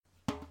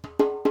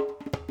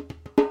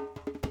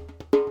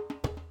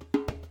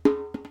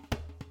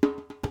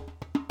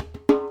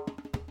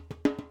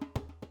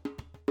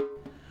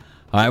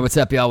All right, what's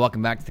up, y'all?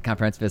 Welcome back to the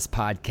Comprehensivist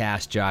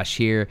Podcast. Josh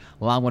here,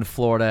 Longwood,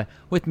 Florida.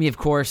 With me, of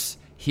course,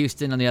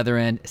 Houston on the other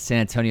end, San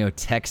Antonio,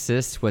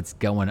 Texas. What's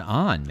going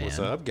on, man? What's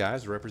up,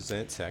 guys?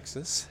 Represent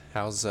Texas.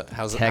 How's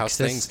Texas?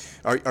 things?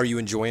 Are you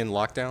enjoying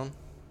lockdown?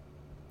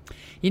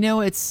 You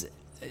know, it's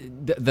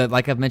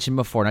like I've mentioned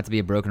before, not to be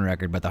a broken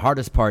record, but the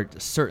hardest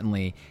part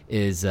certainly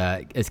is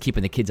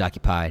keeping the kids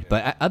occupied.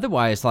 But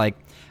otherwise,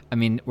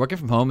 working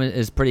from home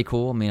is pretty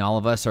cool. I mean, all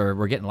of us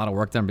we're getting a lot of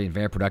work done, being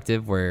very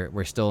productive.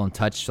 We're still in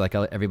touch, like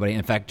everybody.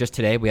 In fact, just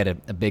today we had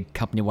a big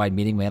company-wide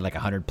meeting. We had like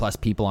 100 plus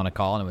people on a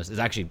call, and it was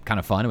actually kind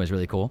of fun. It was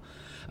really cool.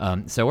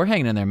 So we're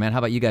hanging in there, man. How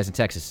about you guys in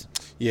Texas?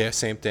 Yeah,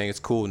 same thing. It's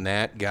cool.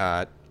 Nat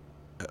got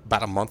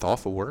about a month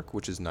off of work,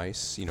 which is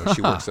nice. You know,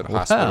 she works at a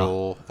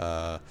hospital.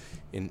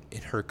 In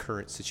her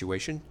current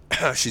situation,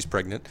 she's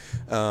pregnant.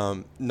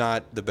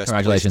 Not the best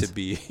place to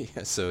be.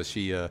 So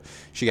she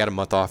got a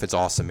month off. It's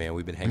awesome, man.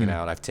 We've been hanging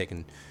out. I've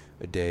taken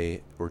a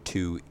day or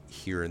two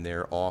here and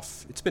there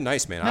off. It's been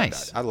nice, man.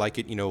 Nice. I like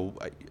it. You know,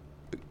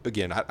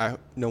 I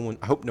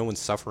hope no one's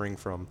suffering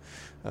from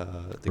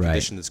the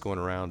condition that's going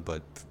around.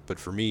 But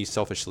for me,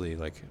 selfishly,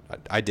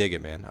 I dig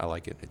it, man. I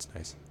like it. It's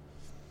nice.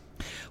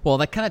 Well,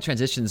 that kind of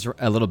transitions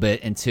a little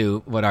bit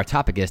into what our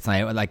topic is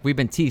tonight. Like, we've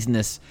been teasing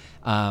this,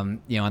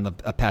 on the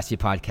past few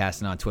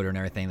podcasts and on Twitter and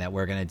everything, that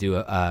we're going to do we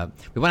want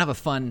to have a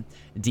fun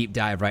deep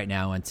dive right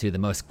now into the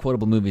most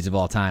quotable movies of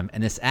all time.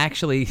 And this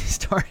actually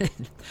started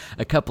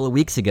a couple of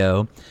weeks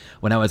ago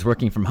when I was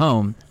working from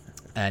home,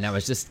 and I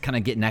was just kind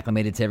of getting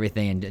acclimated to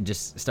everything and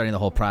just starting the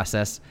whole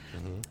process.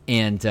 Mm-hmm.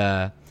 And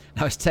I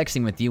was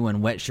texting with you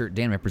and Wet Shirt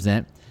Dan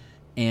represent.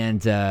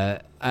 And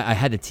I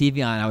had the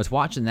TV on. I was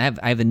watching. I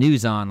have the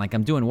news on. Like,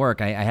 I'm doing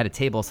work. I had a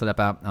table set up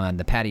out on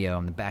the patio,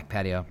 on the back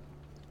patio.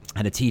 I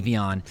had a TV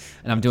on,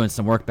 and I'm doing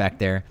some work back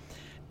there.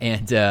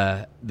 And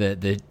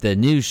the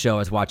news show I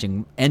was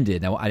watching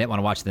ended. I didn't want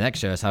to watch the next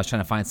show, so I was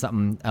trying to find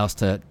something else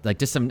to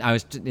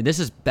This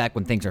is back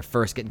when things are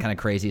first getting kind of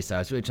crazy, so I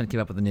was really trying to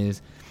keep up with the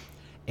news.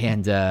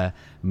 And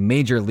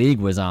Major League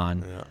was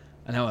on. Yeah.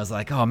 And I was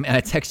like, oh, man, I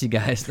text you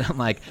guys. And I'm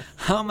like,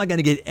 how am I going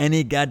to get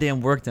any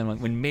goddamn work done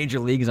when Major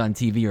League is on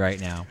TV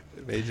right now?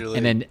 Major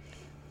League.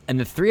 And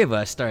the three of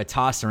us started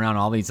tossing around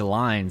all these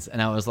lines.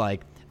 And I was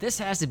like, this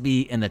has to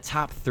be in the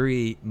top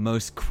 3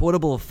 most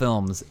quotable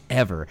films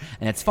ever.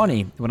 And it's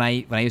funny, when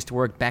I used to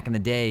work back in the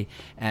day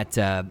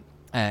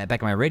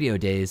back in my radio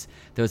days,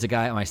 there was a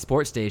guy at my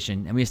sports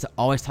station, and we used to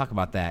always talk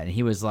about that. And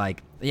he was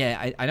like,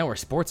 yeah, I know we're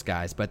sports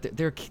guys, but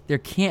there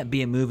can't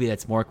be a movie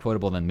that's more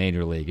quotable than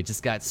Major League. It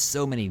just got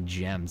so many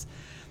gems.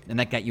 And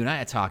that got you and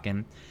I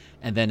talking.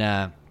 And then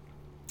I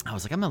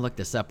was like, I'm going to look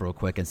this up real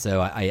quick. And so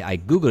I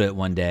Googled it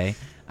one day.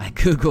 I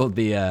Googled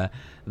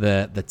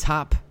the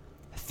top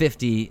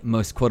 50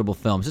 most quotable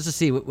films just to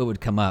see what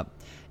would come up.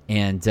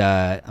 And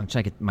I'm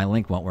trying to get, my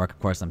link won't work. Of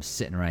course, I'm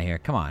sitting right here.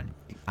 Come on.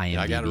 IMDb.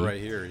 Yeah, I got it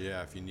right here.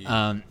 Yeah, if you need.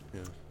 I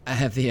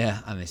have the.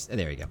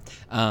 There you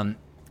go.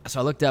 So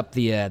I looked up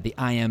the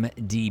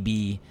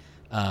IMDb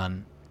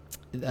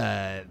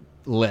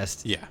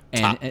list. Yeah,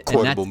 top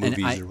quotable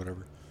movies or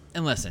whatever.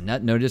 And listen,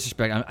 no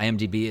disrespect.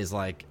 IMDb is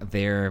like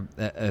they're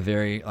a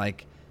very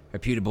like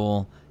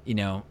reputable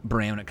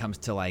brand when it comes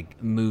to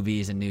like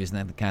movies and news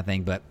and that kind of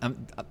thing. But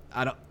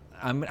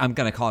I'm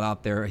gonna call it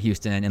out there,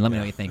 Houston, and let me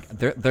know what you think.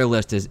 Their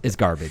list is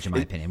garbage, in my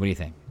opinion. What do you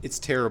think? It's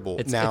terrible.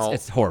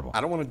 It's horrible.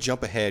 I don't want to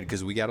jump ahead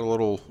because we got a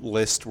little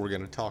list we're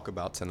gonna talk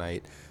about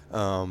tonight.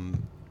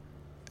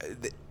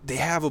 They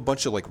have a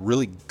bunch of like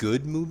really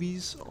good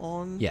movies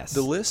on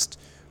the list,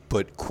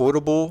 but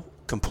quotable,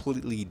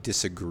 completely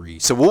disagree.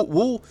 So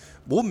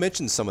we'll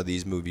mention some of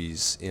these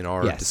movies in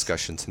our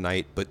discussion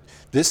tonight, but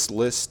this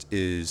list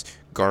is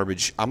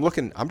garbage. I'm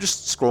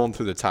just scrolling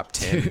through the top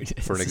 10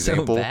 for an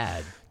example. So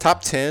bad.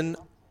 Top 10,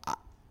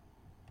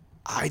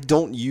 I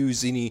don't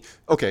use any.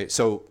 Okay,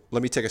 so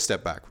let me take a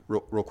step back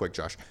real quick,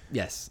 Josh.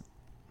 Yes.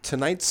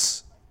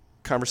 Tonight's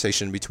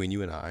conversation between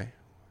you and I,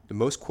 the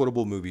most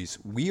quotable movies,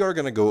 we are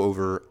going to go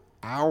over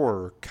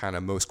our kind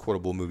of most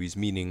quotable movies,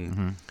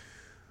 meaning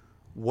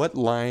what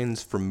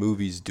lines from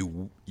movies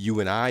do you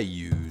and I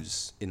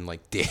use in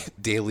like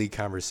daily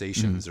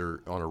conversations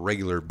or on a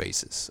regular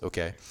basis,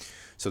 okay?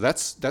 So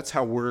that's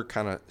how we're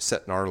kind of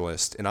setting our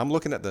list, and I'm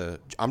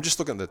just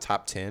looking at the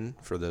top 10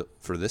 for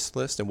this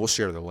list, and we'll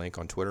share the link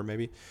on Twitter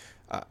maybe.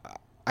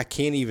 I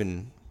can't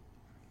even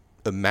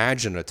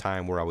imagine a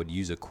time where I would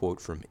use a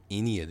quote from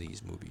any of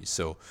these movies.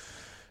 So,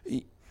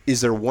 is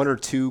there one or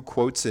two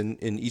quotes in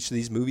each of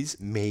these movies?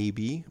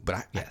 Maybe,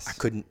 but I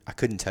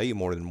couldn't tell you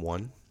more than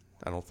one.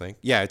 I don't think.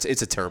 Yeah, it's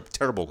a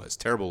terrible list.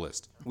 Terrible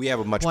list. We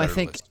have a much better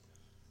list.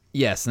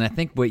 Yes, and I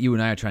think what you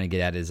and I are trying to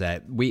get at is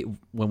that when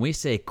we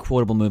say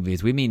quotable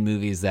movies, we mean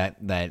movies that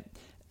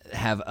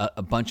have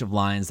a bunch of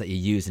lines that you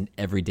use in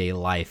everyday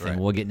life,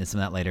 and we'll get into some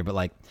of that later. But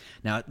like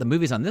now, the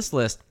movies on this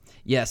list,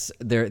 yes,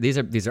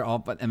 these are all.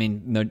 But I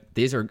mean, no,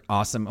 these are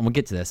awesome, and we'll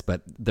get to this.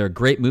 But they're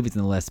great movies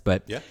on the list.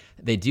 But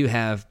they do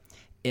have,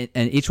 and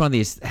each one of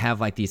these have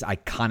like these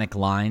iconic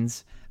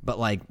lines. But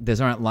like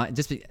those aren't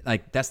lines.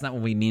 Like that's not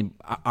what we mean.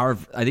 Our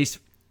at least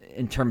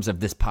in terms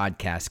of this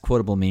podcast,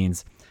 quotable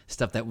means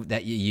stuff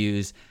that you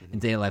use in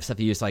daily life, stuff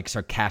you use like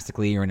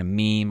sarcastically or in a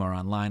meme or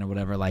online or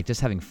whatever, like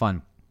just having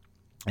fun.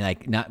 And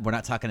like we're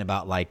not talking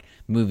about like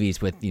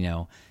movies with,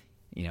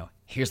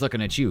 here's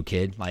looking at you,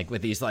 kid, like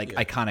with these like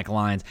iconic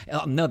lines.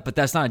 No, but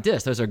that's not a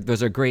diss. Those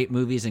are great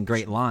movies and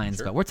great lines.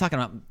 Sure. But we're talking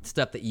about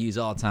stuff that you use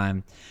all the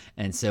time.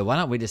 And so why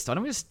don't we just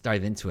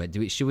dive into it? Do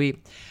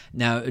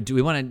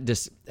we want to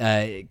just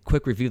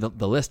quick review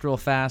the list real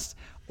fast,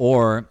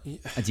 or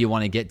do you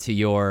want to get to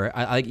your?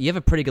 You have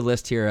a pretty good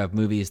list here of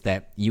movies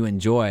that you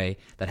enjoy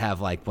that have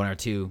like one or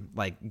two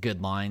like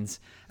good lines.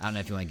 I don't know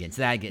if you want to get into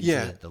that. Get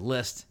into the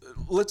list.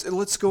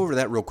 Let's go over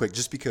that real quick,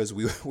 just because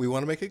we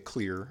want to make it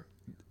clear.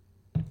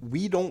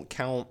 We don't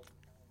count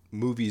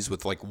movies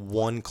with like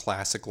one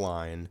classic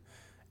line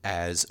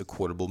as a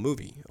quotable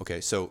movie.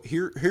 Okay, so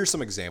here's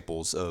some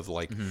examples of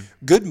like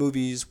good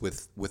movies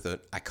with an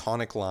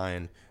iconic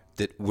line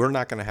that we're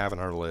not going to have on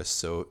our list.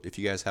 So if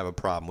you guys have a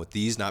problem with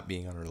these not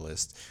being on our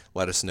list,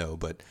 let us know.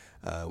 But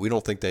we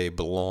don't think they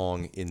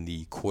belong in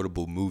the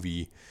quotable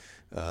movie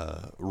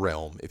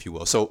realm, if you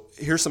will. So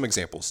here's some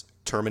examples.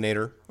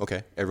 Terminator.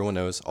 Okay, everyone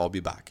knows. I'll be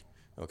back.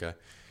 Okay.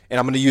 And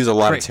I'm going to use a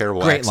lot of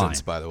terrible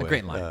accents, by the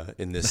way,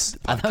 in this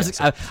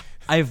podcast.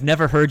 I've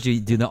never heard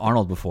you do the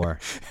Arnold before.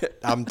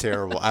 I'm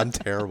terrible. I'm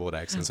terrible at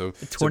accents. So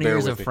 20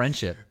 years of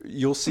friendship.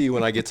 You'll see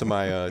when I get to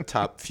my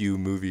top few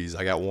movies,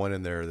 I got one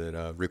in there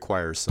that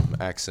requires some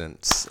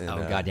accents. And,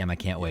 goddamn, I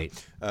can't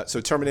wait.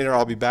 So Terminator,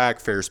 I'll be back.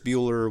 Ferris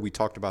Bueller. We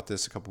talked about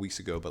this a couple weeks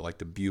ago, but like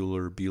the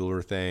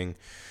Bueller thing.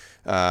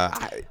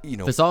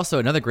 There's also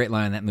another great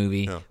line in that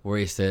movie where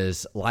he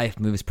says, "Life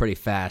moves pretty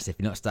fast. If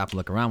you don't stop and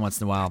look around once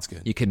in a while,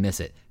 you can miss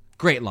it."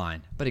 Great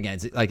line, but again,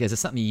 is it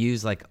something you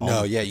use like?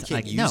 You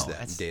can't use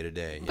that day to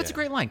day. That's a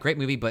great line, great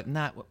movie, but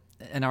not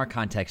in our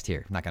context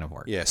here. Not going to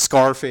work. Yeah,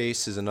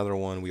 Scarface is another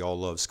one. We all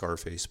love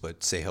Scarface,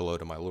 but say hello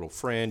to my little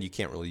friend. You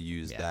can't really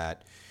use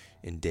that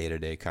in day to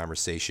day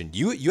conversation.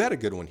 You had a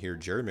good one here,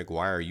 Jerry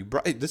Maguire.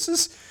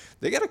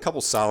 They got a couple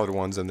solid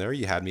ones in there.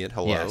 You had me at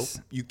hello. Yes.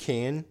 You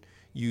can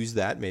use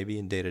that maybe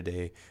in day to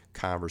day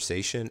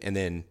conversation, and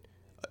then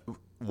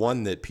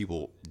one that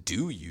people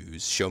do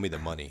use, show me the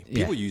money.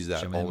 People use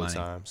that all the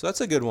time. So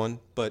that's a good one,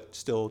 but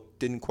still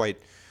didn't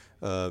quite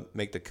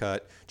make the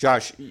cut.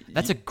 Josh.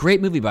 That's a great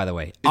movie, by the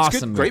way.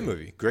 Awesome movie. Great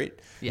movie. Great.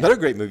 Yeah. Another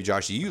great movie,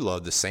 Josh, you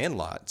love, The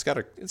Sandlot.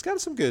 It's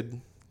got some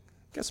good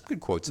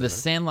quotes in there. The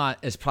Sandlot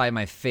is probably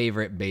my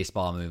favorite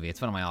baseball movie.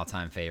 It's one of my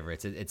all-time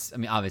favorites.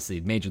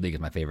 Obviously, Major League is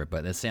my favorite,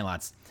 but The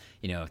Sandlot's,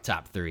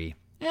 top 3.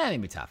 Yeah,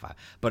 maybe top 5.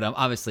 But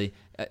obviously,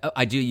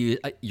 I do use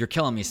You're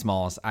Killing Me,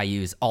 Smalls. I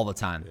use all the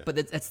time. Yeah. But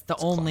it's the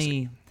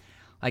only.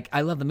 Like,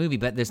 I love the movie,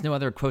 but there's no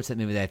other quotes in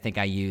that movie that I think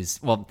I use.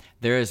 Well,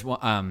 there is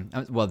one.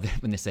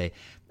 When they say,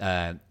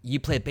 "You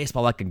play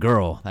baseball like a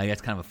girl," like,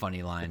 that's kind of a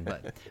funny line.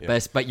 But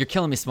but You're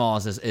Killing Me,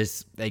 Smalls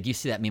is like, you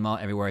see that meme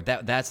everywhere.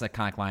 That's an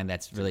iconic line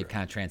that's really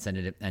kind of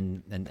transcended it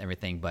and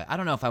everything. But I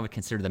don't know if I would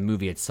consider the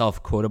movie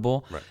itself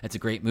quotable. Right. It's a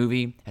great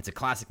movie. It's a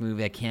classic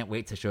movie. I can't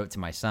wait to show it to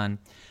my son.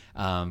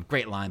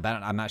 Great line,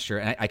 but I'm not sure.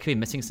 And I could be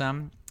missing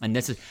some. And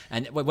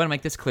I want to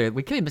make this clear.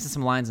 We could be missing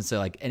some lines, and so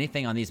like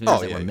anything on these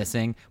movies that we're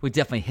missing, we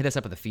definitely hit us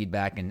up with the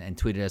feedback and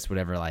tweet at us,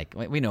 whatever. Like,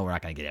 we know we're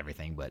not going to get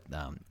everything,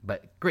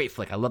 but great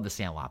flick. I love The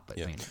Sandlot, but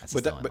that's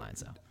still in line.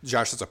 So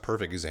Josh, that's a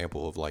perfect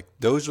example of like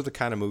those are the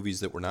kind of movies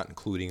that we're not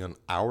including on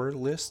our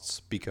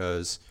lists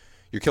because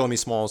You're Killing Me,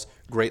 Smalls.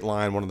 Great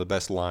line, one of the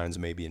best lines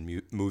maybe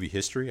in movie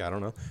history. I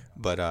don't know,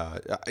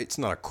 but it's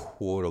not a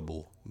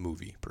quotable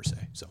movie per se.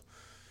 So.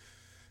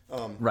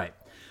 Right.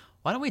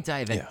 Why don't we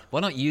dive in? Yeah. Why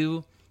don't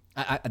you,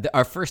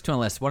 our first two on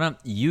the list, why don't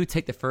you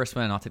take the first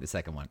one and I'll take the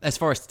second one? As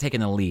far as taking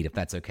the lead, if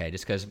that's okay,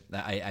 just because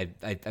I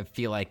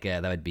feel like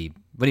that would be,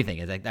 what do you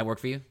think? Does that work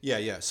for you?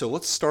 Yeah. So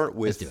let's start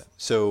with, let's do it.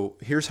 So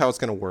here's how it's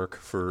going to work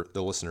for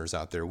the listeners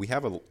out there. We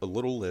have a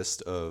little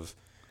list of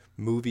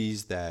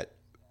movies that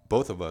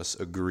both of us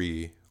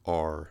agree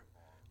are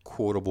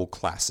quotable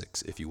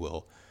classics, if you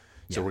will.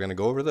 So we're going to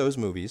go over those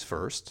movies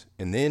first,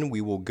 and then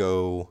we will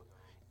go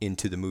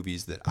into the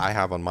movies that I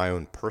have on my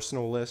own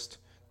personal list.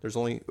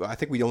 I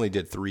think we only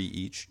did 3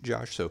 each,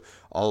 Josh. So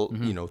I'll,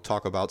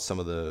 talk about some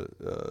of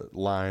the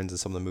lines and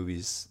some of the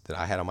movies that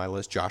I had on my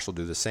list. Josh will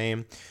do the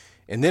same.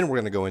 And then we're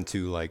going to go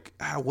into like,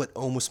 what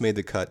almost made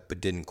the cut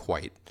but didn't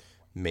quite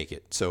make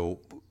it. So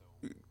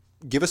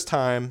give us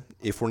time.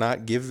 If we're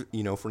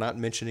not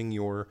mentioning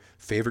your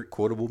favorite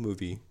quotable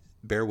movie,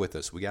 bear with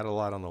us. We got a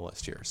lot on the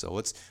list here. So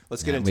let's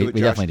get into it, Josh.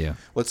 We definitely do.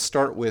 Let's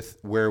start with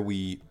where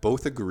we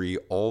both agree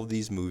all of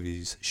these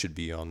movies should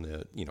be on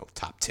the,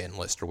 top 10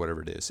 list or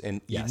whatever it is.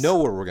 And you know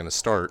where we're going to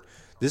start.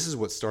 This is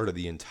what started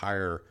the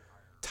entire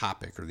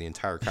topic or the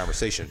entire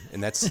conversation,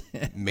 and that's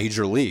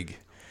Major League.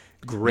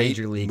 Great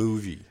Major League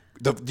movie.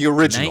 The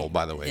original,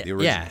 by the way. The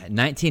original. Yeah,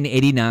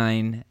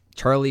 1989,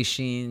 Charlie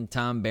Sheen,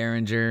 Tom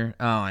Berenger.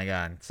 Oh, my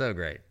God. So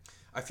great.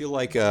 I feel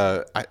like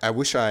I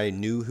wish I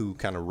knew who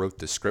kind of wrote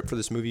the script for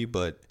this movie,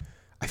 but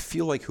I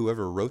feel like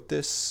whoever wrote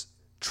this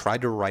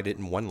tried to write it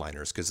in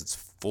one-liners because it's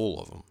full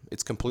of them.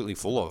 It's completely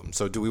full of them.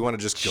 So do we want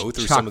to just go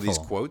through some of these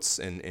quotes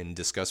and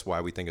discuss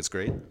why we think it's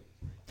great?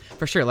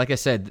 For sure. Like I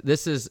said,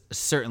 this is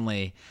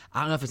certainly,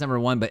 I don't know if it's number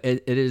one, but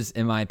it is,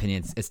 in my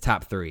opinion, it's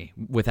top three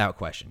without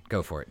question.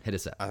 Go for it. Hit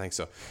us up. I think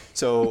so.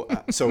 So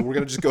we're going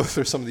to just go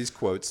through some of these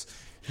quotes.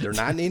 They're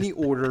not in any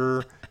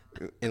order,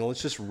 and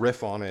let's just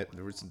riff on it.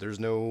 There's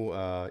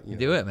no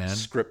Do it, man.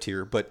 script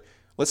here, but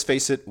let's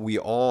face it, we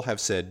all have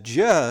said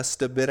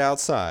just a bit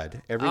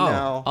outside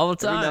all the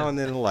time. every now and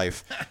then in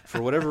life,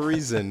 for whatever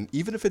reason,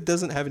 even if it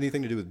doesn't have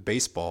anything to do with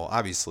baseball,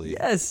 obviously.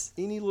 Yes.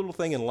 Any little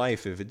thing in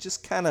life, if it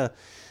just kind of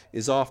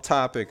is off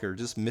topic or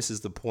just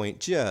misses the point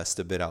just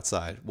a bit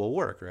outside, will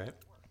work, right?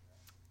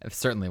 It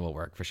certainly will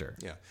work, for sure.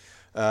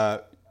 Yeah.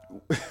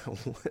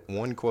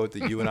 One quote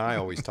that you and I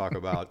always talk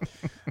about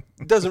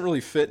doesn't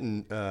really fit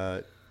in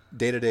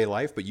day-to-day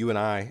life, but you and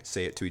I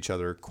say it to each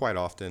other quite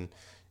often.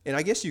 And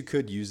I guess you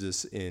could use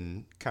this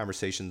in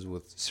conversations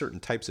with certain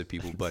types of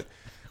people, but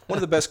one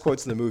of the best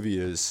quotes in the movie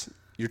is,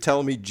 "You're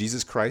telling me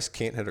Jesus Christ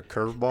can't hit a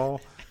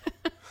curveball?"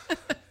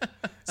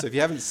 So if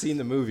you haven't seen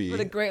the movie, What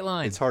a great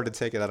line. It's hard to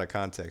take it out of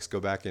context. Go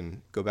back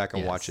and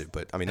Yes. watch it.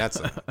 But I mean, that's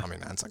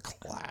a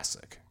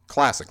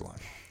classic line.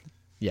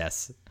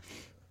 Yes.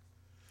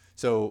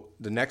 So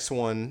the next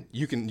one,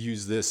 you can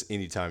use this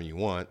anytime you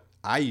want.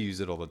 I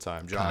use it all the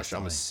time. Josh,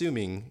 Constantly. I'm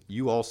assuming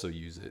you also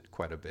use it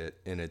quite a bit,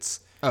 and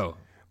it's Oh,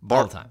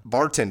 all the time.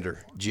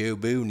 bartender, Joe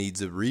Boo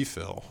needs a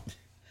refill.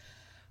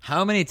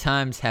 How many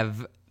times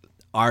has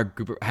our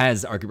group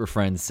of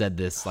friends said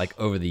this, like,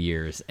 over the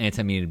years?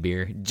 Anytime you need a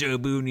beer, Joe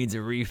Boo needs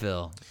a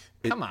refill.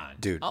 Come on,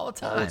 Dude, all the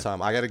time. All the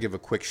time. I got to give a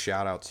quick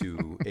shout out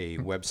to a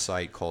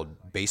website called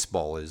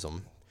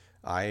Baseballism.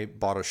 I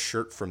bought a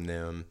shirt from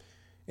them,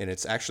 and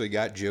it's actually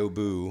got Joe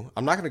Boo.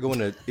 I'm not going to go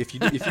into if you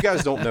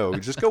guys don't know,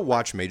 just go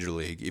watch Major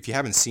League. If you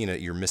haven't seen it,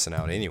 you're missing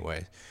out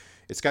anyway.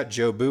 It's got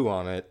Joe Boo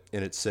on it,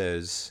 and it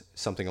says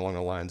something along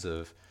the lines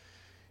of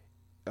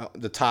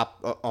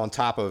on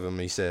top of him.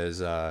 He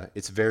says,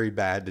 "It's very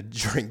bad to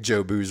drink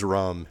Joe Boo's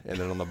rum," and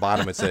then on the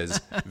bottom it says,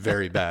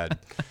 "Very bad."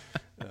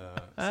 So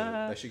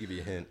that should give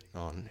you a hint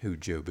on who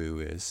Joe Boo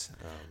is.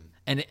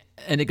 And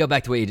to go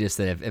back to what you just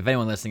said, if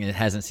anyone listening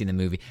hasn't seen the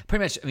movie,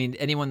 pretty much, I mean,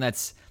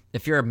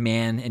 if you're a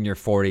man in your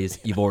 40s,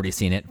 you've already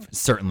seen it,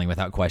 certainly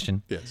without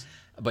question. Yes.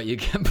 But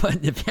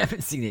but if you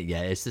haven't seen it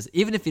yet, it's just,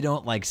 even if you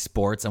don't like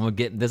sports,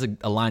 there's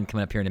a line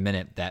coming up here in a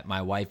minute that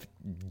my wife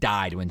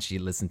died when she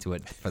listened to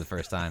it for the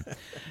first time.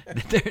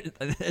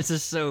 It's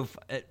just so,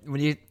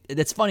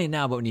 it's funny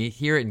now, but when you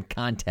hear it in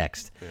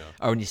context,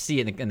 or when you see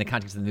it in the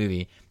context of the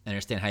movie, and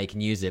understand how you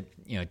can use it,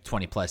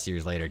 20 plus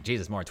years later,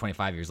 Jesus, more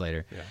 25 years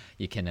later,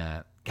 you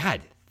can,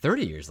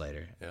 30 years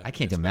later. I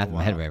can't do math in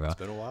my head very well. It's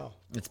been a while.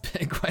 It's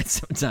been quite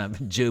some time.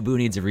 Joe Boo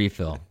needs a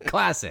refill.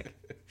 Classic.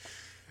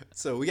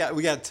 So we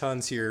got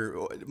tons here.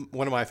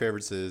 One of my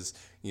favorites is,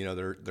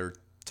 they're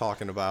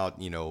talking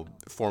about,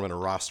 forming a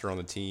roster on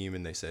the team,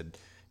 and they said,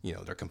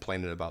 they're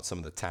complaining about some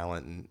of the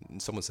talent,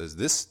 and someone says,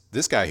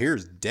 this guy here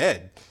is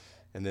dead.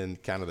 And then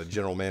kind of the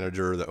general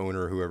manager, the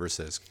owner, whoever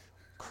says,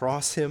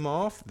 "Cross him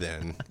off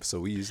then." So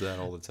we use that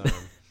all the time.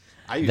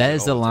 That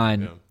is the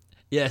line.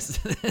 Yes,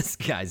 this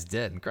guy's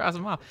dead, and cross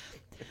him off.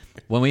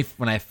 When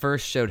I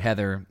first showed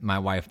Heather, my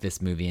wife,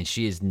 this movie, and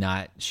she does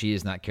not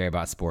care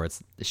about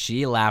sports,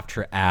 she laughed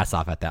her ass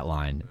off at that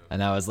line.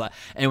 And I was like,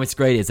 and what's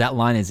great is that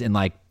line is in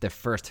like the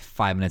first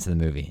 5 minutes of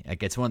the movie.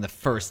 Like, it's one of the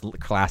first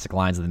classic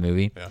lines of the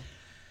movie. Yeah.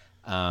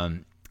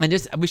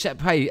 And we should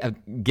probably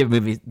give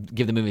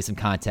the movie some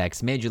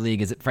context. Major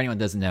League is, for anyone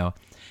who doesn't know,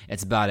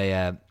 it's about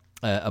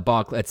a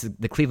ball. It's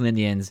the Cleveland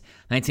Indians,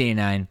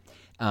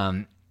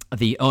 1989.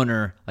 The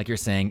owner, like you're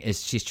saying,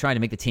 she's trying to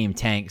make the team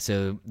tank,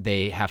 so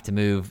they have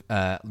to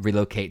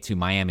relocate to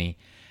Miami.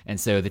 And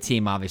so the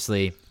team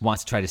obviously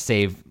wants to try to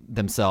save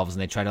themselves,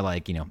 and they try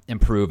to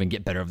improve and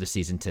get better over the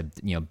season to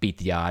beat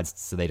the odds,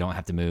 so they don't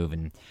have to move.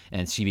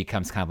 And she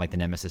becomes kind of like the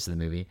nemesis of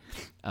the movie.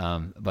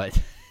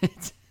 But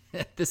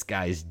this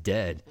guy's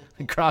dead.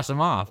 Cross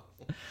him off.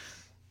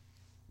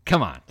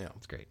 Come on. Yeah,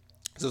 it's great.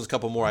 So there's a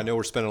couple more. I know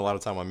we're spending a lot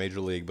of time on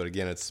Major League, but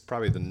again, it's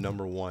probably the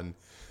number one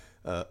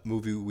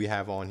movie we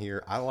have on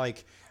here.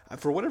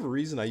 For whatever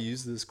reason, I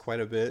use this quite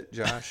a bit,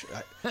 Josh.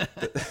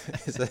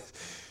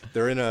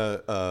 They're in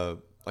a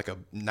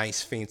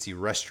nice fancy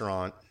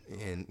restaurant,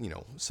 and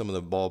some of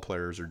the ball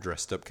players are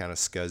dressed up kind of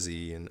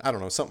scuzzy, and I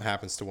don't know, something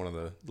happens to one of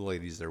the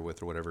ladies they're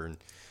with or whatever, and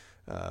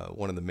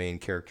one of the main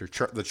characters,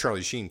 the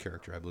Charlie Sheen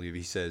character, I believe,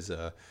 he says,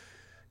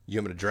 "You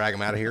want me to drag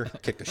him out of here?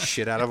 Kick the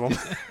shit out of him?"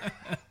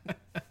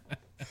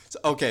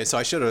 So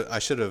I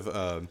should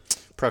have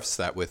prefaced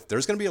that with,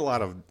 there's going to be a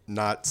lot of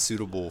not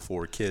suitable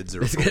for kids.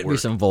 There's going to be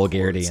some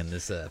vulgarity in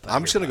this.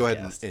 I'm just going to go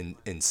ahead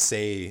and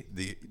say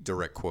the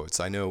direct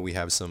quotes. I know we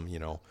have some,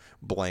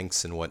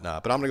 blanks and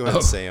whatnot, but I'm going to go ahead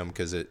and say them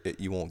because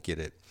you won't get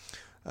it.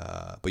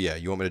 But yeah,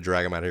 you want me to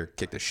drag them out of here,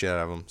 kick the shit out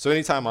of them. So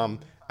anytime I'm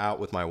out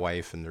with my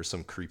wife and there's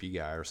some creepy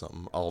guy or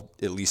something, I'll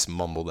at least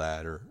mumble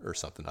that or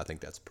something. I think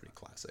that's pretty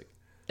classic.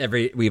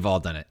 We've all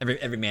done it.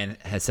 Every man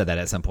has said that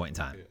at some point in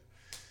time. Yeah.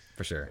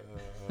 For sure.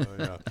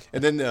 Yeah.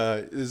 And then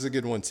this is a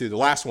good one too. The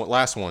last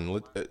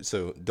one.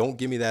 So don't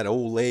give me that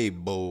Olay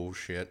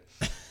bullshit.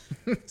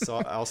 So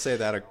I'll say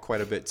that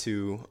quite a bit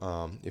too.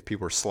 If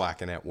people are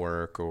slacking at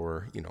work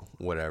or,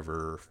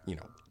 whatever,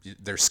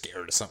 they're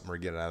scared of something or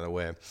get it out of the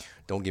way.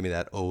 Don't give me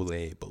that ole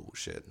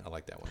bullshit. I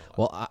like that one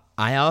a lot. Well,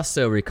 I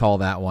also recall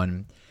that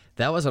one.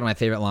 That was one of my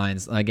favorite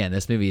lines. Again,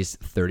 this movie is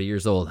 30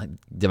 years old. I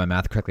did my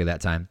math correctly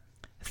that time.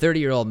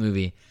 30-year-old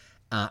movie.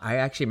 I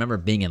actually remember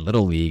being in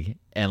Little League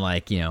and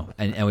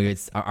and we would,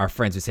 our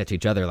friends would say to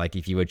each other, like,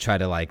 if you would try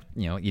to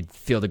you'd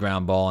feel the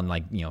ground ball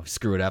and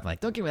screw it up, like,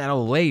 don't give me that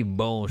ole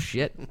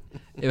bullshit.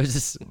 It was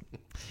just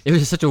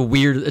such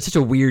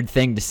a weird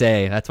thing to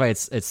say. That's why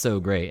it's so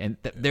great. And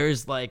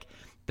there's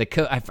the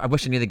coach. I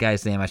wish I knew the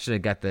guy's name. I should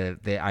have got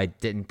I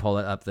didn't pull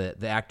it up.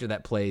 The actor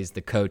that plays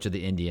the coach of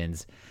the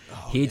Indians.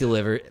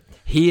 Delivered.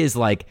 He is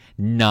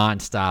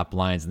nonstop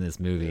lines in this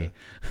movie.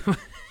 Yeah.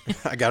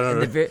 I got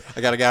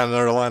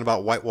another line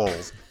about white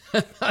walls.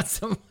 About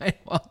some white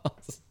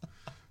walls.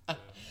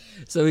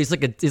 So he's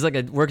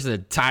works at a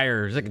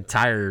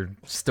tire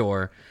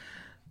store.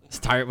 It's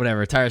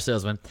tire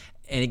salesman.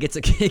 And he gets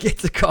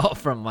a call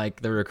from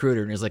the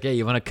recruiter, and he's like, "Hey,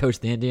 you want to coach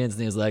the Indians?"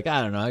 And he's like,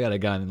 "I don't know, I got a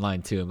guy in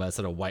line too, but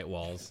instead of white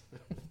walls."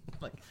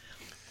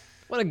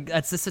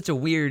 That's just such a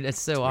weird. It's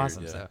so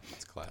awesome. Weird, yeah. So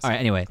it's classic. All right.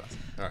 Anyway,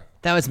 all right.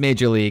 That was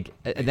Major League.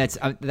 That's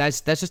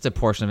just a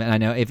portion of it. And I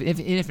know if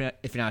you're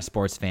not a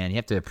sports fan, you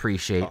have to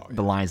appreciate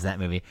the lines of that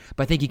movie.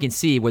 But I think you can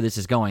see where this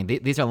is going.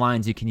 These are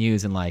lines you can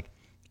use in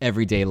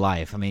everyday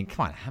life. I mean,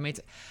 come on.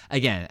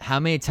 How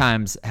many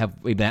times have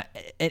we been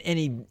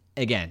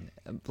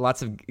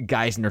lots of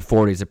guys in their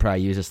 40s have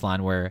probably used this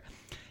line where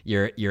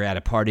you're at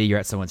a party, you're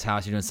at someone's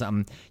house, you're doing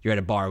something, you're at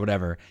a bar,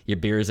 whatever. Your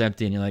beer is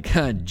empty, and you're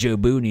like, Joe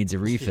Boo needs a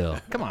refill.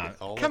 Come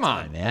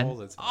on, man.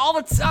 All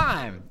the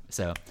time.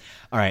 So,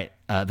 all right.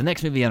 The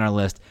next movie on our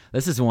list,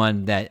 this is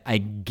one that I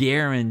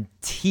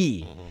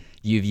guarantee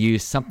you've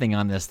used something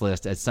on this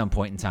list at some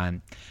point in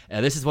time.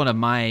 This is one of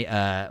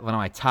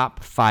my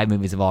top 5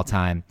 movies of all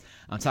time.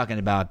 I'm talking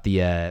about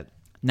the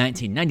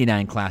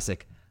 1999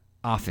 classic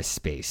Office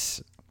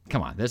Space.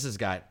 Come on, this has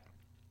got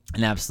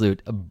an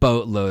absolute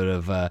boatload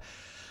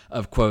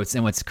of quotes.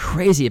 And what's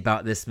crazy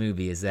about this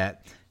movie is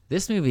that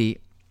this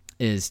movie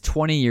is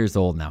 20 years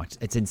old now.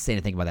 It's insane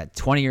to think about that.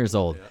 20 years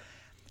old. Yeah.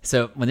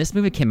 So when this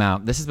movie came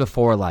out, this is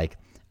before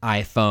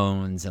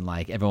iPhones and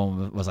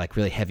everyone was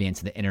really heavy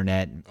into the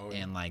internet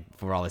and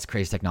for all this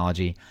crazy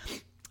technology.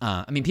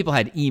 People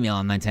had email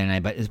in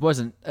 1999, but it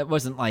wasn't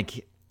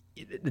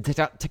the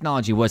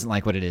technology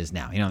wasn't what it is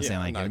now. You know what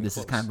I'm saying? This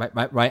close. Is kind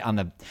of right on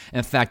the.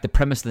 In fact, the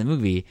premise of the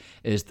movie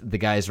is the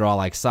guys are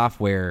all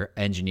software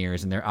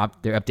engineers, and they're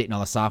updating all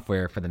the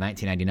software for the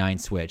 1999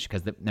 switch.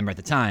 Because remember at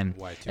the time,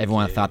 Y2K.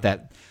 Everyone thought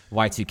that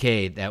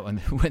Y2K, that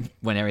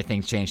when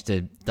everything changed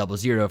to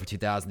 00 for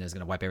 2000, it was going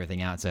to wipe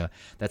everything out. So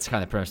that's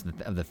kind of the premise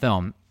of the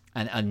film.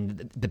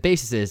 And the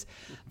basis is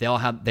they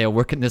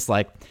work in this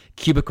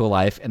cubicle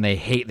life, and they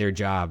hate their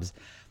jobs.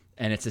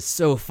 And it's just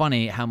so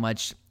funny how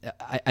much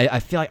I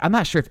feel I'm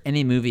not sure if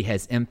any movie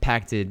has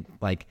impacted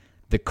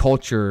the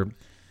culture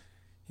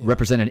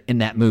represented in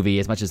that movie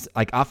as much as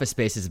Office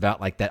Space is about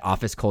that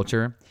office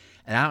culture.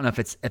 And I don't know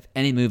if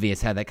any movie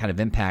has had that kind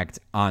of impact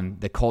on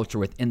the culture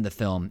within the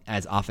film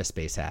as Office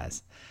Space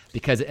has,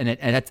 because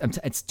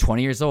it's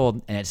 20 years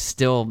old and it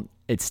still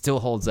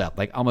holds up.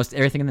 Almost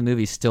everything in the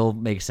movie still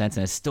makes sense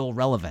and is still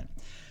relevant.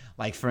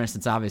 For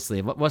instance,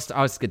 obviously,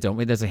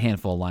 there's a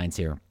handful of lines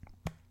here.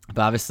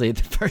 But obviously,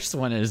 the first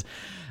one is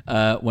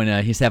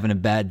when he's having a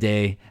bad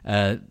day,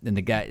 and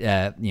the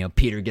guy,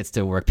 Peter gets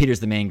to work. Peter's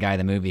the main guy of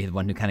the movie, the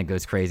one who kind of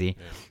goes crazy,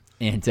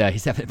 and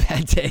he's having a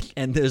bad day.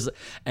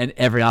 And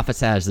every office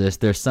has this.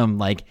 There's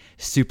some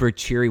super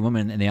cheery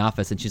woman in the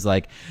office, and she's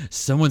like,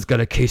 "Someone's got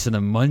a case of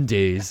the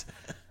Mondays."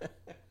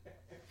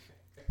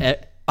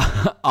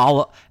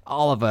 All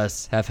of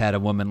us have had a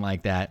woman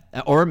like that,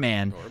 or a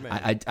man.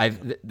 I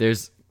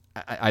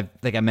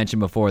think I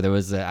mentioned before.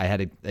 I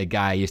had a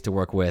guy I used to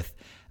work with.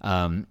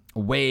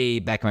 Way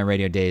back in my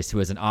radio days, who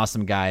was an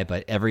awesome guy,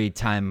 but every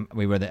time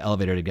we were in the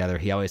elevator together,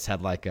 he always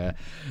had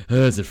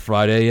is it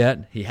Friday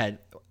yet? He had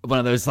one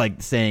of those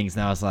sayings,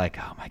 and I was like,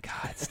 oh my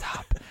God,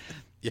 stop.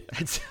 Yeah.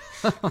 It's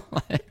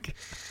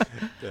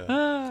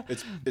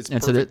it's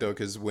perfect though,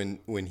 because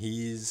when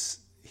he's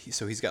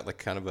got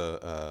kind of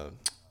a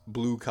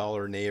blue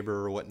collar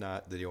neighbor or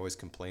whatnot that he always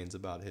complains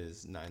about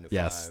his 9 to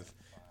 5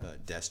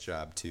 desk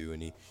job too,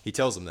 and he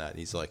tells him that, and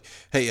he's like,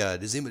 hey,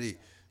 does anybody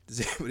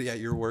at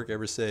your work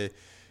ever say,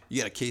 you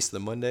got a case of the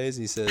Mondays?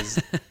 And he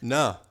says,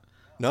 no,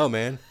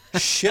 man.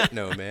 Shit,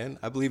 no, man.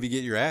 I believe you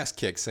get your ass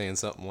kicked saying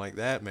something like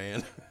that,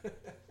 man.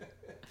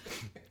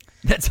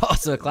 That's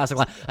also a classic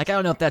line. I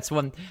don't know if that's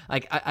one. I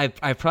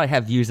probably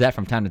have used that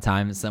from time to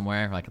time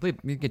somewhere. I believe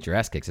you get your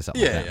ass kicked or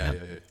something. Yeah.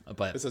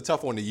 But it's a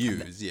tough one to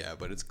use. Yeah,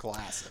 but it's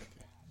classic.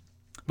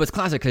 But it's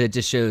classic because it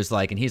just shows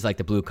and he's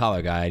the blue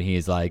collar guy, and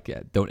he's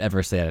don't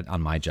ever say that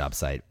on my job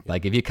site.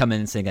 If you come in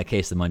and say a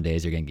case of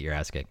Mondays, you're gonna get your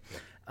ass kicked.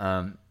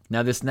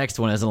 Now this next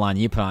one is a line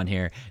you put on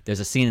here. There's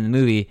a scene in the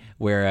movie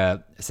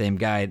where same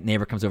guy,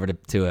 neighbor comes over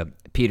to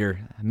Peter,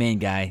 main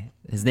guy.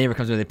 His neighbor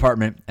comes over to the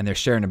apartment, and they're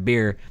sharing a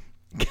beer.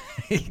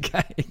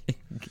 Guy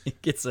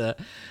gets the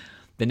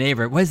The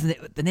neighbor. What is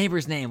the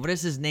neighbor's name? What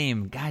is his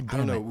name? God damn I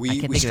don't know. it. I We can't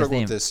think of his struggle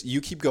name. with this.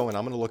 You keep going.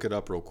 I'm going to look it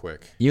up real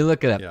quick. You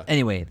look it up. Yeah.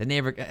 Anyway, the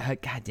neighbor.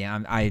 God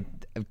damn. I'm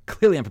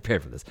clearly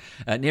unprepared for this.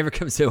 Neighbor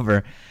comes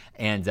over,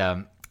 and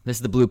this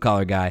is the blue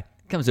collar guy.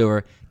 Comes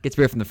over, gets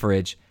beer from the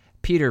fridge.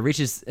 Peter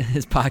reaches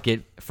his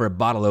pocket for a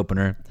bottle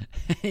opener.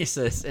 He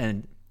says,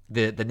 and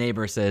the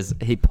neighbor says,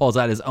 he pulls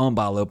out his own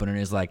bottle opener and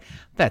he's like,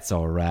 "That's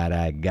all right,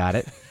 I got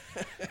it."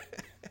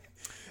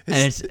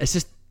 And it's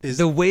just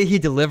the way he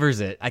delivers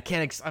it. I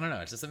don't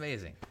know. It's just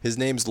amazing. His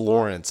name's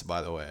Lawrence,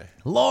 by the way.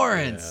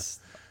 Lawrence.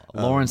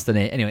 Yeah. Lawrence,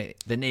 anyway,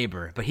 the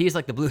neighbor. But he's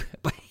like the blue.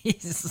 But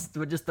he's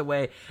just the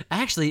way.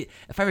 Actually,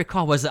 if I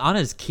recall, was it on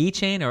his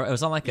keychain or it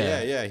was on like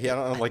a? Yeah. He had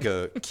on like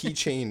a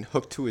keychain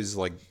hooked to his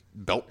like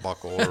belt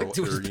buckle or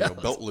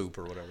belt loop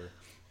or whatever.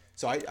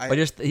 So I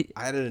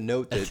added a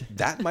note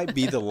that might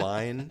be the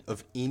line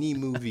of any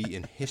movie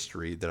in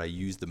history that I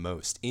use the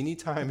most.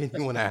 Anytime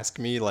anyone asks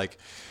me like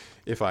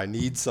if I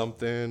need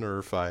something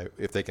or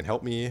if they can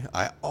help me,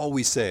 I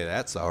always say,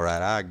 "That's all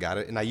right, I got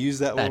it." And I use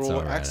that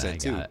little accent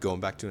too, going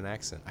back to an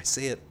accent. I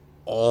say it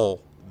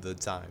all the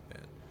time,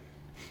 man.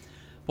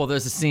 Well,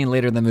 there's a scene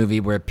later in the movie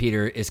where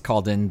Peter is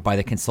called in by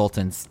the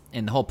consultants,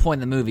 and the whole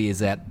point of the movie is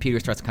that Peter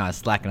starts kind of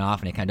slacking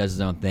off and he kind of does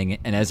his own thing,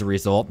 and as a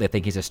result, they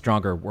think he's a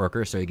stronger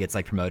worker, so he gets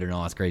like promoted and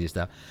all this crazy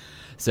stuff.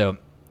 So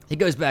he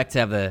goes back to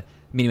have the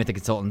meeting with the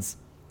consultants,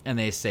 and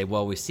they say,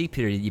 "Well, we see,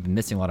 Peter, you've been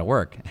missing a lot of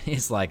work." And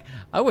he's like,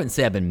 "I wouldn't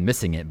say I've been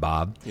missing it,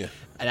 Bob." Yeah.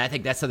 And I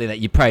think that's something that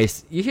you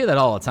hear that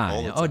all the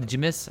time. "Oh, did you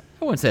miss?"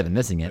 "I wouldn't say I've been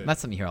missing it." Right.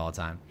 That's something you hear all the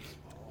time.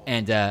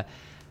 And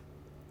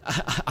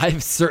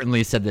I've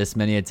certainly said this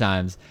many a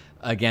times.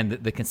 Again,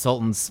 the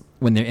consultants,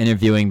 when they're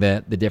interviewing the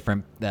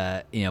different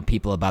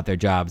people about their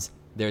jobs,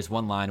 there's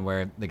one line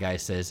where the guy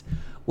says,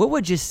 "What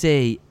would you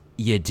say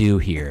you do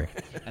here?"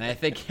 And I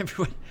think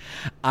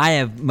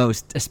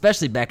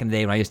especially back in the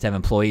day when I used to have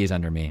employees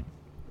under me.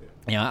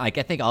 You know, like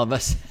I think all of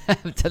us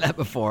have done that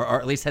before, or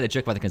at least had a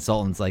joke about the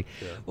consultants. Like,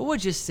 "What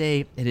would you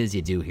say it is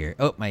you do here?"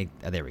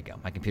 There we go.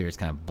 My computer's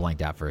kind of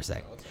blanked out for a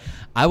sec.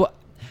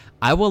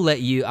 I will let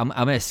you. I'm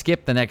going to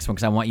skip the next one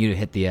because I want you to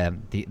hit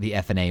the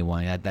F&A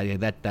one.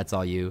 That's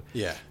all you.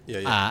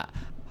 Yeah.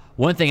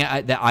 One thing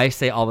that I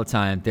say all the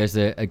time. There's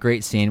a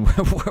great scene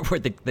where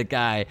the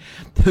guy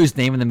whose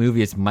name in the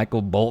movie is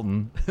Michael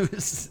Bolton,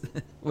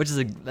 which is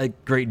a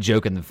great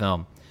joke in the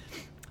film.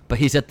 But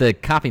he's at the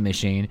copy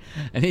machine,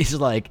 and he's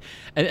like,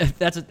 and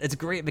it's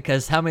great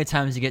because how many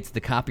times you get to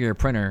the copier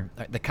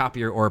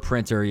or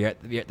printer, you're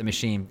at the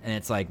machine, and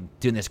it's like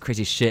doing this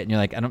crazy shit, and you're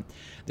like,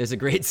 there's a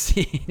great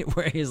scene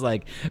where he's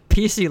like,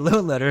 "PC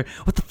load letter,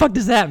 what the fuck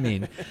does that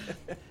mean?"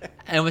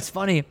 And what's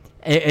funny,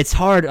 it's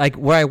hard, like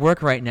where I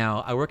work right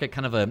now, I work at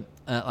kind of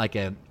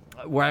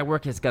where I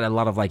work, it's got a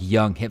lot of like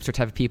young hipster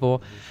type of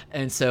people,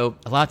 and so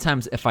a lot of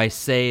times if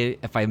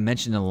I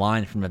mention a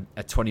line from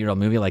a 20-year-old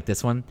movie like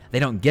this one, they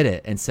don't get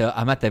it, and so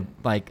I'm at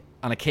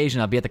on occasion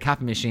I'll be at the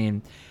copy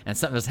machine and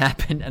something has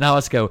happened, and I'll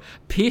just go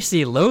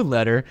 "PC load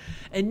letter,"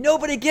 and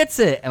nobody gets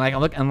it, and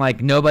I'm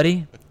like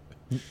nobody,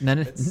 none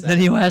of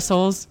you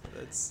assholes,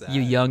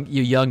 you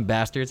young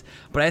bastards.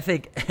 But I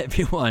think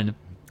everyone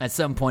at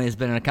some point has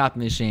been in a copy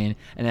machine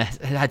and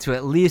had to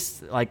at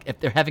least, like, if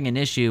they're having an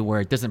issue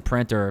where it doesn't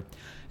print or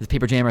there's a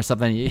paper jam or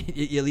something,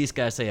 you at least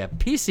gotta say a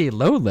PC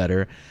load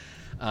letter.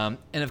 And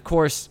of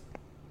course,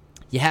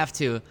 you have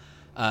to,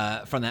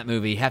 from that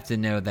movie, you have to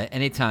know that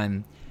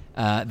anytime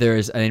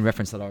there's any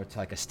reference at all to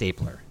like a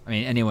stapler. I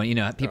mean, anyone,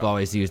 people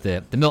always use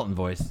the Milton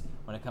voice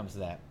when it comes to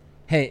that.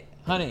 "Hey,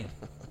 honey."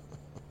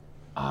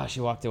 She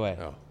walked away.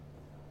 Oh.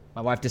 My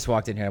wife just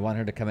walked in here. I want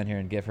her to come in here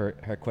and give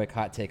her quick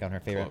hot take on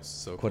her favorite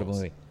quotable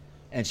movie,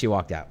 and she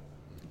walked out.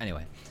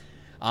 Anyway,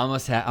 I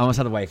almost had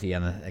the wifey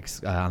on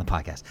the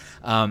podcast.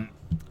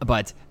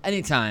 But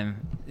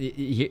anytime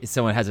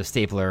someone has a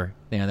stapler,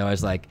 they're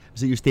always like,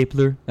 "Is it your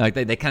stapler?" Like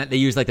they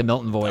use like the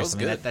Milton voice.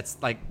 That's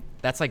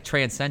like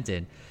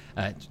transcended,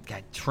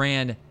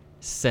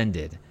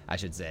 transcended, I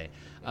should say.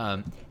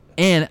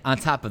 And on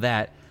top of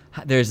that,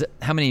 there's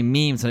how many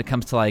memes when it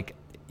comes to like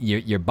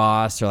your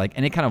boss or like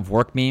any kind of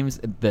work memes.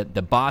 The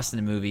boss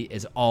in the movie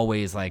is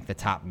always like the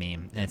top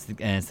meme, and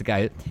it's the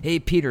guy. "Hey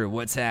Peter,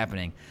 what's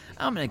happening?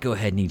 I'm gonna go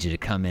ahead and need you to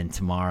come in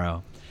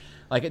tomorrow."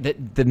 Like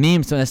the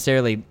memes don't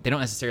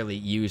necessarily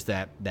use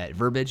that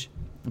verbiage,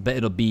 but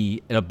it'll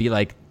be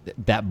like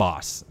that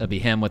boss. It'll be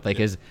him with like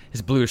his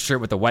blue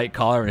shirt with the white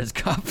collar and his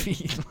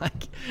coffee.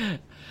 Like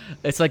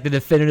it's like the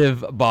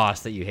definitive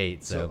boss that you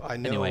hate. So I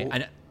know.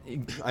 Anyway,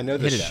 I know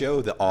the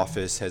show The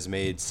Office has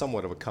made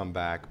somewhat of a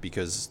comeback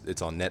because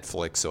it's on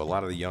Netflix, so a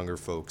lot of the younger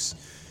folks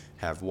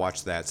have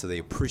watched that, so they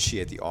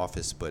appreciate The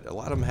Office, but a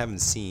lot of them haven't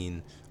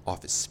seen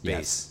Office Space.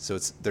 Yes. So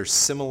they're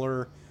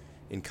similar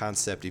in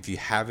concept. If you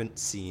haven't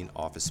seen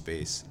Office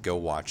Space, go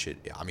watch it.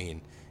 I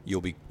mean,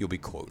 you'll be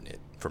quoting it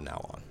from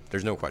now on.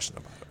 There's no question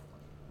about it.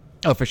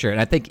 Oh, for sure. And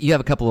I think you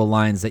have a couple of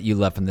lines that you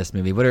love from this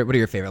movie. What are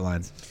your favorite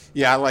lines?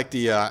 Yeah, I like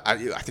the. I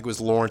think it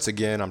was Lawrence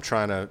again. I'm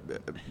trying to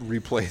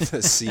replay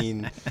the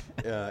scene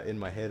in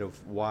my head of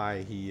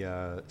why he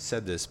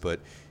said this, but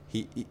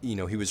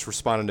he was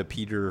responding to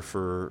Peter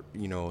for,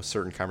 a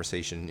certain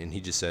conversation, and he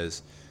just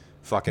says,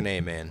 "Fucking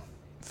A, man.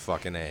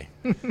 Fucking A."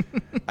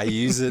 I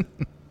use it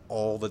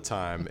all the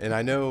time, and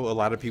I know a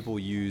lot of people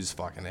use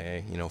 "fucking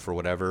A," for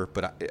whatever,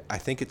 but I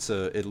think it's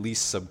a at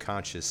least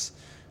subconscious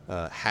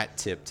hat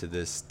tip to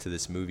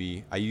this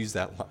movie. I use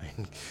that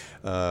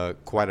line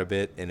quite a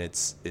bit, and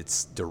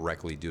it's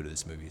directly due to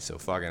this movie. So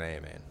 "fucking A,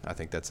 man." I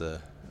think that's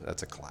a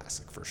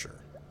classic for sure.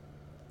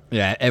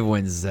 Yeah,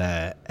 everyone's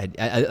like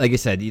I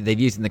said, they've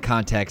used it in the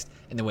context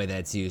in the way that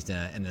it's used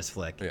in this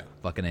flick. Yeah,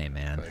 fucking A,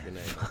 man.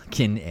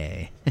 Fucking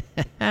A.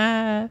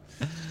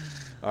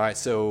 All right,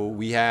 so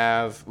we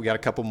got a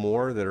couple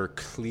more that are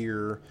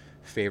clear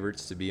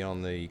favorites to be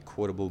on the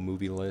quotable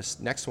movie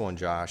list. Next one,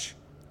 Josh,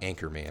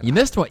 Anchorman. You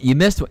missed one.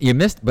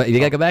 But you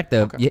gotta go back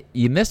though. Okay.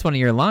 You missed one of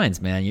your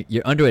lines, man.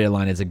 Your underrated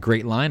line is a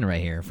great line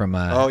right here from.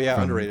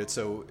 Underrated.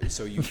 So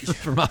you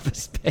from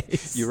Office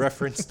Space. You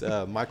referenced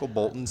Michael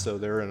Bolton. So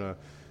they're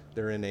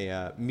in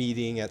a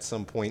meeting at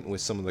some point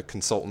with some of the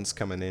consultants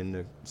coming in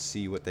to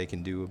see what they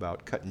can do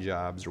about cutting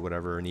jobs or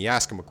whatever. And he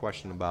asked him a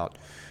question about,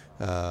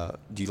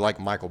 do you like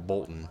Michael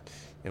Bolton?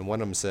 And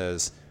one of them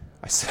says,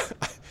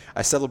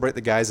 I celebrate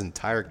the guy's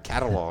entire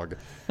catalog.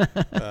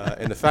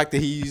 And the fact that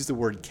he used the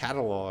word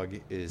catalog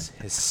is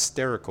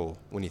hysterical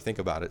when you think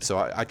about it. So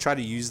I try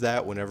to use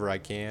that whenever I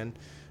can.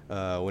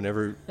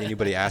 Whenever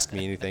anybody asks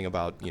me anything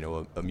about,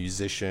 a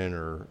musician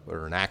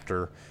or an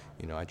actor,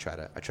 I try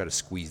to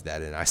squeeze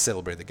that in. I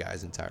celebrate the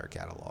guy's entire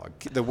catalog.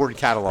 The word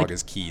catalog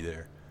is key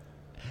there.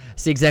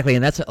 See, exactly,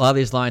 and that's a lot of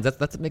these lines. That's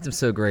what makes them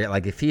so great.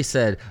 Like if he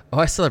said, "Oh,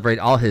 I celebrate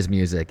all his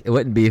music," it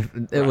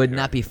would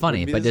not be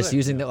funny. But just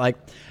using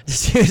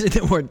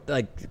the word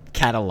like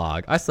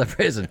catalog, I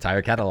celebrate his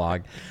entire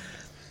catalog.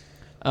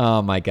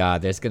 Oh my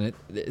God, there's gonna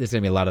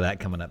be a lot of that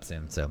coming up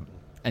soon. So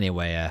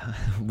anyway,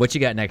 what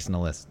you got next on the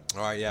list?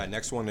 All right, yeah,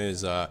 next one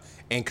is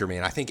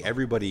Anchorman. I think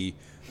everybody,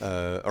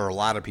 or a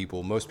lot of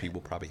people, most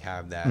people probably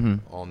have that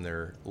on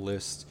their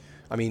list.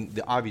 I mean,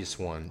 the obvious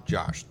one,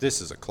 Josh,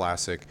 this is a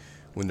classic.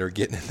 When they're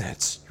getting in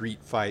that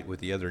street fight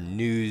with the other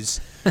news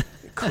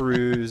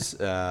crews,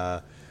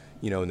 and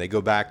they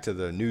go back to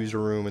the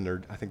newsroom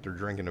and I think they're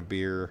drinking a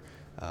beer,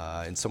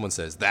 and someone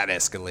says, "That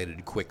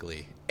escalated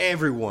quickly."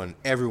 Everyone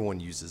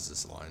uses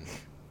this line.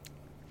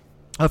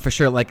 Oh, for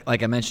sure. Like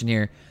I mentioned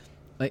here,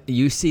 like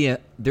you see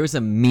there's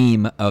a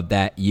meme of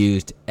that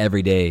used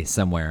every day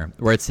somewhere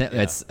where it's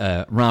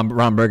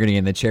Ron Burgundy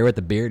in the chair with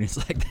the beard, and it's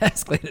like that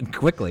escalated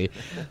quickly.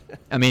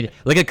 I mean,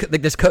 look at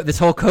this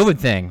whole COVID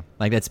thing.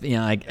 Like that's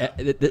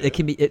it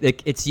can be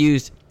it's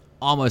used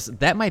almost.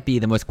 That might be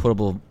the most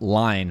quotable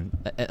line,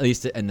 at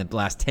least in the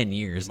last 10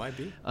 years. It might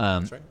be.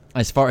 That's right.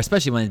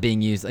 Especially when it's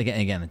being used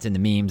again, it's in the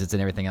memes, it's in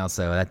everything else.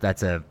 So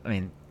that's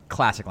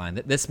classic line.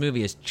 This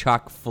movie is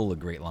chock full of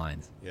great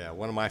lines. Yeah,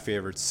 one of my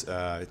favorites.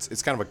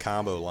 It's kind of a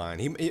combo line.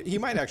 He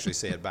might actually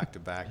say it back to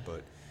back,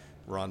 but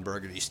Ron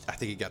Burgundy, I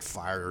think he got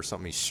fired or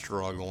something. He's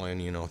struggling,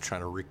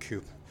 trying to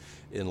recoup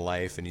in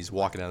life, and he's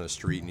walking down the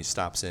street and he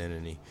stops in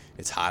and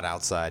it's hot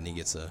outside and he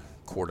gets a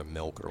quart of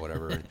milk or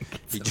whatever. And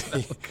he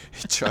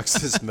chucks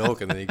his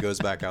milk and then he goes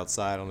back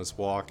outside on his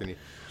walk and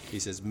he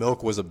says,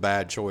 "Milk was a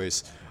bad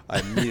choice. I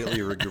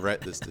immediately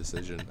regret this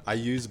decision." I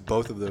use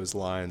both of those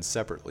lines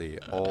separately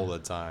all the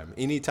time.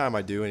 Anytime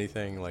I do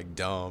anything like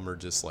dumb or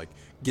just like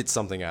get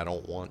something I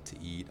don't want to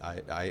eat,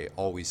 I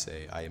always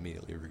say, "I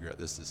immediately regret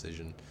this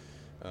decision."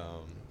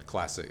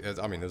 Classic.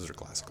 I mean, those are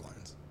classic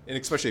lines. And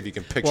especially if you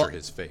can picture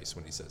his face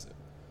when he says it.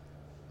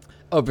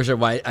 Oh, for sure.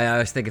 Why I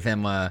always think of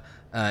him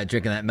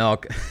drinking that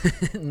milk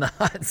in the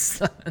hot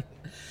sun.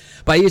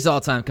 But I use it all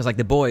the time because, like,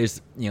 the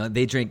boys,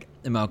 they drink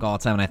the milk all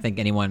the time. And I think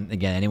anyone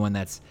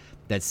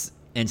that's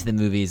into the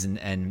movies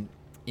and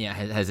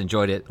has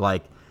enjoyed it,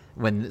 like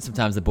when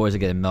sometimes the boys are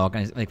getting milk,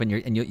 and like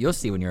you'll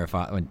see when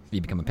when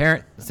you become a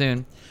parent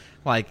soon,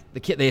 like the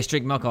kid, they just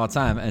drink milk all the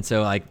time, and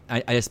so like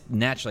I just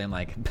naturally I'm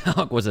like,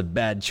 milk was a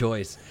bad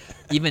choice.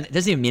 Even it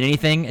doesn't even mean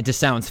anything. It just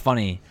sounds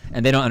funny,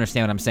 and they don't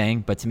understand what I'm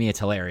saying. But to me, it's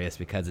hilarious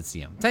because it's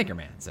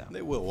Anchorman. So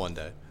they will one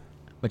day.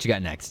 What you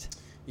got next?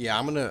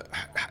 Yeah,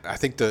 I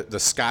think the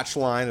Scotch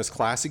line is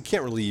classic. You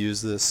can't really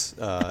use this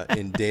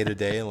in day to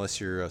day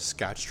unless you're a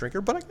Scotch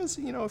drinker. But I guess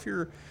if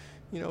you're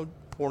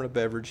pouring a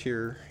beverage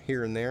here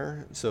and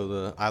there. So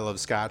the I love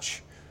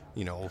Scotch.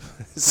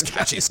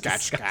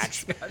 Scotch.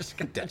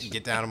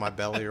 Get down in my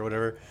belly or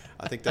whatever.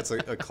 I think that's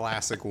a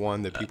classic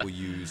one that people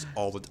use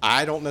all the time.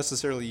 I don't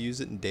necessarily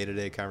use it in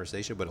day-to-day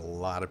conversation, but a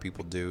lot of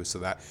people do. So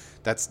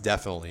that's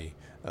definitely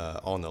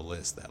on the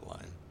list, that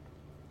line.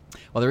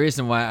 Well, the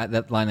reason why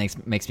that line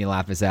makes me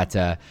laugh is that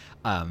the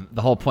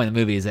whole point of the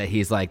movie is that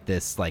he's like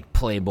this like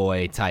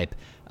playboy type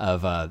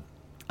of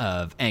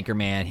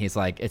Anchorman. He's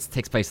like, it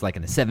takes place like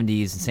in the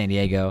 70s in San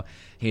Diego.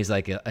 He's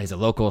like he's a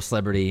local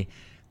celebrity.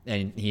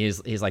 And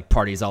he's like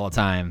parties all the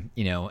time,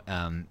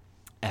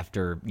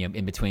 after,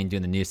 in between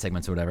doing the news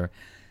segments or whatever.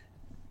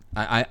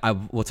 I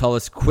will tell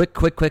this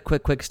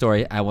quick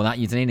story. I will not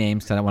use any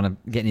names because I don't want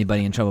to get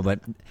anybody in trouble. But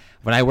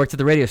when I worked at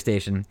the radio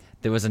station,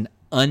 there was an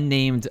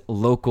unnamed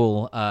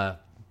local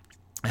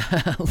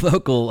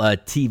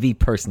TV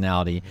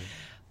personality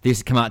they used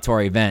to come out to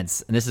our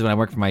events, and this is when I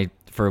worked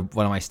for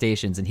one of my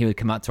stations, and he would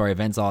come out to our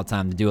events all the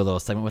time to do a little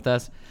segment with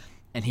us,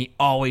 and he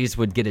always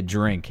would get a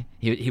drink.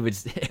 He would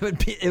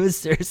it was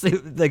seriously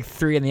like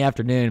 3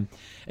 p.m,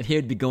 and he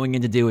would be going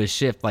in to do his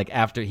shift like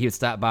after he would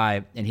stop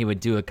by, and he would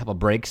do a couple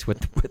breaks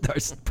with our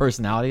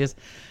personalities.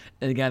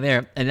 And the guy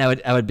there,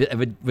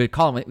 and we'd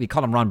call him, we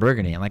called him Ron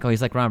Burgundy. I'm like, oh,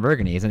 he's like Ron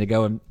Burgundy. He's going to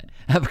go and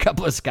have a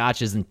couple of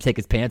scotches and take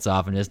his pants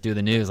off and just do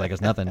the news like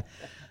it's nothing.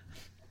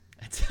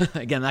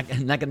 Again, not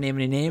gonna name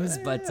any names,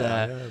 but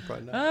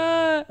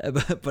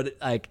but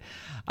like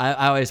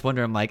I always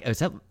wonder. I'm like, is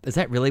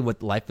that really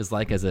what life is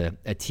like as a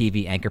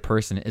TV anchor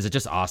person? Is it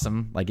just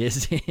awesome? Like,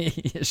 is he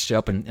just show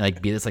up and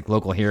like be this like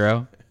local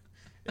hero?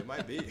 It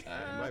might be.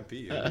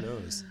 Who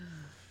knows?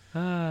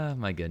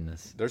 My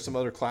goodness. There's some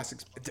other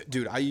classics,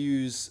 dude. I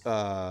use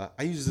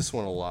this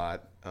one a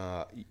lot.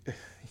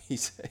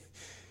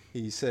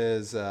 He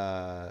says,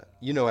 I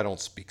don't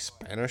speak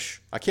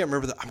Spanish. I can't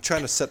remember I'm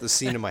trying to set the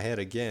scene in my head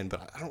again,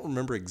 but I don't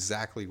remember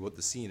exactly what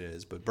the scene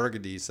is. But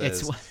Burgundy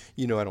says,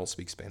 I don't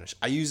speak Spanish.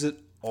 I use it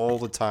all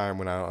the time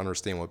when I don't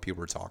understand what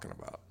people are talking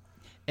about.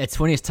 It's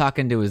when he's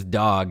talking to his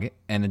dog,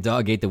 and the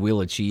dog ate the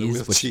wheel of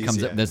cheese,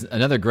 comes up. There's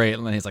another great,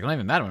 and he's like, I'm not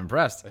even mad, I'm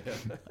impressed.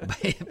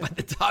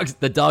 but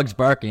the dog's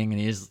barking,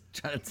 and he's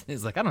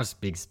like, I don't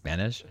speak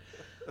Spanish.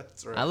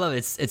 That's right. I love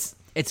it.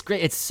 It's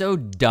great. It's so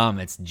dumb.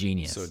 It's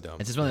genius. So dumb.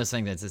 It's just one of those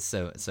things that's just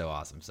so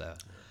awesome. So,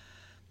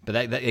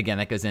 but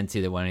that goes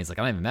into the one he's like,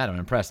 I'm not even mad, I'm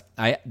impressed.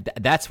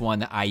 That's one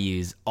that I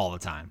use all the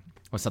time.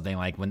 Or something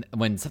like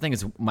when something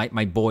is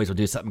my boys will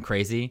do something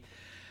crazy.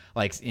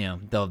 Like,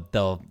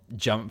 they'll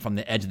jump from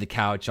the edge of the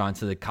couch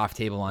onto the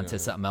coffee table onto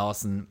something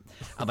else, and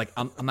I'm like,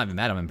 I'm not even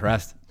mad, I'm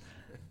impressed.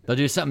 They'll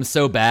do something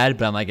so bad,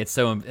 but I'm like, it's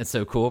so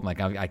cool. I'm like,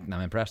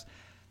 I'm impressed.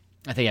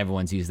 I think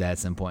everyone's used that at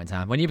some point in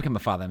time. When you become a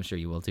father, I'm sure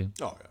you will too.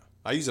 Oh yeah,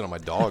 I use it on my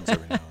dogs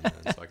every now and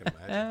then, so I can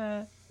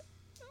imagine.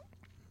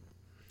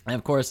 And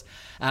of course,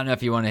 I don't know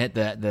if you want to hit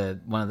the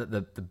one of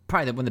the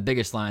probably one of the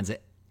biggest lines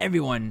that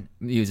everyone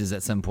uses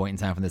at some point in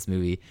time from this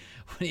movie,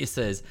 when he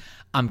says,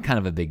 I'm kind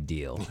of a big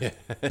deal. Yeah.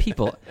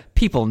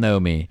 People know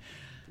me.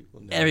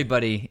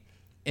 Everybody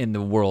in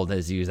the world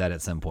has used that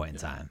at some point in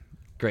time.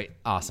 Great,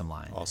 awesome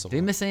line. Did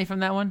we miss any from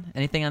that one?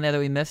 Anything on there that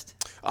we missed?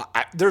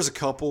 There's a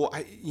couple.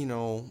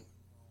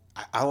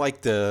 I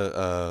like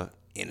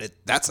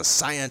that's a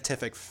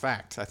scientific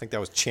fact. I think that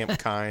was Champ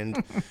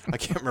Kind. I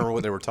can't remember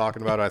what they were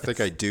talking about. I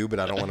think I do, but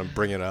I don't want to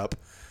bring it up.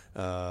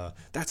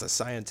 That's a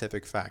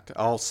scientific fact.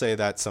 I'll say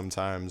that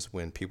sometimes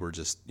when people are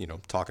just,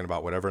 talking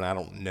about whatever, and I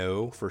don't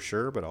know for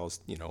sure, but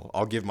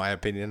I'll give my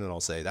opinion and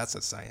I'll say that's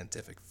a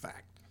scientific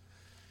fact.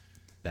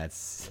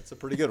 That's a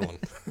pretty good one.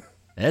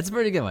 That's a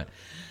pretty good one.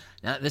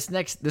 Now this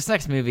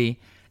next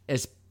movie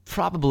is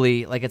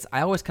probably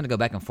I always kind of go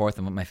back and forth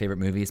on my favorite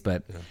movies,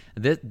 but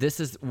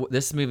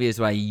this movie is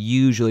what I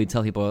usually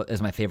tell people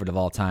is my favorite of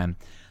all time.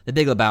 The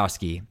Big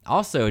Lebowski,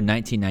 also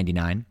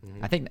 1999,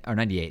 I think, or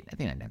 98, I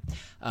think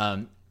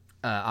 99.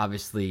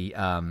 Obviously,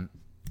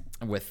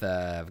 with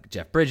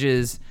Jeff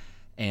Bridges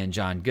and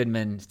John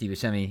Goodman, Steve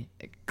Buscemi,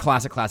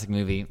 classic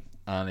movie.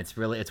 It's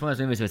one of those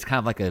movies where it's kind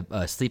of like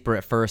a sleeper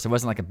at first. It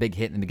wasn't like a big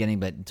hit in the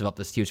beginning, but developed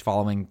this huge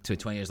following. To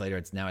 20 years later,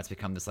 it's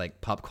become this like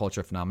pop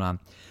culture phenomenon.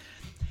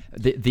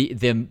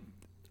 The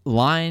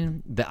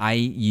line that I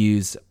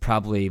use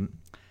probably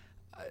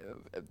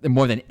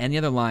more than any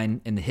other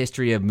line in the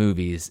history of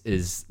movies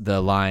is the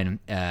line.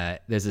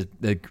 There's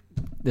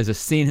a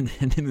scene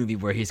in the movie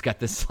where he's got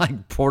this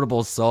like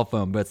portable cell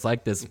phone, but it's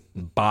like this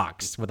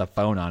box with a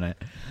phone on it,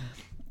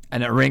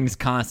 and it rings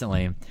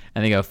constantly.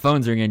 And they go,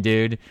 "Phone's ringing,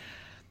 dude."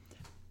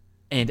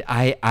 And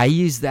I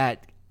use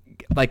that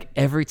like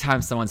every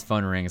time someone's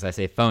phone rings, I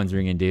say, "Phone's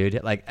ringing, dude."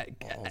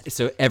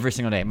 So every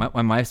single day, my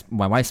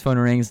wife's phone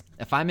rings.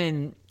 If I'm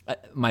in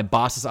my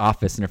boss's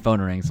office and her phone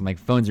rings, I'm like,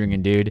 "Phone's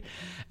ringing, dude."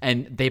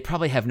 And they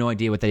probably have no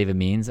idea what that even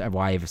means or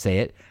why I even say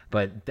it.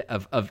 But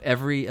of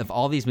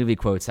all these movie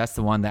quotes, that's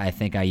the one that I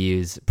think I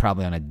use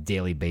probably on a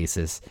daily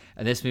basis.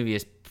 And this movie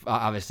is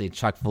obviously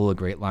chock full of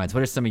great lines.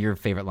 What are some of your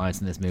favorite lines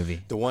in this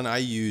movie? The one I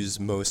use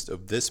most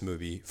of this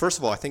movie, first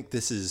of all, I think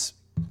this is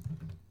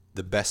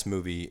the best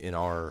movie in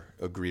our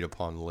agreed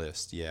upon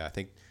list. Yeah, I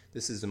think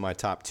this is in my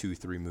top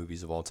 2-3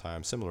 movies of all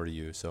time, similar to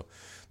you. So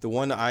the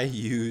one I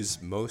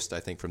use most, I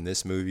think, from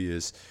this movie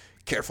is,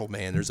 "Careful,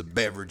 man, there's a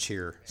beverage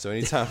here." So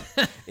anytime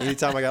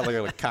I got like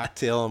a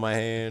cocktail in my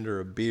hand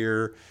or a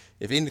beer,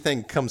 if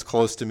anything comes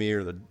close to me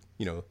or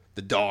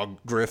the dog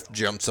Griff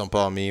jumps up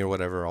on me or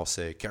whatever, I'll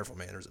say, "Careful,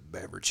 man, there's a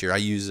beverage here." I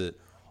use it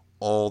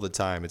all the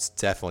time. It's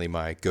definitely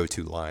my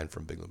go-to line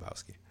from Big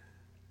Lebowski.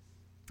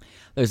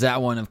 There's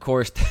that one, of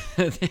course.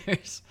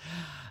 There's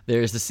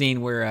the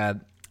scene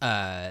where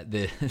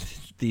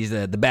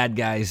the bad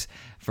guys,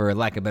 for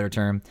lack of a better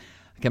term,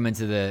 come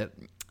into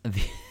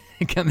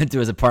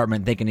his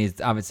apartment thinking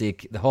he's obviously,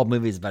 the whole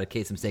movie is about a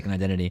case of mistaken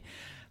identity.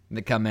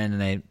 They come in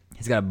and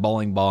he's got a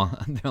bowling ball.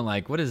 And they're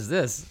like, "What is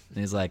this?" And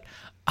he's like,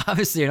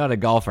 "Obviously, you're not a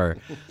golfer."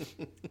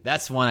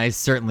 That's one I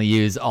certainly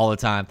use all the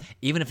time,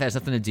 even if it has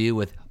nothing to do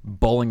with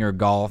bowling or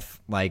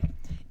golf. Like,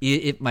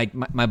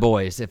 my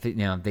boys, if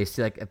they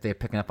see like if they're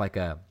picking up like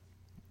a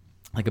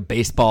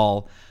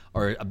baseball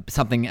or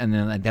something, and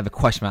then they have a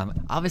question about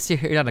them. Obviously,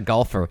 you're not a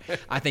golfer.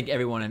 I think I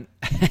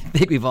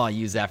think we've all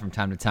used that from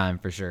time to time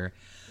for sure.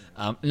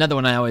 Another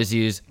one I always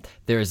use.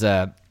 There's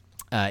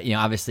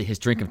obviously his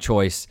drink of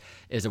choice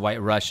is a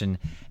White Russian,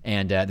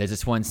 and there's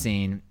this one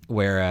scene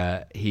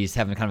where he's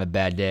having kind of a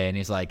bad day, and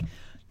he's like,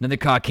 "Another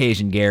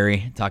Caucasian,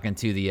 Gary," talking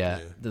to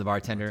the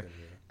bartender.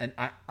 And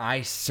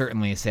I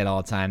certainly say it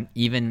all the time,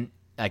 even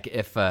like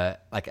if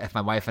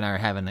my wife and I are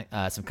having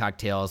some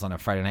cocktails on a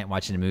Friday night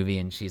watching a movie,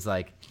 and she's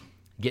like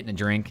getting a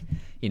drink,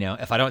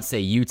 if I don't say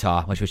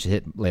Utah, which we should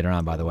hit later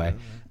on, by the way,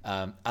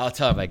 I'll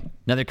tell her like,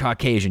 "Another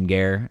Caucasian,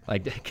 Gare,"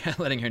 like kind of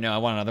letting her know I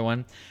want another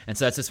one. And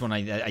so that's just one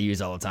I use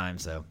all the time.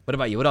 So what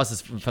about you? What else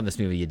is from this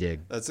movie you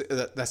dig? That's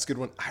a good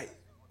one.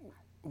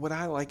 What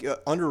I like,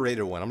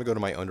 underrated one. I'm gonna go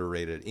to my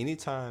underrated.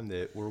 Anytime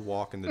that we're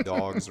walking the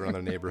dogs around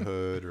the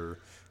neighborhood or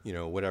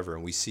whatever,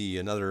 and we see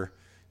another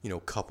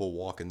couple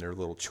walking their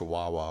little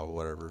Chihuahua or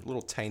whatever,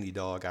 little tiny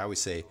dog, I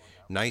always say,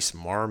 "Nice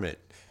marmot."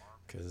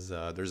 Because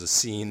there's a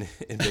scene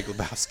in Big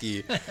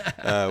Lebowski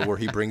where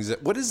he brings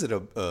it. What is it?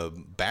 A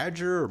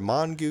badger or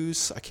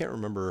mongoose? I can't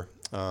remember.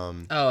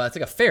 It's like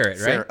a ferret,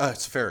 right?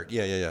 It's a ferret.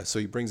 Yeah. So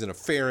he brings in a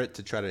ferret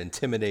to try to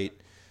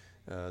intimidate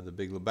the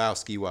Big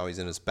Lebowski while he's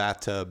in his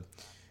bathtub.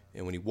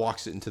 And when he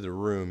walks it into the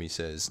room, he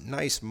says,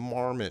 "Nice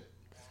marmot."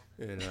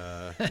 And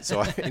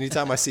so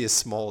anytime I see a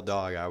small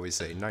dog, I always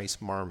say, "Nice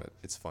marmot."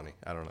 It's funny.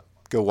 I don't know.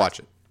 Go watch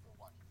it.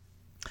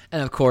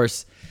 And of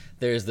course,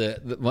 there's the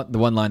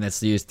one line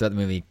that's used throughout the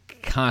movie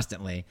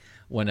constantly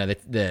when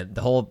the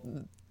whole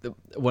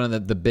one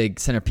of the big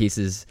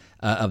centerpieces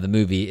of the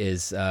movie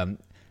is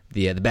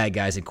the bad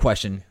guys in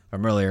question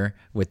from earlier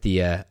with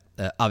the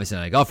obviously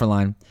not a golfer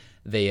line.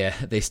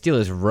 They steal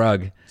his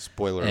rug.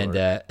 Spoiler and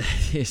alert.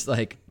 He's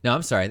like, "No,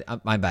 I'm sorry,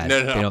 my bad.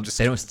 No, They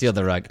don't steal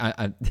the rug.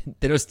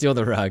 They don't steal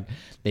the rug.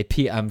 They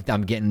pee. I'm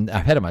getting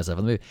ahead of myself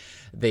in the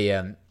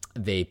movie.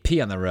 They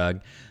pee on the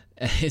rug."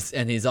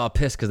 And he's all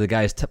pissed because the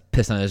guy's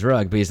pissed on his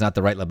rug, but he's not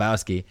the right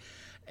Lebowski.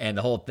 And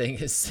the whole thing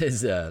is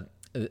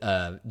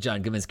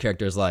John Goodman's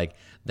character is like,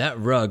 "That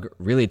rug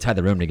really tied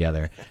the room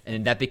together."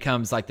 And that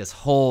becomes like this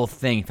whole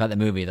thing throughout the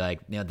movie.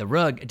 Like, the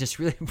rug just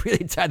really,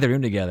 really tied the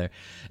room together.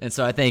 And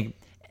so I think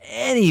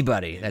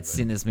anybody that's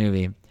seen this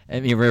movie,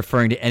 I mean,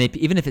 referring to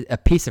even if it's a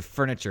piece of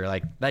furniture,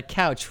 like that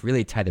couch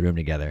really tied the room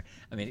together.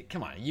 I mean,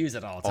 come on, use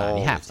it all the time.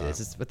 You have to. It's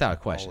just without a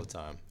question. All the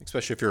time.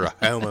 Especially if you're a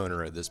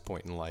homeowner at this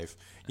point in life.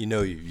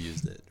 You've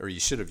used it, or you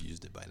should have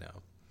used it by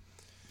now.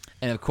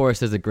 And of course,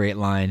 there's a great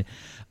line.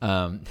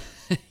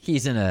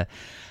 He's had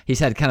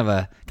kind of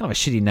a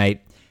shitty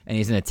night, and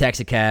he's in a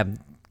taxi cab.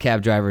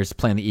 Cab driver's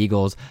playing the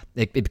Eagles.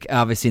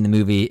 Obviously, in the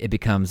movie, it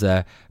becomes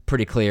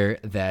pretty clear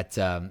that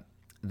the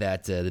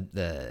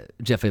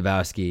Jeff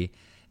Lebowski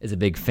is a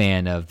big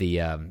fan of the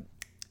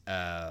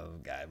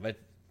Creedence.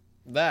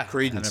 I'm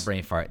having a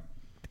brain fart.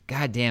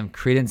 Goddamn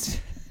Creedence.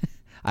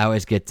 I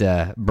always get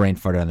brain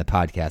farted on the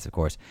podcast, of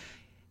course.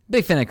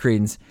 Big fan of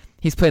Creedence.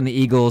 He's playing the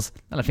Eagles.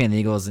 Not a fan of the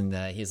Eagles, and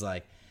he's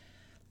like,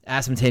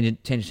 ask him to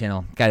change the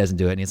channel. Guy doesn't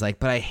do it, and he's like,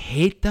 "But I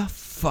hate the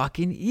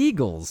fucking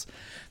Eagles."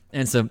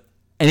 And so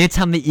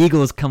anytime the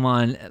Eagles come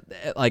on,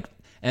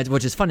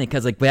 which is funny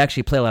because we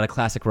actually play a lot of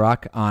classic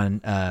rock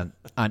on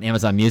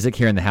Amazon Music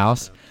here in the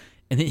house.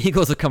 And the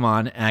Eagles will come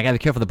on, and I gotta be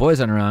careful the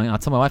boys aren't around. And I'll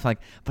tell my wife, like,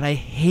 "But I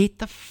hate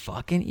the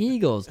fucking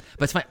Eagles."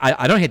 But it's fine.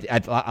 I don't hate.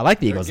 I like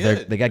the Eagles.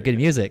 They got good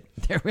music.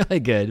 They're really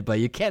good. But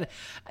you can't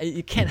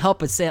help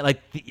but say it. Like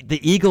the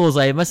Eagles,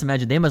 I must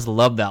imagine they must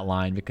love that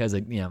line because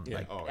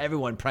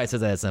everyone probably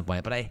says that at some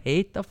point. But I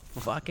hate the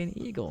fucking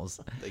Eagles.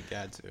 They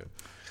got to.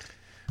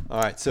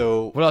 All right.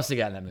 So what else you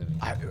got in that movie?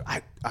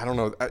 I don't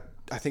know.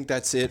 I think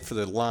that's it for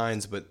the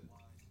lines, but.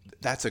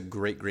 That's a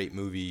great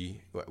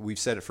movie. We've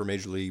said it for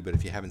Major League, but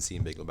if you haven't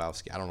seen Big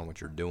Lebowski, I don't know what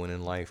you're doing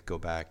in life. Go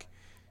back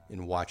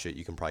and watch it.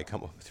 You can probably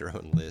come up with your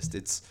own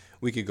list.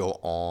 We could go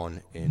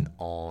on and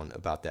on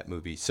about that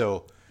movie.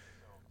 So,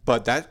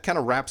 but that kind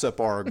of wraps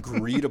up our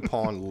agreed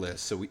upon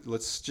list. So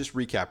let's just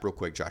recap real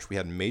quick, Josh. We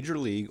had Major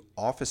League,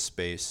 Office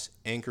Space,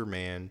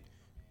 Anchorman,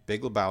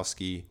 Big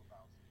Lebowski.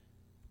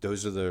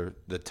 Those are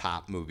the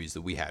top movies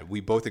that we had. We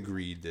both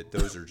agreed that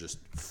those are just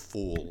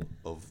full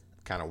of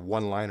kind of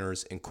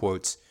one-liners and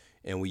quotes.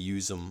 And we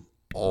use them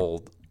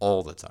all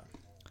the time.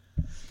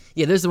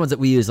 Yeah, there's the ones that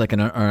we use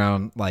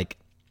around the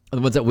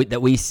ones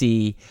that we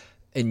see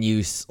in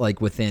use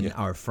within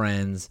our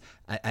friends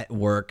at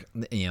work.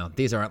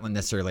 These aren't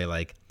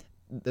necessarily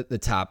the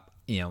top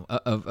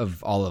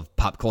of all of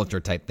pop culture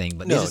type thing,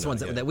 but these are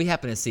ones that we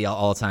happen to see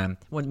all the time.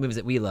 One movies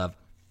that we love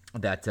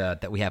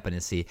that we happen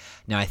to see.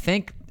 Now I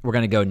think we're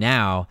gonna go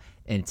now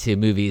into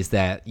movies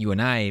that you and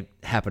I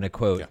happen to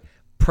quote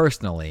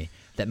personally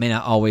that may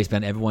not always be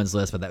on everyone's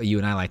list, but that you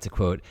and I like to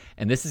quote.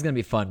 And this is going to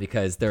be fun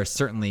because there are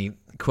certainly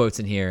quotes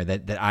in here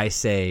that I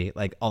say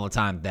like all the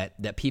time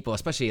that people,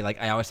 especially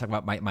like I always talk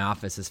about my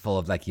office is full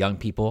of like young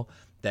people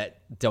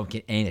that don't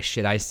get any of the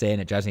shit I say, and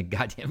it drives me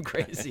goddamn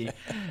crazy.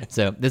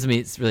 So this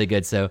is really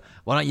good. So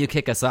why don't you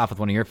kick us off with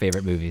one of your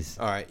favorite movies?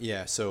 All right,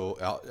 yeah. So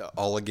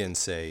I'll again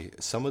say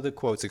some of the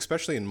quotes,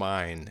 especially in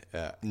mine,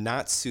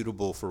 not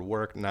suitable for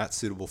work, not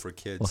suitable for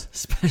kids.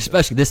 Well,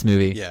 especially this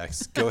movie. Yeah,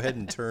 go ahead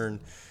and turn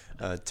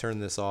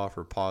this off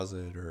or pause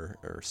it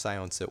or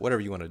silence it,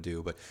 whatever you want to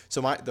do. But so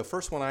the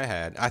first one I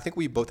had, I think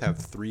we both have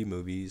 3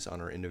 movies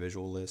on our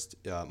individual list.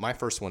 My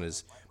first one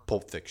is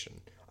Pulp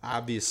Fiction.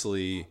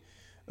 Obviously,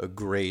 a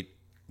great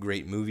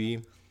movie.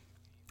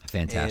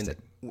 Fantastic.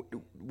 And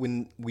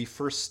when we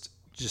first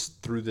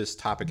just threw this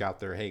topic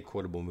out there, hey,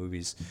 quotable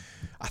movies,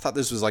 I thought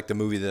this was like the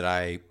movie that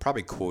I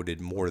probably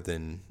quoted more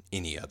than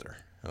any other.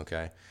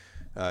 Okay,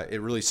 it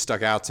really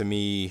stuck out to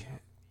me.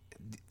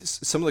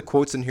 Some of the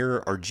quotes in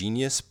here are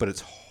genius, but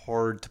it's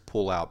hard to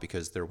pull out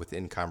because they're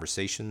within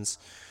conversations.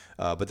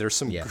 But there's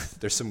some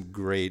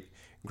great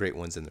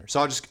ones in there.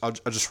 So I'll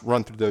just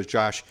run through those.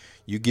 Josh,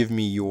 you give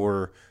me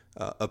your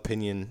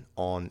opinion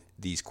on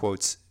these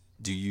quotes.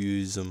 Do you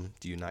use them?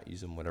 Do you not use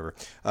them? Whatever.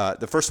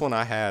 The first one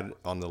I had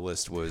on the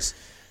list was,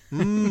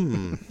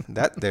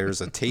 that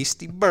there's a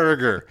tasty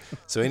burger.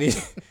 So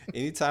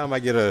anytime I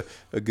get a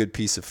good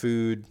piece of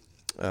food,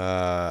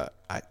 I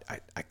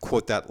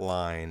quote that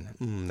line,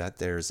 that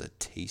there's a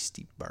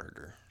tasty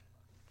burger.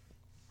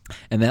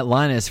 And that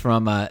line is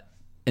from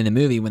in the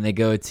movie when they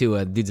go to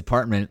a dude's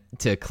apartment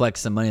to collect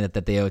some money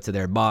that they owe to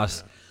their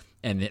boss. Yeah.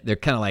 And they're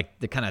kind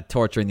of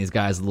torturing these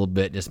guys a little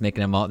bit, just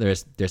making them all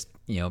there's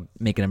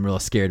making them real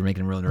scared,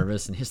 making them real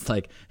nervous. And he's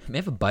like, "May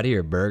I have a buddy or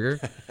a burger?"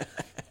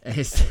 and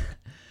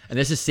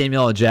this is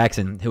Samuel L.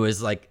 Jackson, who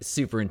is like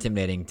super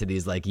intimidating to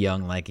these like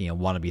young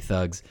wannabe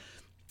thugs.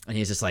 And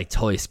he's just like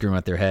totally screwing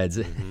with their heads.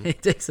 Mm-hmm. He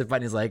takes a bite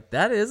and he's like,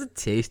 "That is a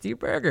tasty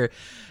burger."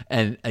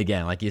 And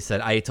again, like you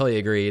said, I totally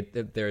agree.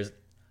 There's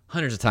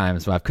hundreds of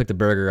times when I've cooked a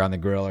burger on the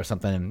grill or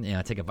something, and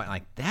I take a bite,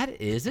 like, that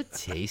is a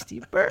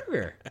tasty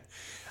burger.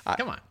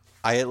 Come on.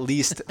 I at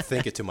least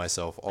think it to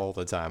myself all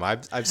the time.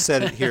 I've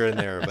said it here and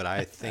there, but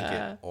I think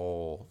it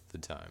all the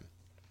time.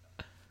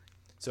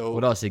 So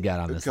what else you got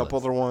on this list? A couple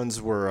other ones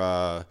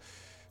were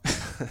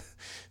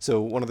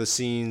so one of the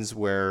scenes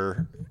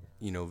where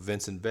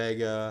Vincent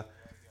Vega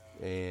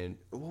and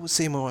what was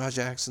Samuel L.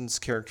 Jackson's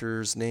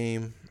character's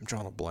name? I'm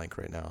drawing a blank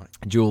right now.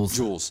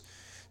 Jules.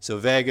 So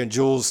Vega and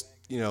Jules,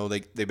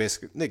 they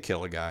basically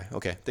kill a guy.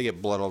 Okay, they get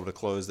blood all over the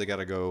clothes. They got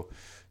to go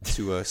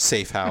to a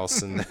safe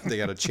house and they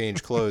got to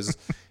change clothes.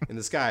 And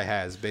this guy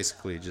has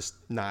basically just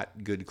not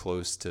good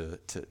clothes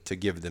to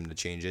give them to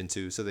change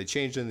into. So they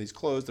changed into these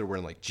clothes. They're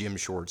wearing like gym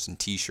shorts and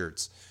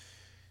T-shirts.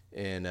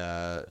 And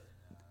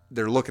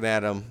they're looking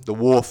at him, the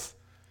wolf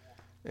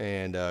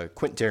and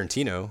Quentin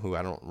Tarantino, who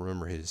I don't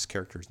remember his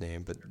character's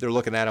name, but they're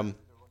looking at him.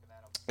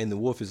 And the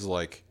wolf is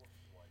like,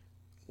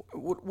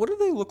 what do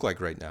they look like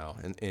right now?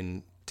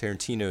 And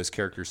Tarantino's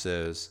character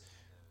says,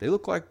 they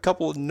look like a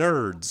couple of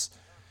nerds.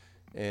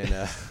 And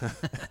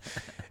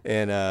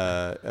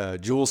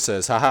Jules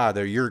says, "Haha,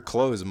 they're your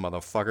clothes,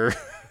 motherfucker."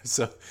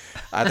 So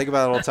I think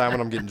about it all the time when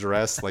I'm getting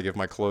dressed. Like if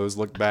my clothes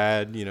look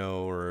bad,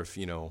 or if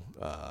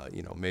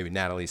maybe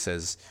Natalie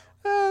says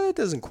it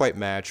doesn't quite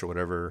match or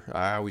whatever.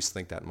 I always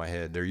think that in my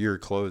head. They're your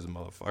clothes,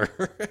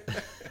 motherfucker,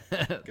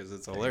 because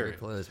it's hilarious.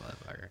 Your clothes,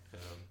 motherfucker.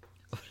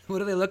 What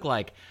do they look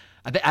like?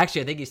 I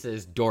think he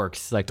says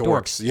dorks, like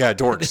dorks. Yeah,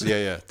 dorks.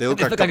 Yeah. They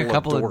look like a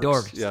couple of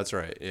dorks. Yeah, that's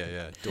right.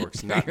 Yeah.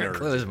 Dorks, not nerds.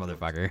 Clothes,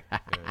 motherfucker.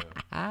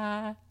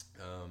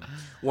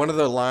 One of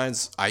the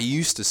lines I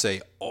used to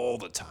say all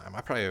the time,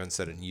 I probably haven't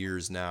said it in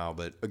years now,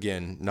 but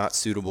again, not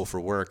suitable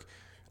for work.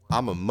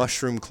 I'm a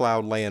mushroom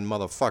cloud laying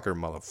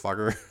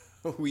motherfucker.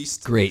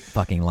 Great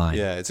fucking line.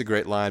 Yeah, it's a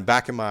great line.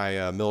 Back in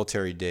my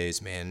military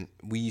days, man,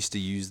 we used to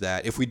use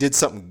that. If we did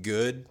something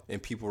good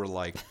and people were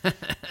like,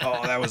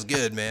 "Oh, that was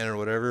good, man," or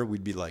whatever,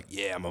 we'd be like,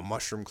 "Yeah, I'm a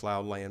mushroom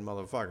cloud laying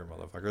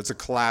motherfucker. It's a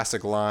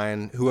classic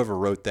line. Whoever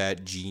wrote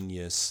that,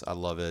 genius. I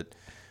love it.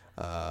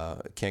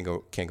 Can't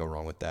go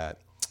wrong with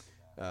that.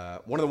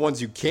 One of the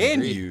ones you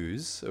can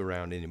use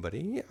around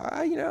anybody,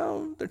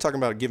 they're talking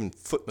about giving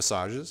foot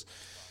massages.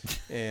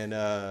 And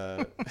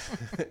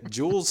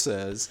Jules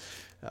says,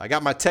 "I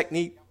got my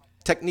technique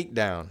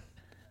down.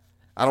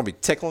 I don't be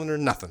tickling or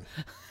nothing."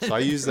 So I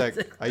use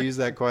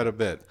that quite a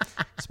bit,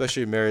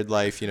 especially in married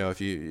life. If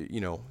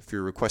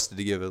you're requested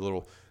to give a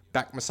little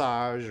back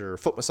massage or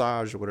foot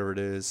massage or whatever it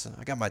is,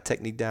 I got my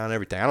technique down,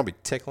 everything. I don't be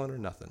tickling or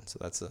nothing. So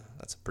that's a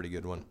pretty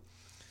good one.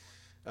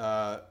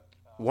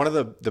 One of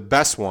the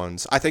best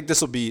ones, I think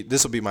this will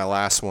be my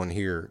last one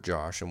here,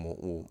 Josh, and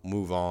we'll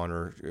move on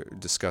or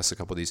discuss a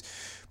couple of these.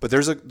 But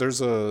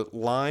there's a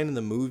line in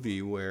the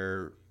movie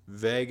where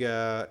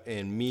Vincent Vega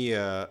and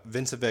Mia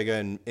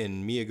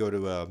go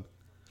to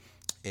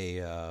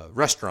a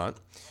restaurant,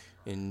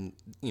 and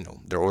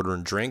they're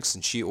ordering drinks,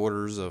 and she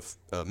orders a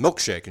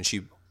milkshake, and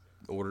she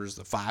orders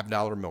the $5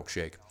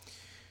 milkshake,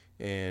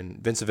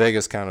 and Vincent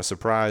Vega's kind of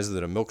surprised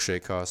that a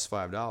milkshake costs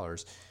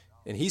 $5,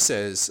 and he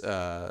says,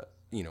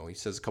 he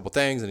says a couple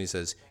things, and he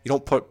says, "You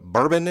don't put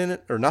bourbon in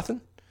it or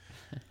nothing,"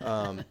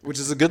 which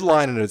is a good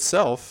line in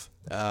itself.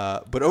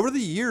 But over the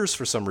years,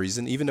 for some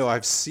reason, even though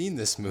I've seen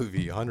this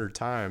movie 100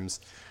 times,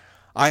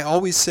 I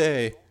always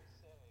say,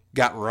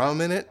 "Got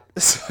rum in it?"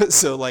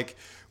 So like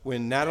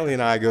when Natalie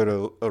and I go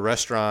to a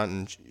restaurant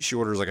and she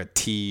orders like a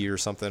tea or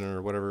something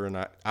or whatever, and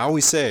I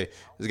always say,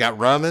 "Has it got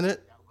rum in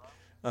it?"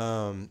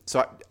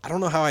 So I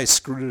don't know how I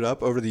screwed it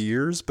up over the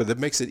years, but that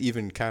makes it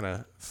even kind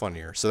of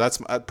funnier. So that's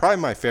probably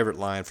my favorite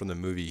line from the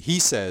movie. He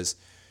says,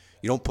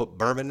 "You don't put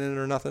bourbon in it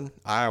or nothing."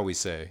 I always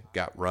say,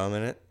 "Got rum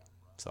in it."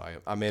 So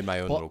I made my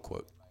own little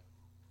quote.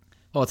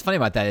 Well, what's funny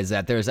about that is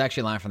that there's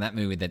actually a line from that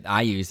movie that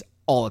I use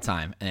all the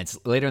time, and it's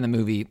later in the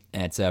movie.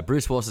 And it's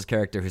Bruce Willis's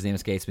character, whose name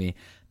escapes me,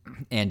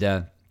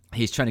 and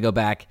he's trying to go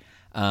back.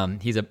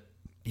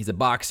 He's a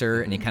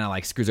boxer, and he kind of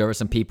like screws over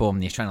some people,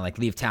 and he's trying to like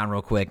leave town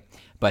real quick.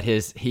 But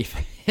his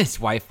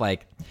wife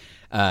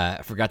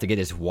forgot to get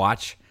his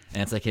watch,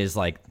 and it's like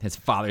his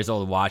father's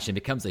old watch, and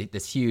it becomes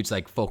this huge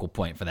like focal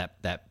point for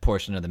that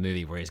portion of the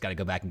movie where he's got to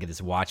go back and get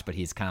his watch, but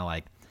he's kind of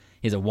like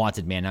he's a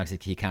wanted man now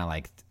because he kind of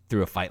like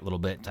threw a fight a little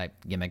bit type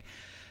gimmick,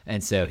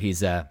 and so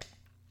he's got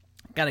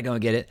to go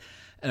and get it.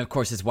 And of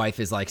course, his wife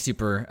is like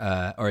super,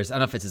 I don't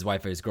know if it's his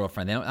wife or his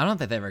girlfriend. I don't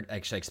know if they ever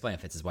actually explain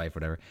if it's his wife or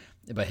whatever.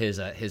 But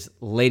his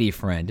lady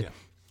friend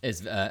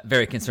is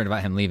very concerned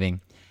about him leaving,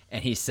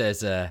 and he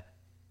says,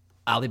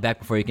 "I'll be back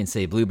before you can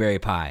say blueberry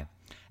pie."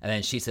 And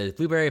then she says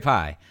blueberry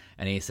pie,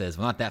 and he says,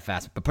 "Well, not that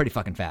fast, but pretty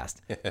fucking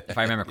fast," if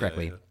I remember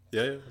correctly.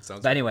 Yeah.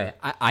 Sounds. But anyway,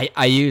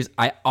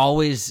 I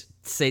always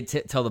say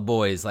tell the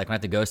boys like when I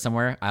have to go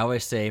somewhere, I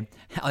always say,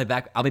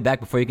 "I'll be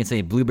back before you can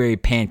say blueberry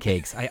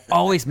pancakes." I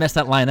always mess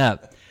that line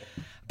up.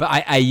 But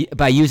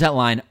I use that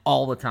line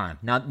all the time.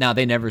 Now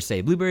they never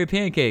say blueberry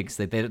pancakes.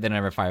 They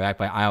never fire back.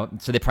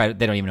 But so they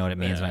don't even know what it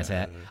means when I say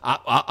that.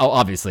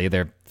 Obviously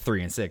they're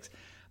 3 and 6,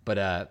 but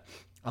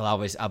I'll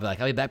be like,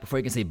 "I'll be back before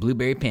you can say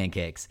blueberry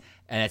pancakes."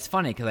 And it's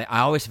funny because I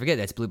always forget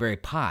that it's blueberry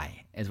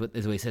pie is what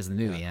he says in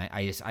the movie. And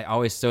I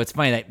always, so it's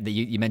funny that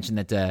you mentioned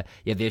that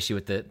you have the issue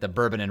with the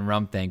bourbon and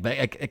rum thing, but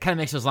it kind of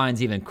makes those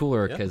lines even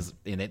cooler because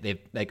they've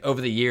like over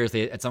the years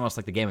it's almost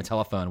like the game of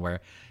telephone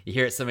where you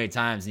hear it so many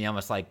times and you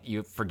almost like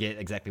you forget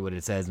exactly what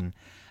it says. And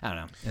I don't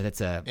know,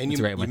 that's a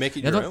great one. You make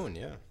it your own.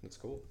 Yeah, that's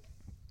cool.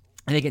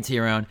 I make it to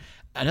your own.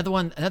 Another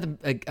line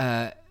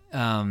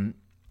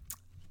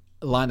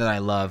that I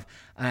love,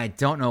 and I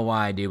don't know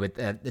why I do, but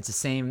it's the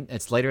same.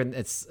 It's later.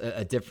 It's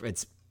a different.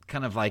 It's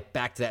kind of like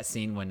back to that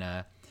scene when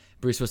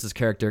Bruce Willis's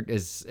character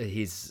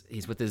he's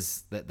with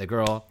the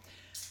girl,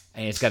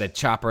 and he's got a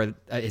chopper.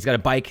 He's got a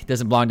bike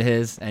doesn't belong to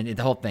his, and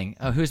the whole thing.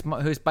 Oh,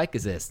 whose bike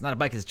is this? Not a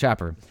bike, it's a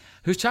chopper.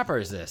 Whose chopper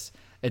is this?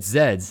 It's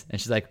Zed's.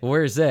 And she's like, "Well,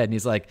 where's Zed?" And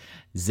he's like,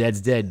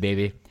 "Zed's dead,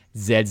 baby.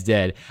 Zed's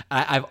dead."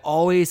 I've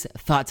always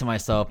thought to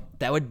myself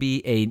that would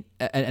be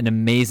an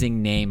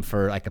amazing name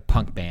for like a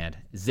punk band.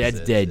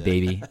 Zed's dead,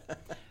 baby.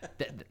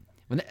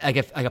 Like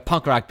a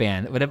punk rock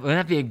band. Wouldn't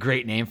that be a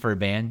great name for a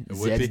band?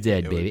 Zed's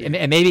dead, baby.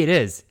 And maybe it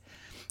is.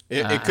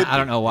 It could. I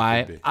don't know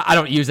why. I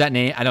don't use that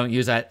name. I don't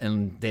use that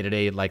in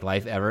day-to-day like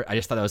life ever. I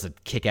just thought that was a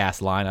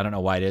kick-ass line. I don't know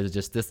why it is. It's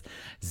just this.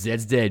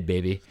 Zed's dead,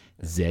 baby.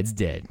 Zed's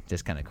dead.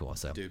 Just kind of cool.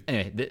 So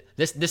anyway,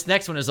 this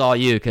next one is all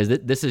you because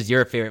this is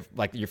your favorite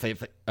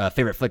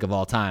favorite flick of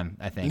all time.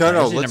 I think.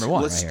 No.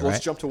 Let's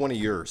jump to one of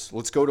yours.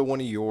 Let's go to one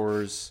of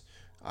yours.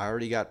 I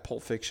already got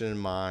Pulp Fiction in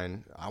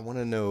mind. I want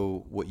to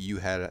know what you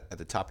had at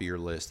the top of your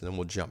list, and then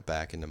we'll jump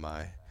back into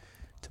my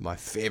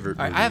favorite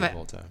movie of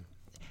all time.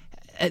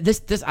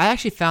 This I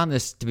actually found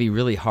this to be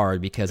really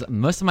hard because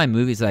most of my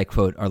movies that I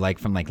quote are like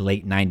from like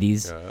late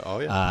 90s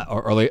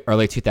or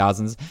early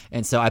 2000s,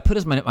 and so I put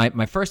as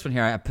my first one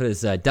here. I put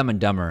as Dumb and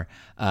Dumber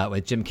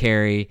with Jim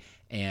Carrey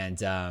and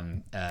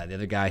the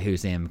other guy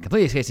whose name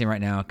completely escapes me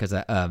right now because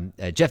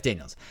Jeff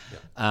Daniels.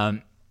 Yeah.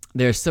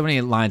 There's so many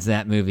lines in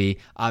that movie.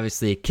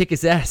 Obviously, kick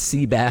his ass,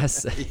 sea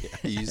bass.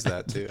 I use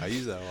that too. I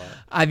use that a lot.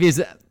 I've used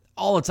it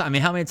all the time. I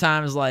mean, how many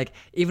times? Like,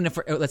 even if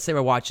let's say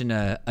we're watching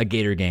a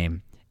Gator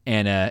game,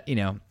 and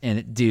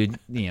and dude,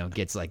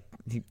 gets like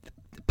he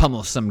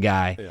pummels some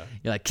guy. Yeah.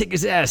 You're like, kick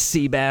his ass,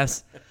 sea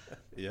bass.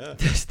 Yeah.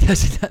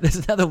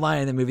 There's another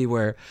line in the movie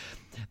where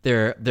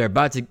they're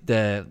about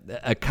to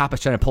a cop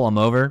is trying to pull him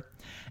over.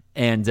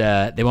 And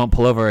they won't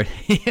pull over.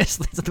 He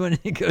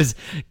goes,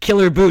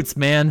 "Killer boots,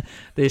 man."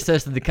 They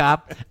says to the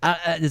cop.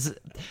 The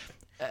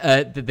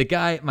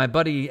guy, my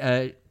buddy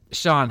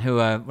Sean, who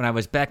when I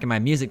was back in my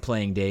music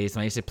playing days,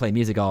 when I used to play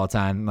music all the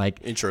time, like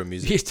intro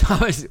music. We used to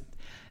always,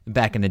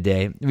 back in the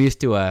day, we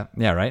used to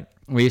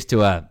We used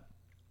to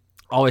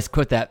always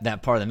quote that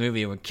part of the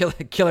movie.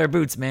 Killer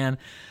boots, man.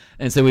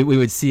 And so we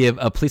would see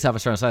a police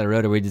officer on the side of the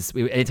road, or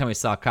anytime we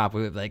saw a cop,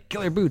 we would be like,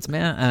 "Killer boots,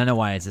 man." I don't know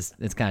why. It's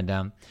kind of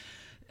dumb.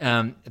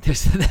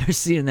 There's a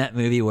scene in that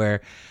movie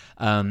where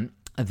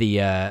where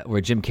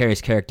Jim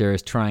Carrey's character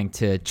is trying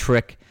to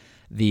trick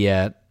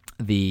the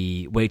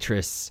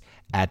waitress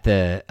at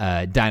the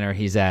diner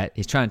he's at.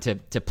 He's trying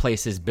to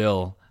place his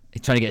bill.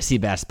 He's trying to get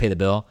Seabass to pay the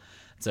bill.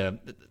 So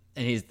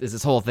there's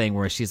this whole thing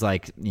where she's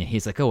like,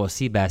 he's like, oh, well,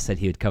 Seabass said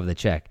he would cover the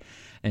check.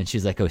 And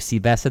she's like, oh,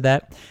 Seabass said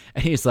that?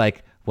 And he's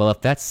like, well,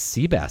 if that's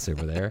Seabass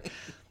over there.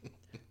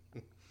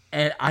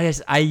 And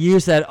I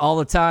use that all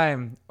the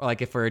time.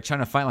 Like if we're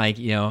trying to find, like,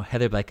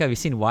 Heather be like, oh, have you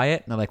seen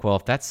Wyatt? And I'm like, well,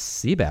 if that's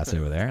Seabass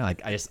over there.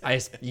 Like I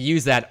just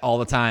use that all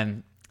the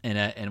time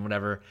and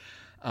whatever.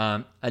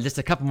 Just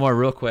a couple more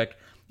real quick.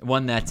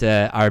 One that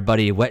our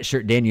buddy Wet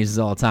Shirt Dan uses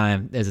all the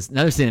time. There's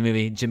another scene in the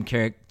movie. Jim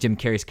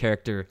Carrey's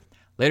character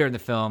later in the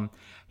film,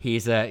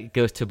 he's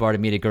goes to a bar to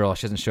meet a girl.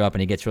 She doesn't show up,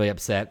 and he gets really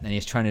upset. And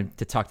he's trying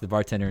to talk to the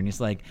bartender, and he's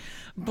like,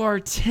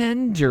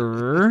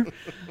 "Bartender."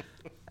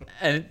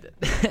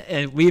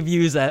 and we've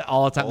used that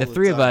all the time. The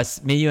three of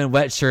us, me, you, and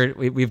Wet Shirt,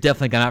 we've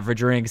definitely gone out for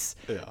drinks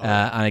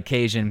on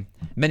occasion,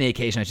 many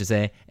occasions, I should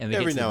say. And we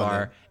get to the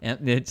bar,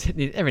 and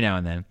every now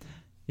and then.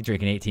 You're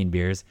drinking 18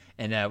 beers,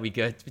 and we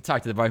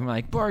talk to the bar, and we're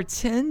like,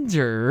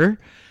 "Bartender."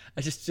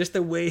 It's just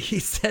the way he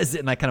says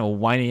it in that kind of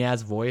whiny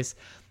ass voice.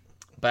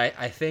 But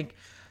I think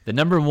the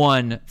number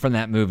one from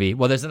that movie.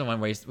 Well, there's another one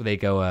where they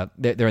go.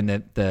 They're in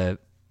they're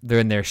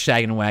in their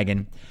shaggin'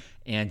 wagon,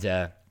 and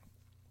the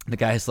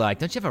guy's like,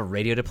 "Don't you have a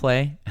radio to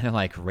play?" And they're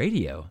like,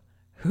 "Radio?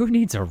 Who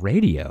needs a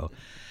radio?"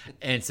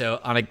 And so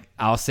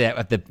I'll say it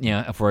at the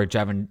if we're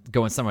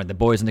going somewhere, the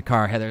boys in the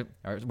car, Heather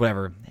or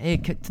whatever, hey,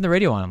 turn the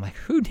radio on. I'm like,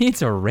 who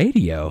needs a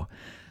radio?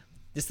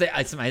 Just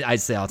I'd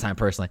say all the time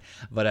personally.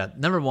 But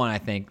number one, I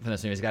think from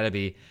this movie has got to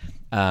be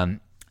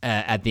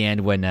at the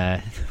end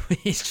when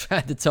he's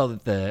trying to tell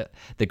the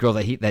girl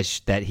that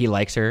he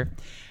likes her,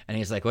 and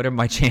he's like, what are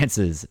my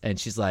chances? And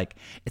she's like,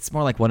 it's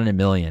more like 1 in a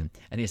million.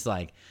 And he's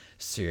like,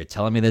 so you're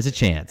telling me there's a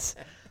chance?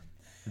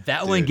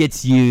 That one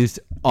gets used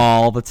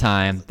all the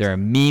time. There are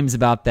memes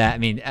about that. I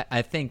mean,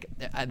 I think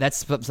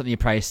that's something you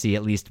probably see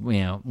at least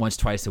once,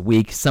 twice a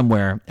week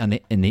somewhere in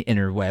the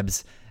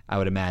interwebs, I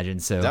would imagine.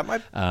 So that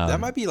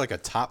might be like a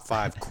top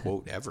 5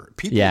 quote ever.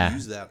 People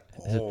use that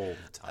all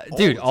the time,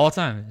 dude. All the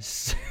time.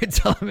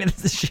 Telling me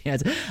there's a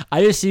chance.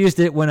 I just used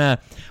it when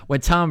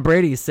Tom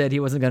Brady said he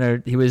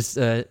was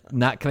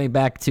not coming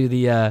back to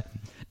the.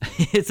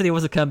 He said he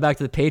wasn't coming back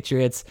to the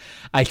Patriots.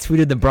 I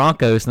tweeted the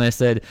Broncos and I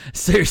said,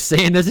 "So you're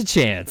saying there's a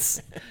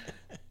chance?"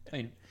 I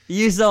mean,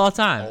 you use it all the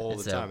time. All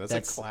the time.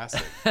 That's a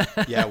classic.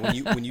 Yeah,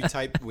 when you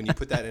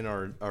put that in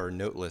our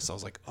note list, I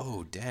was like,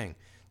 "Oh, dang,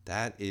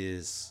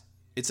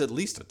 it's at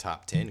least a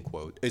top 10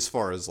 quote as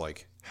far as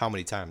like how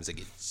many times it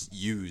gets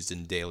used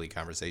in daily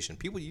conversation.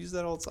 People use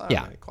that all the time.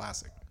 Yeah, man.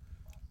 Classic.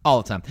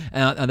 All the time.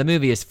 And the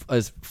movie is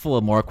full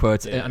of more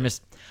quotes. Yeah.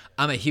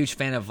 I'm a huge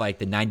fan of like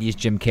the 90s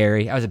Jim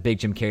Carrey. I was a big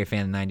Jim Carrey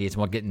fan in the 90s, and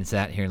we'll get into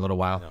that here in a little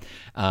while.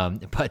 No.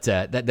 But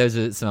those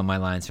are some of my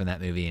lines from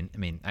that movie. And I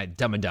mean,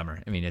 Dumb and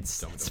Dumber. I mean,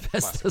 it's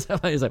best.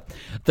 He's like,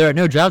 there are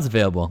no jobs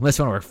available unless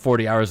you want to work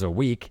 40 hours a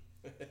week.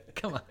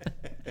 Come on.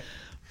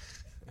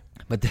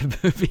 But the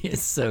movie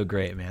is so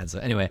great, man. So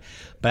anyway,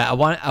 but I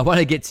want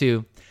to get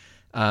to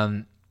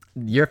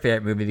your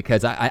favorite movie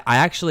because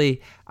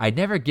I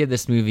never give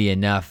this movie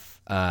enough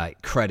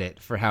credit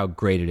for how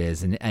great it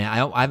is, and I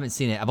haven't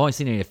seen it. I've only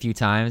seen it a few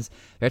times.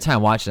 Every time I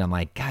watch it, I'm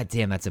like, God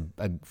damn, that's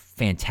a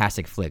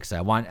fantastic flick.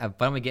 So but I'm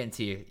gonna get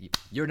into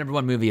your number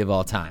one movie of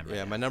all time. Right?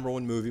 Yeah, my number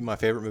one movie, my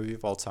favorite movie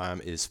of all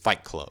time is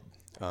Fight Club.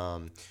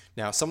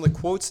 Now, some of the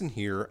quotes in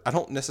here I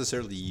don't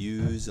necessarily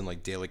use in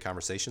like daily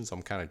conversations, so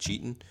I'm kind of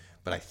cheating,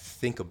 but I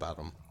think about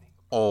them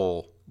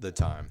all the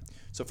time.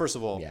 So first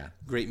of all,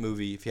 great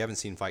movie. If you haven't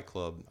seen Fight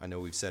Club, I know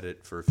we've said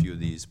it for a few of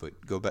these, but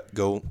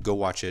go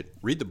watch it.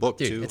 Read the book,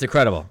 too. It's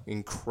incredible.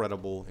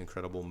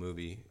 Incredible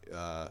movie.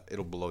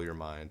 It'll blow your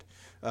mind.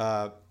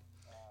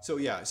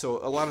 So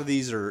a lot of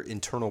these are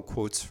internal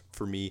quotes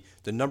for me.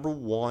 The number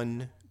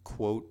one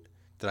quote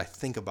that I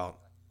think about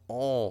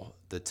all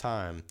the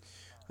time,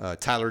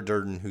 Tyler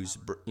Durden, who's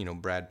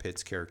Brad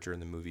Pitt's character in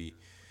the movie,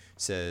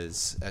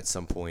 says at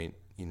some point,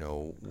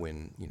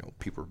 when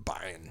people are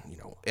buying,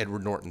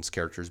 Edward Norton's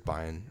character is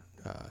buying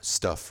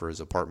stuff for his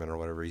apartment or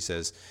whatever, he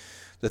says,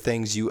 the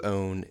things you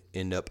own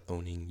end up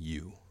owning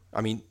you.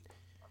 I mean,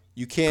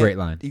 great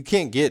line. You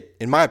can't get,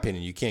 in my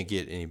opinion, you can't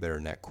get any better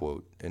than that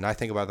quote. And I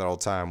think about that all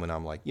the time when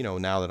I'm like,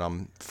 now that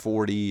I'm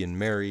 40 and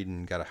married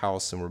and got a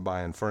house and we're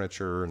buying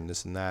furniture and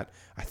this and that,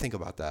 I think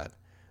about that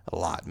a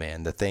lot,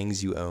 man. The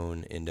things you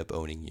own end up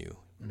owning you.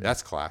 Mm-hmm.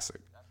 That's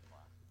classic.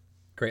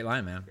 Great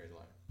line, man.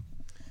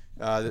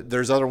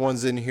 There's other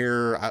ones in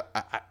here.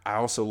 I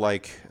also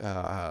like,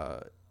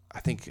 I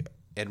think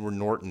Edward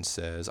Norton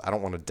says, I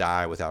don't want to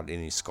die without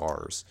any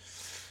scars.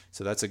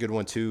 So that's a good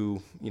one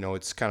too.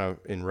 It's kind of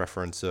in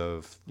reference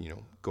of,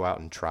 go out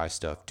and try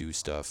stuff, do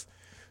stuff.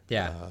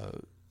 Yeah.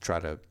 Try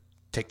to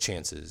take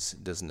chances.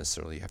 It doesn't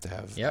necessarily have to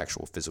have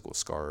actual physical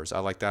scars. I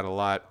like that a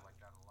lot.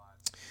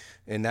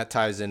 And that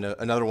ties into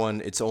another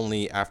one. It's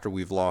only after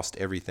we've lost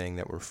everything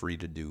that we're free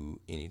to do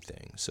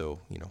anything.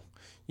 So,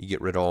 you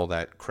get rid of all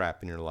that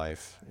crap in your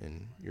life,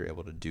 and you're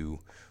able to do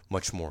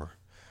much more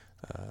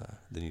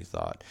than you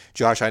thought.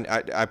 Josh,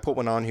 I put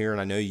one on here, and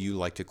I know you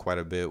liked it quite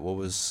a bit.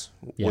 What's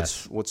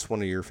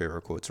one of your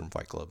favorite quotes from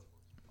Fight Club?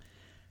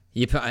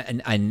 You put,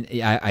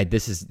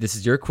 this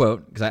is your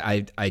quote, because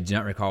I do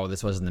not recall what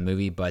this was in the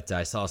movie, but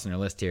I saw this on your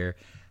list here.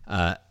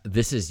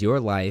 This is your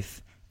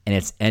life, and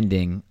it's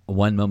ending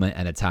one moment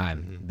at a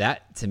time. Mm-hmm.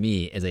 That to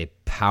me is a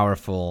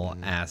powerful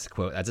ass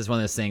quote. That's just one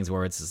of those things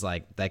where it's just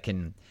like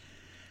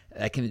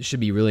it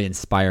should be really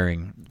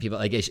inspiring. People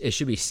like it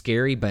should be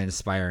scary but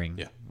inspiring.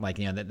 Yeah. Like,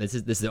 you know, this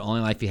is the only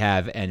life you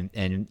have,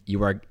 and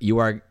you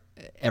are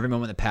every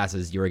moment that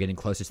passes, you are getting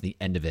closer to the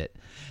end of it.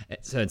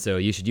 So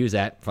you should use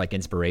that for like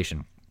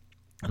inspiration.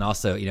 And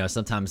also, you know,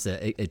 sometimes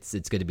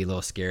it's good to be a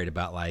little scared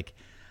about, like,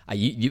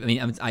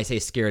 I say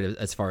scared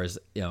as far as,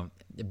 you know,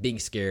 being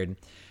scared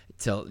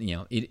till, you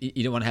know,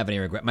 you don't want to have any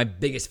regret. My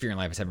biggest fear in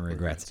life is having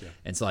regrets. Yeah.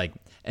 And so, like,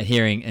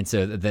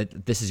 so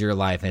that this is your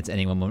life and it's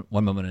ending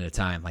one moment at a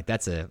time. Like,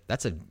 that's a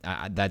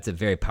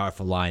very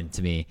powerful line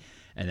to me,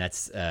 and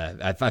that's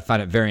I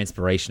find it very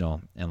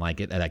inspirational. And like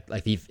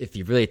if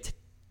you really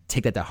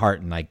take that to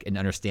heart and like and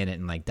understand it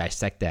and like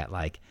dissect that,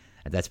 like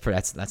that's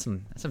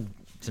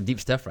some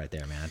deep stuff right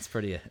there, man. It's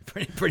pretty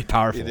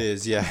powerful. It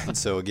is, yeah. And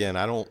so again,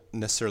 I don't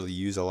necessarily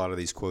use a lot of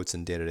these quotes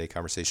in day-to-day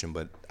conversation,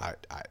 but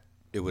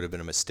it would have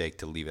been a mistake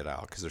to leave it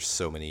out because there's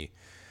so many.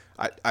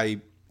 I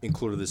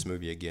included this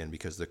movie again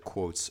because the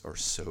quotes are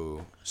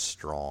so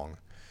strong.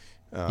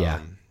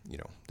 Yeah. You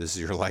know, this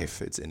is your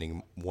life. It's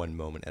ending one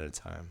moment at a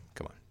time.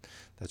 Come on,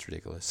 that's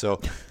ridiculous. So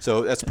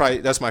that's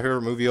my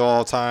favorite movie of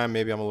all time.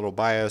 Maybe I'm a little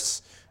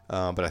biased.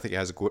 But I think it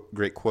has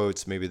great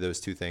quotes. Maybe those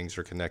two things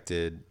are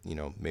connected. You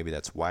know, maybe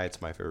that's why it's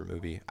my favorite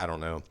movie. I don't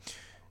know.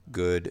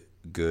 Good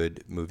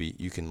movie.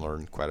 You can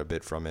learn quite a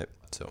bit from it.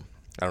 So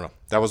I don't know.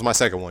 That was my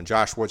second one.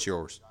 Josh, what's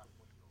yours?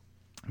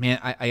 Man,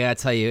 I gotta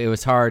tell you, it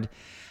was hard.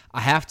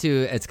 I have to.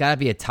 It's gotta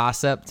be a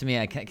toss up to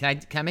me. Can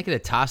I make it a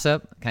toss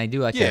up? Can I do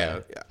like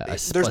a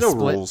there's no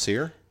split? Rules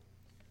here.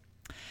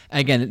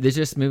 Again, there's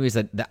just movies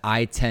that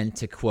I tend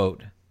to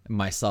quote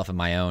myself in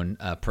my own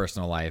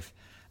personal life.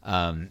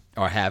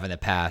 Or have in the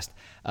past.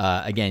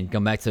 Again,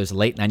 going back to those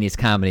late 90s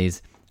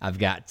comedies, I've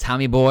got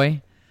Tommy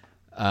Boy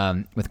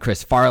with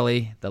Chris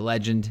Farley, the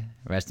legend,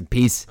 rest in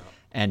peace,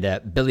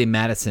 and Billy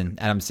Madison,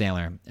 Adam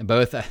Sandler. And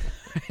both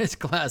his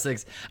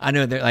classics. I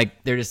know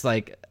they're just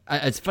like,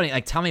 it's funny,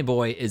 like Tommy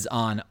Boy is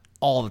on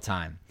all the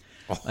time.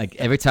 Like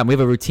every time we have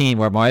a routine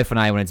where my wife and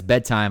I, when it's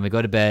bedtime, we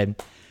go to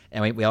bed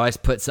and we always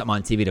put something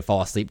on TV to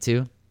fall asleep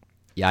to.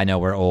 Yeah, I know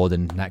we're old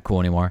and not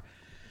cool anymore.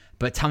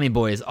 But Tommy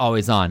Boy is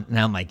always on. And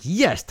I'm like,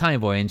 yes, Tommy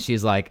Boy. And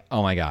she's like,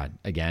 oh, my God,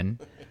 again?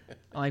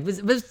 I'm like,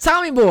 but it's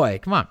Tommy Boy.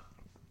 Come on.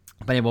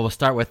 But anyway, we'll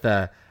start with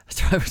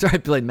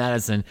Billy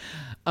Madison.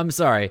 I'm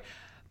sorry.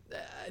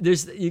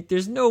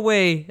 There's no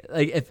way,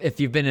 like, if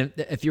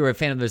you were a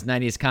fan of those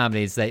 90s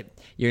comedies, that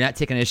you're not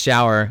taking a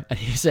shower and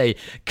you say,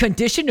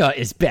 conditioner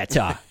is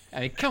better. I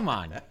mean, come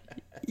on.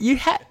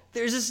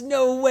 There's just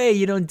no way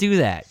you don't do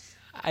that.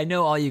 I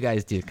know all you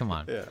guys do. Come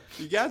on. Yeah,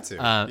 you got to.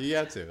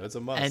 That's a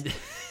must.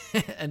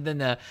 And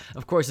then,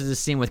 of course, there's a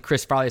scene with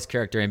Chris Farley's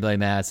character in Billy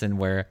Madison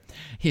where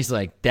he's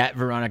like, that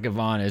Veronica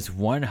Vaughn is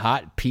one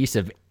hot piece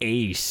of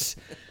ace.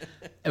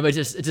 But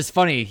it's just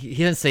funny. He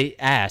doesn't say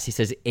ass. He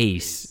says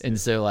ace. And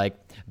so, like,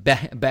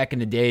 back in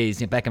the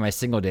days, back in my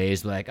single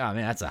days, like, oh,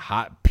 man, that's a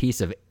hot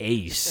piece of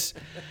ace.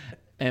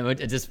 And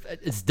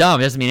it's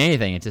dumb. It doesn't mean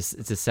anything. It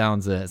just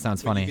sounds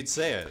funny. You could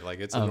say it. Like,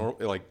 it's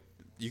like,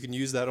 you can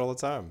use that all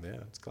the time. Yeah,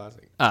 it's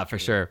classic. For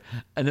sure.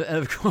 And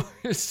of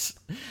course,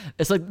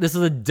 it's like, this is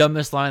the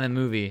dumbest line in the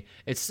movie.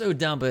 It's so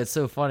dumb, but it's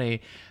so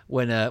funny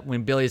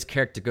when Billy's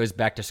character goes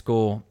back to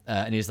school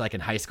and he's like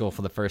in high school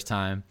for the first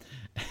time.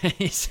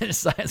 He's in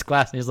science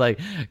class and he's like,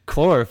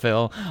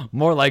 chlorophyll,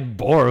 more like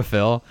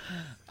borophyll.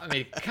 I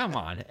mean, come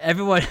on.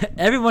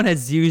 Everyone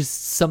has used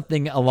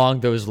something along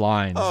those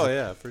lines. Oh,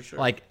 yeah, for sure.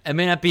 Like, it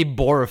may not be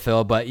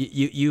borophyll, but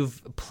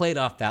you've played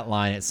off that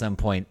line at some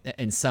point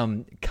in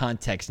some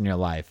context in your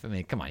life. I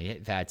mean, come on,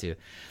 you've had to.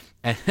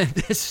 And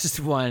this is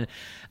one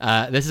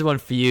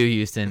for you,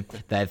 Houston,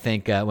 that I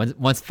think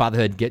once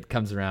fatherhood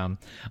comes around.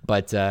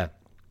 But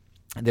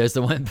there's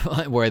the one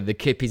where the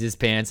kid pees his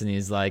pants and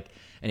he's like,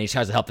 and he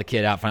tries to help the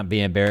kid out from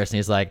being embarrassed. And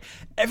he's like,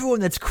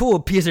 everyone that's cool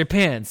pees their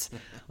pants.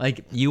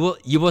 Like, you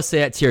will say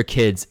that to your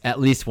kids at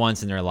least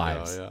once in their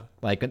lives. Yeah.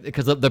 Like,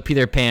 because they'll pee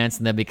their pants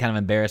and they'll be kind of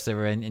embarrassed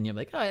over it. And you're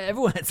like, oh,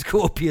 everyone that's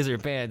cool pees their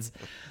pants.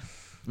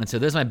 And so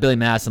there's my Billy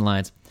Madison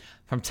lines.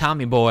 From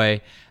Tommy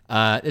Boy,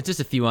 there's just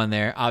a few on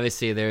there.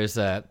 Obviously, there's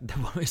the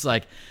one who's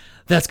like,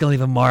 that's going to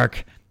leave a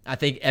mark. I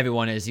think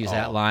everyone has used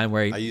that line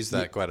where I use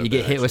that quite a bit. You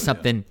get hit with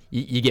something,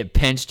 you get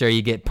pinched or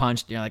you get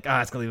punched. And you're like, oh,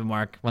 it's going to leave a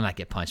mark. Well, not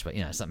get punched, but,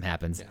 something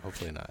happens. Yeah,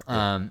 hopefully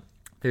not.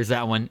 There's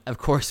that one. Of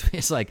course,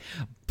 it's like,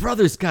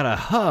 brother's got a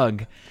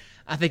hug.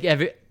 I think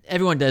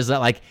everyone does that.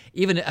 Like,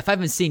 even if I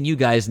haven't seen you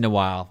guys in a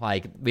while,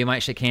 like, we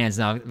might shake hands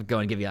and I'll go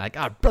and give you like,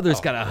 oh,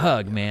 brother's got a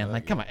hug, man.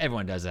 Like, come on,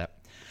 everyone does that.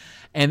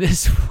 And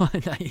this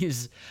one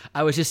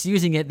I was just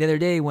using it the other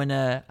day when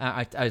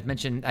I didn't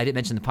mention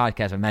the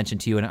podcast. I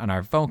mentioned to you on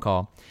our phone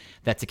call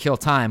that to kill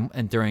time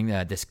and during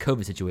this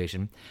COVID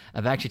situation,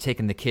 I've actually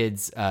taken the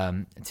kids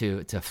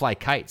to fly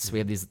kites. We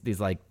have these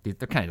they're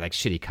kind of like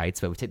shitty kites,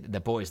 but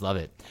the boys love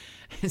it.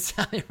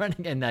 So they're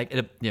running and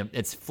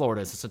it's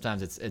Florida, so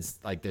sometimes it's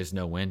like there's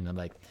no wind. I'm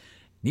like,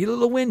 need a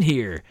little wind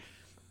here.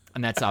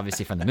 And that's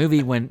obviously from the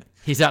movie when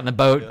he's out in the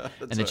boat,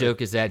 and the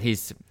joke is that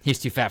he's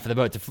too fat for the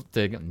boat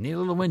to need a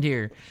little wind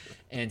here,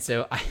 and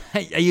so I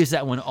use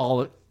that one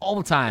all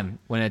the time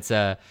when it's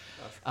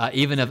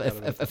even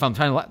if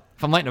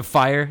I'm lighting a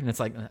fire and it's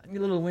like I need a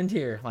little wind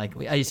here, like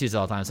I used to use it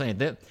all the time. So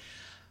anyway,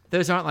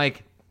 those aren't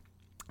like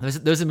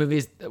those are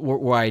movies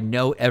where I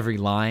know every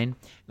line.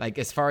 Like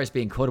as far as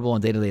being quotable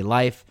in day-to-day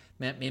life,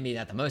 maybe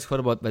not the most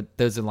quotable, but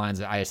those are lines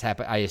that I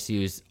just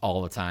use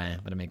all the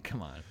time. But I mean,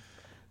 come on.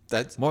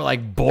 That's more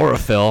like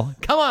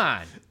Borophyll. Come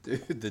on.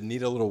 Dude, the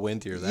need a little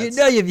wind here. That's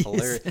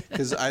hilarious.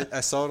 Because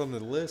I saw it on the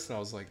list and I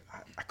was like,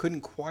 I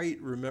couldn't quite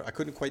remember. I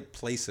couldn't quite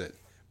place it.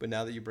 But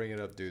now that you bring it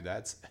up, dude,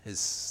 that's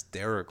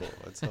hysterical.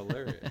 That's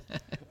hilarious.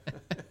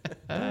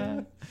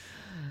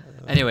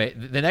 Anyway,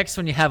 the next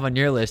one you have on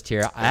your list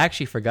here, I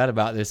actually forgot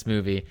about this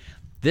movie.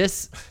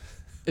 This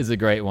is a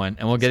great one.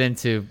 And we'll get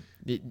into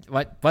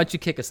why don't you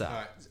kick us off? All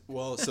right.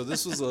 Well, so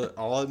this was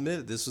I'll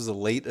admit, this was a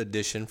late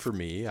addition for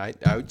me. I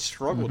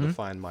struggled to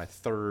find my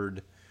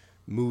third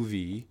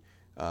movie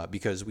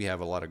because we have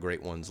a lot of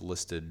great ones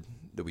listed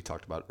that we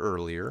talked about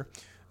earlier.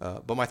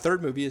 But my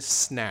third movie is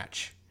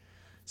Snatch.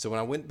 So when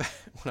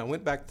I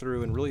went back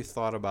through and really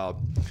thought about,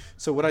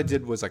 so what I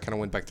did was I kind of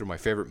went back through my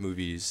favorite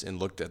movies and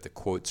looked at the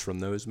quotes from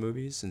those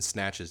movies. And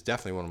Snatch is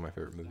definitely one of my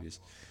favorite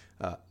movies.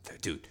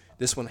 Dude,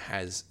 this one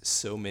has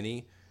so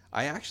many.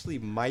 I actually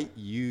might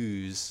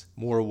use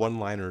more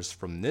one-liners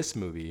from this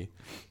movie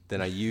than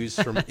I use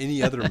from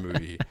any other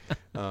movie.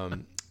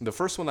 The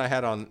first one I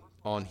had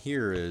on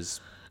here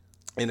is,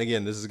 and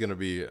again, this is going to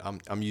be,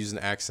 I'm using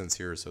accents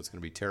here, so it's going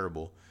to be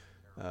terrible.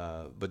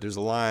 But there's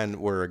a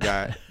line where a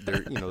guy,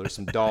 there's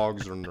some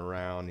dogs running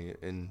around,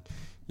 and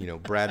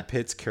Brad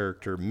Pitt's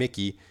character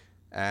Mickey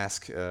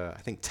asks, I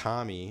think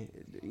Tommy,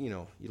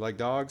 you like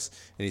dogs?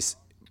 And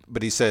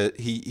he said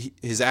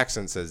his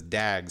accent says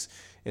dags.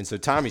 And so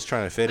Tommy's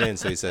trying to fit in,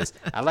 so he says,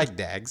 I like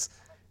dags.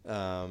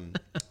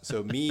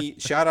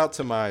 Shout out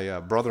to my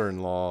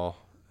brother-in-law,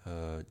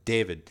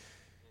 David.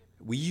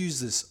 We use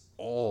this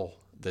all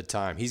the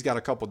time. He's got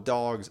a couple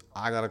dogs.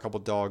 I got a couple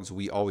dogs.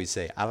 We always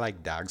say, I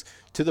like dogs.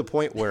 To the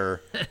point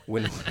where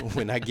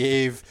when I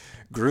gave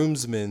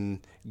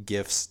groomsmen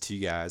gifts to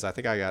you guys, I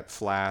think I got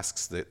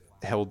flasks that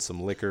held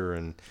some liquor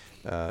and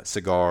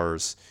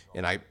cigars,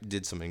 and I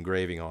did some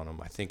engraving on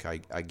them. I think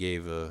I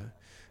gave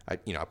I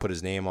put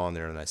his name on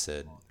there and I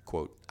said,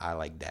 quote, I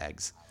like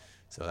dags.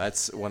 So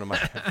that's one of my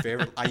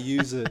favorite. I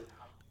use it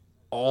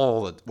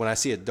when I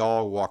see a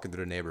dog walking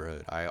through the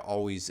neighborhood. I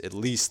always at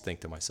least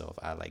think to myself,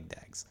 I like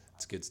dags.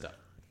 It's good stuff.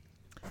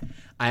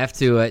 I have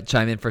to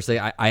chime in for a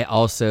second. I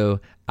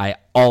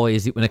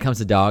always, when it comes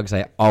to dogs,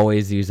 I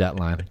always use that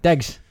line.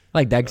 Dags. I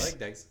like dags. I like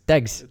dags.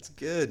 Dags. It's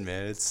good,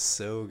 man. It's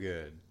so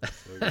good.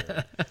 So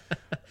good.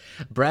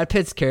 Brad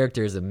Pitt's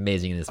character is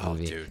amazing in this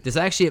movie. Dude.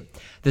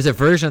 There's a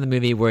version of the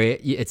movie where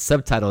it's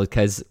subtitled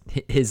because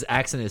his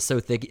accent is so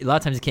thick. A lot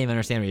of times you can't even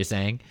understand what you're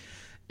saying,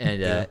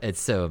 and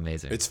it's so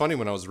amazing. It's funny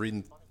when I was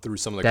reading through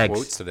some of the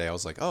quotes today. I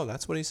was like, "Oh,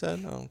 that's what he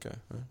said." Oh, okay.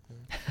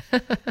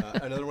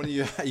 Another one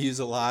I use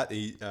a lot.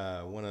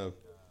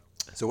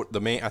 So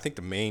I think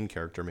the main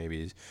character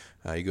maybe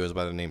he goes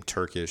by the name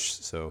Turkish.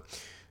 So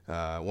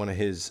one of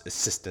his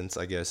assistants,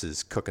 I guess,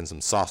 is cooking some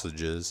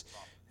sausages.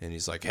 And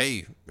he's like,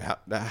 hey,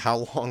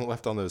 how long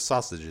left on those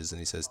sausages? And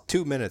he says,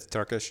 2 minutes,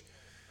 Turkish.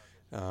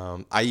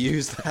 I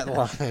use that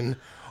line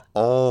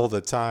all the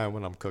time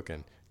when I'm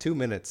cooking. 2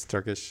 minutes,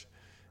 Turkish.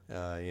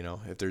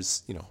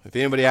 If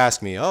anybody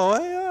asks me,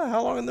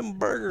 how long have them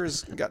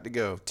burgers got to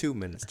go? 2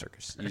 minutes,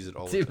 Turkish. Use it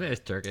all the time. 2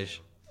 minutes,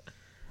 Turkish.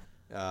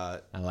 I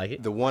like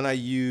it. The one I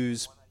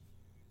use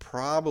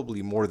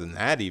probably more than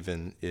that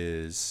even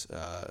is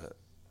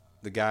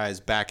the guy's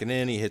backing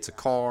in. He hits a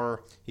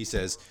car. He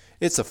says,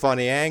 it's a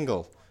funny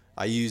angle.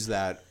 I use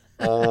that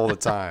all the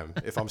time.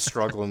 If I'm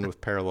struggling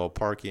with parallel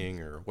parking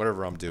or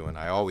whatever I'm doing,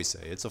 I always say,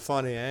 it's a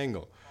funny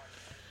angle.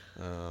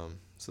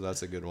 So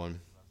that's a good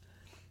one.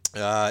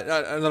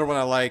 Another one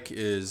I like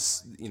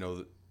is,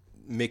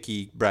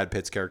 Mickey, Brad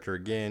Pitt's character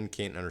again,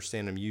 can't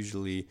understand him.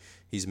 Usually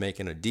he's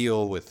making a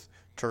deal with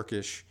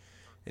Turkish,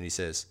 and he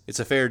says, it's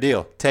a fair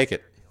deal. Take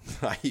it.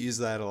 I use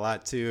that a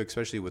lot too,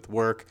 especially with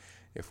work.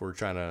 If we're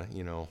trying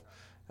to,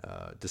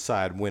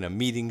 decide when a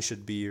meeting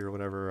should be or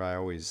whatever, I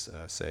always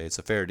say it's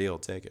a fair deal.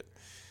 Take it.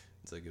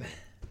 It's a good one.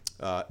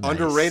 Nice.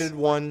 Underrated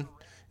one,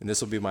 and this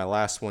will be my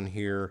last one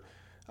here.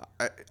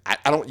 I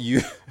don't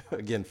use,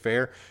 again,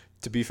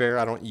 to be fair,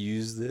 I don't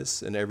use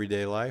this in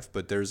everyday life,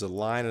 but there's a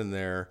line in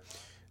there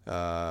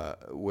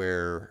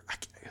where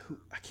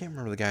I can't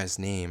remember the guy's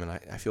name, and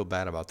I feel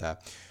bad about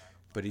that.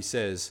 But he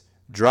says,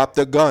 drop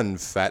the gun,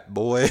 fat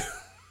boy.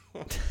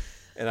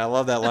 And I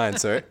love that line.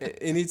 So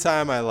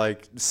anytime I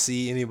like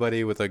see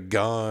anybody with a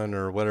gun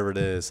or whatever it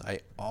is,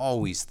 I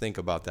always think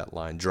about that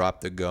line.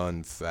 Drop the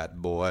gun,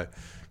 fat boy.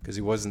 Because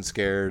he wasn't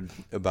scared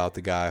about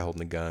the guy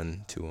holding the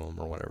gun to him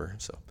or whatever.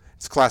 So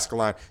it's a classic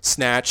line.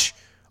 Snatch,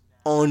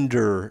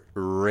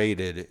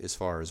 underrated as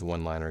far as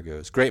one-liner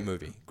goes. Great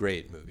movie.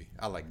 Great movie.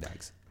 I like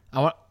Dags.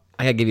 I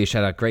gotta give you a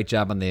shout out. Great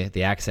job on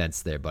the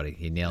accents there, buddy.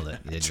 You nailed it.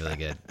 You did really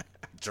good.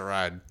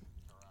 Tried.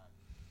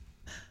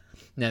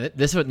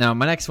 Now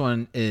my next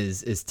one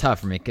is tough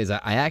for me because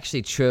I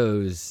actually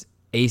chose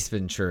Ace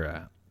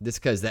Ventura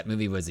just because that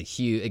movie was a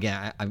huge.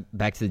 Again, I'm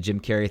back to the Jim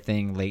Carrey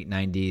thing, late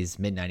 '90s,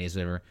 mid '90s,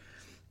 whatever.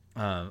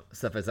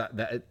 Stuff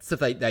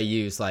that I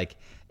use like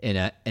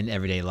in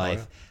everyday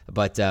life.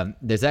 But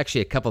there's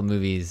actually a couple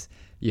movies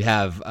you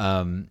have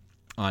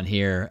on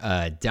here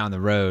down the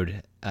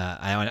road.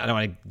 I don't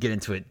want to get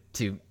into it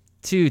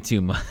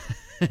too much,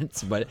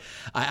 but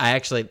I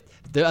actually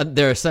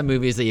there are some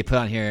movies that you put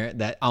on here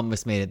that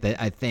almost made it that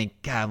I think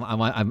God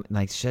I'm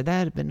like, should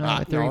that have been on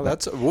my 30? No,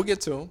 we'll get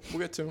to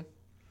them.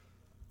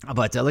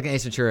 But looking at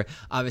Ace Ventura,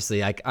 obviously,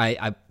 like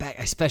I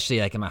especially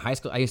like in my high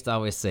school, I used to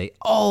always say,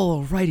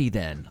 "Alrighty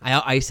then."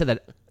 I said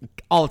that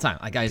all the time.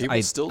 Like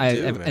people still do,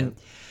 man. And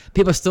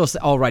people still say,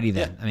 "Alrighty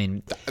then." I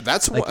mean,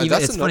 that's like,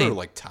 that's it's another funny.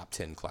 like top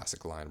 10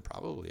 classic line,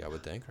 probably. I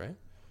would think, right?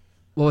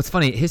 Well, it's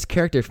funny. His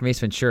character from Ace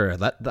Ventura,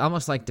 that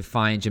almost like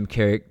defined Jim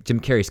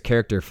Carrey's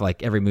character for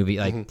like every movie.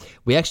 Like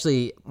we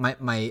actually,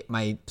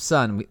 my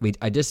son,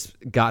 I just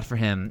got for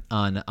him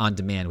on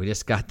demand. We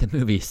just got the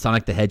movie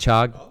Sonic the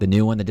Hedgehog, the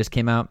new one that just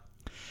came out.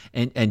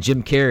 And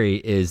Jim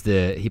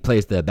Carrey he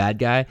plays the bad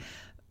guy,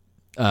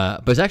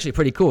 but it's actually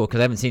pretty cool because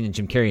I haven't seen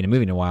Jim Carrey in a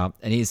movie in a while,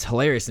 and he's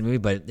hilarious in the movie.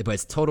 But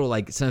it's total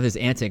like some of his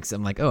antics.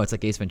 I'm like, oh, it's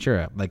like Ace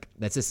Ventura. Like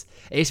that's just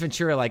Ace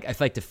Ventura. Like I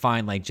feel like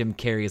define like Jim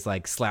Carrey's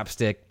like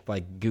slapstick,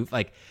 like goof,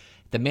 like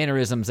the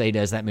mannerisms that he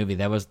does in that movie.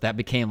 That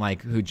became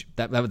like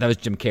that was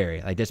Jim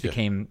Carrey. Like this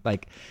became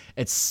like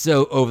it's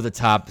so over the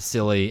top,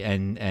 silly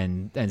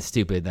and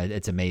stupid that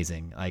it's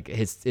amazing. Like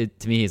to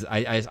me,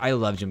 I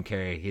love Jim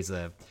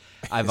Carrey.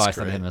 I've always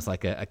thought of him as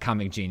like a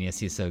comic genius.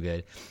 He's so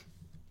good.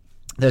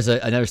 There's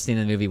another scene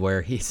in the movie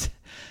where he's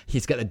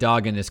got the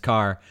dog in his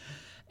car,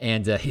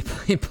 and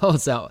he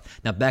pulls out.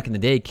 Now, back in the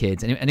day,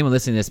 kids, anyone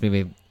listening to this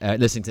movie,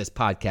 listening to this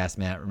podcast,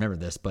 man, remember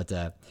this. But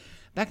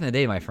back in the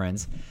day, my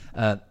friends,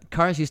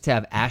 cars used to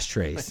have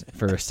ashtrays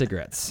for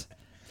cigarettes,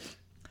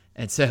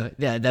 and so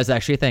yeah, that's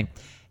actually a thing.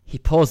 He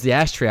pulls the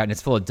ashtray out, and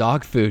it's full of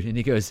dog food, and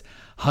he goes,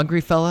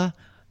 "Hungry fella,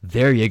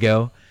 there you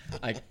go."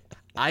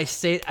 I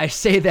say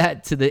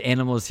that to the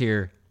animals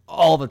here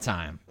all the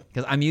time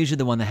because I'm usually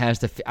the one that has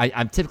to.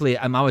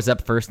 I'm always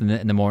up first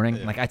in the morning.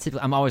 Yeah. Like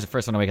I'm always the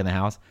first one awake in the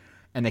house,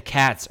 and the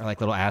cats are like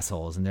little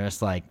assholes, and they're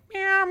just like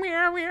meow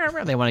meow meow.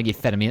 Meow. They want to get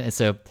fed to me, and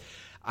so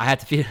I have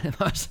to feed them.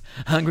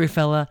 Hungry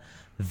fella,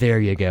 there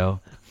you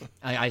go.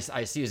 I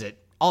use it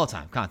all the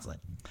time, constantly.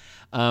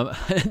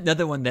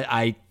 Another one that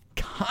I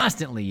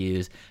constantly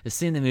use is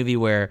seeing the movie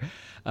where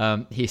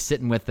he's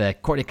sitting with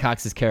Courtney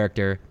Cox's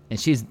character, and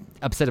she's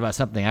upset about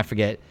something. I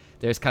forget.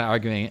 They're just kind of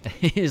arguing.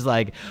 He's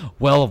like,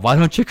 "Well, why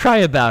don't you cry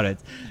about it?"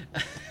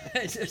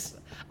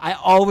 I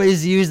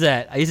always use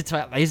that. I use it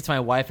to my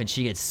wife, and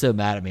she gets so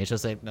mad at me. She'll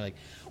say, "Like,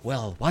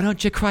 well, why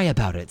don't you cry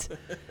about it?"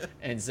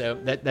 And so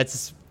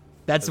that's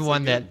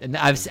one that, and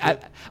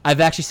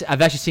I've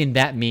actually seen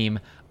that meme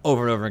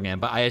over and over again.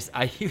 But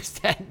I use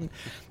that, and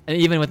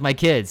even with my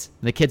kids,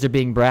 the kids are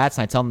being brats,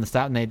 and I tell them to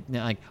stop, and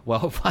they're like,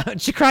 "Well, why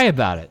don't you cry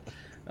about it?"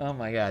 Oh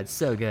my God, it's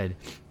so good.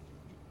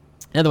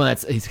 Another one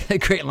he's got a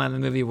great line in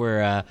the movie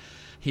where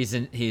he's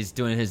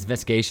doing his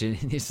investigation,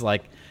 and he's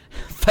like,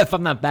 "If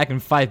I'm not back in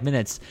 5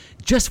 minutes,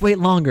 just wait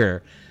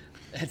longer."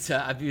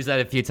 I've used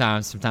that a few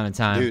times from time to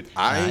time. Dude,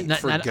 I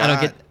forgot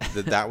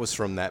that was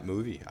from that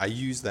movie. I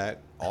use that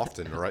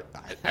often, right?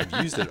 I've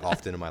used it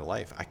often in my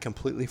life. I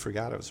completely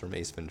forgot it was from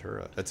Ace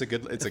Ventura. It's a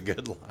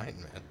good line,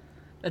 man.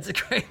 That's a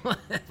great line.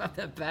 If I'm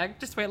not back,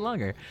 just wait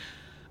longer.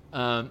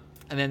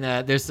 And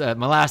then there's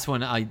my last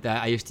one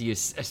that I used to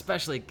use,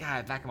 especially,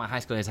 God, back in my high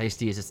school days, I used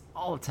to use this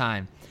all the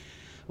time,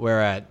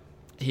 where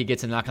he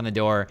gets a knock on the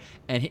door,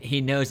 and he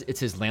knows it's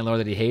his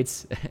landlord that he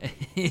hates.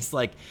 He's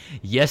like,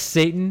 "Yes,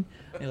 Satan."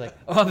 And he's like,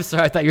 "Oh, I'm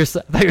sorry, I thought you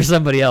were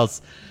somebody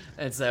else."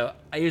 And so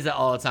I use that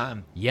all the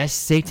time. "Yes,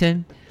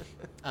 Satan."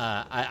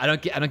 I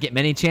don't get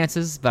many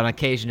chances, but on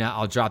occasion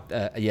I'll drop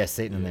a "Yes,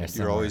 Satan" in there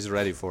somewhere. You're always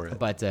ready for it.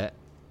 But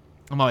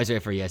I'm always ready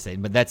for "Yes,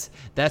 Satan." But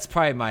that's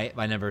probably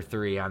my number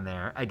 3 on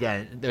there.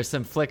 Again, there's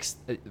some flicks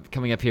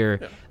coming up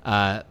here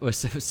with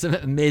some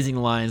amazing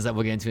lines that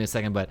we'll get into in a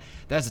second. But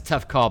that's a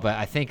tough call. But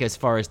I think as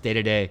far as day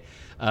to day,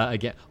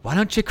 again, why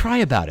don't you cry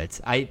about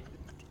it?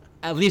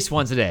 At least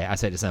once a day I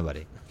say it to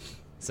somebody.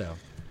 So,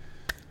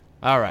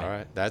 all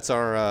right. That's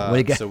our.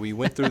 So we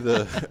went through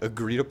the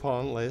agreed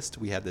upon list.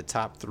 We had the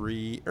top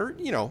 3, or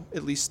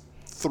at least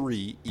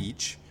 3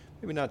 each.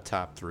 Maybe not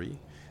top 3.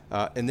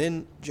 And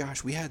then,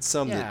 Josh, we had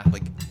some that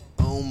like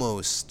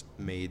almost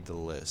made the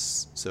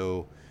list.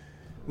 So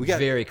we got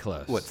very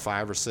close. What,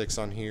 5 or 6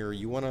 on here?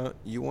 You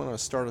wanna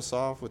start us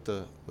off with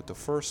the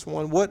first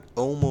one? What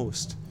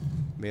almost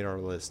made our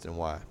list and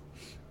why?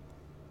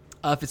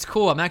 If it's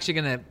cool, I want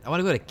to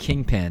go to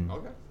Kingpin.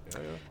 Okay. Yeah.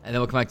 And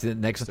then we'll come back to the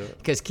next one.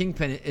 Because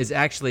Kingpin is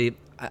actually,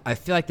 I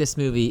feel like this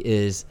movie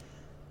is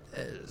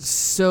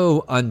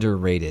so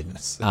underrated.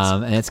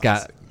 And it's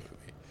got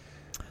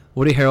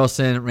Woody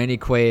Harrelson, Randy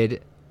Quaid.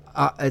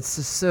 It's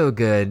just so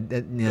good.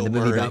 The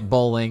movie got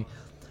bowling.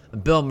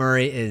 Bill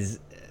Murray is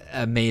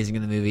amazing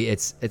in the movie.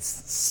 It's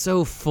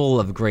so full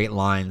of great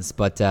lines.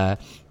 But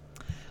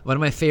one of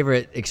my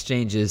favorite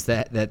exchanges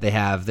that they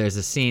have, there's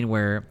a scene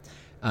where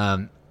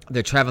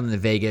they're traveling to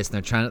Vegas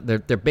and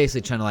they're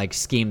basically trying to like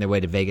scheme their way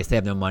to Vegas. They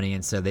have no money,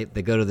 and so they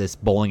go to this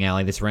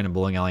random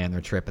bowling alley on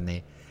their trip, and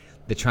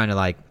they're trying to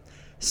like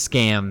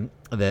scam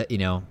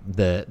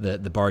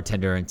the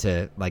bartender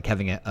into like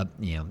having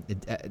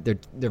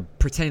they're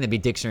pretending to be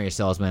dictionary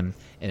salesmen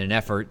in an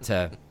effort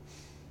to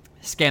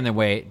scam their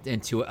way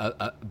into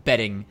a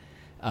betting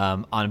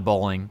on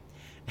bowling.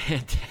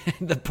 And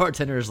the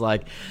bartender is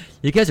like,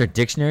 "You guys are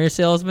dictionary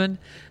salesmen?"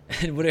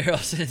 And Woody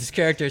Harrelson's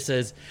character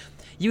says,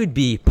 "You would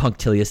be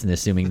punctilious in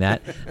assuming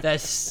that."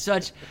 That's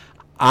such.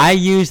 I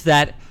use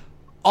that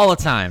all the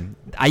time.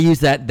 I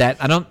use that.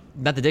 I don't,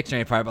 not the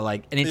dictionary part, but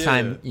like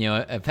anytime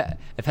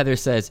if Heather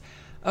says,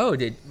 "Oh,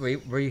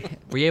 were you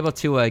able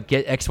to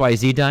get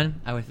XYZ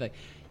done?" I would like,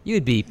 "You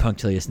would be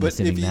punctilious in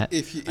assuming that."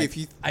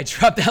 I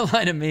drop that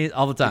line at me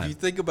all the time. If you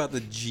think about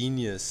the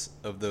genius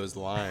of those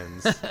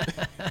lines,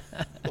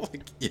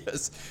 like,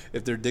 yes,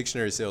 if they're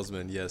dictionary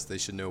salesmen, yes, they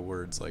should know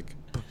words like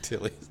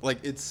punctilious. Like,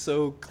 it's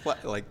so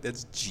like,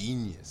 that's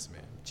genius,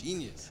 man,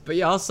 genius. But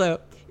you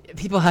also,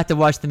 people have to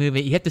watch the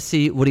movie. You have to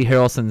see Woody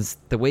Harrelson's,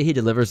 the way he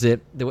delivers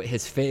it, the way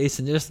his face,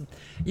 and just,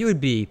 you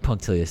would be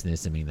punctilious in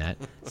assuming that.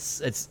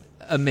 It's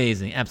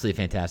amazing, absolutely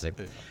fantastic.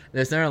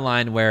 There's another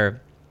line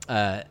where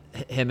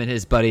him and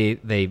his buddy,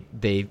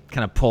 they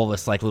kind of pull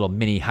this like little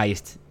mini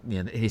heist.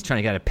 He's trying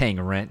to get out of paying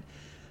rent.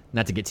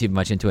 Not to get too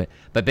much into it,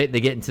 but they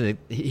get into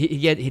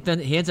he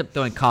ends up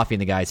throwing coffee in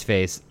the guy's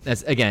face.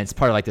 That's, again, it's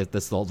part of like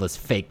this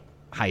fake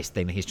heist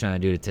thing that he's trying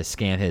to do to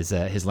scam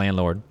his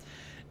landlord.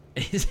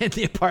 He's in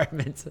the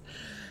apartment,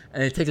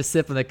 and he takes a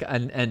sip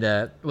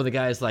the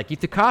guy's like, "You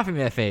threw coffee in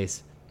my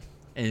face,"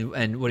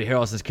 and Woody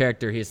Harrelson's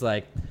character, he's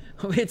like,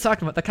 "What are you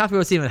talking about? The coffee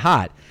wasn't even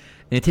hot."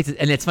 And he takes it,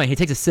 and it's funny. He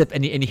takes a sip,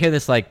 and you hear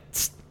this like,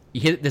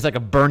 there's like a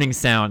burning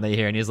sound that you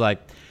hear, and he's like,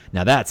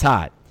 "Now that's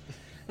hot."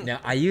 Now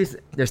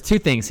there's two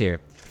things here.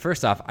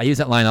 First off, I use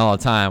that line all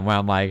the time where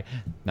I'm like,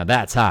 "Now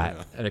that's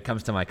hot," and it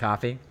comes to my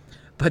coffee.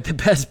 But the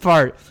best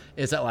part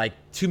is that like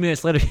 2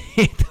 minutes later,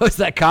 he throws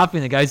that coffee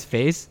in the guy's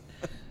face,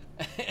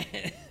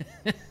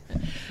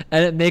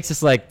 and it makes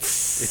this like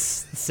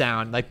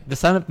sound. Like, the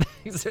sound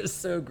effects are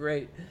so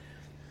great.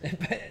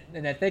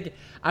 And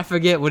I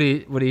forget what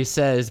he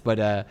says,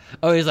 but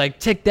he's like,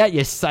 "Take that,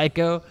 you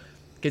psycho,"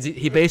 because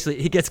he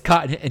basically gets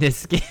caught in his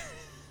skin.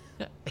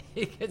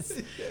 he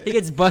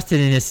gets busted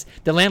in his.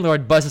 The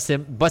landlord busts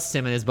him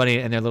and his buddy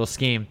in their little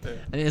scheme,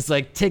 and it's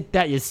like, "Take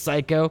that, you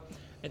psycho,"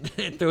 and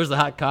then throws the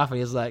hot coffee.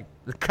 He's like,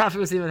 "The coffee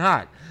was even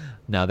hot."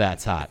 No,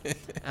 that's hot.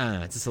 I don't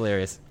know. It's just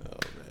hilarious. Oh,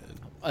 man.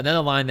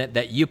 Another line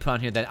that you put on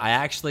here that I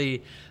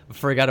actually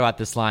forgot about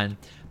this line,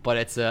 but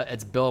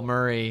it's Bill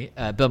Murray.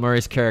 Bill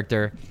Murray's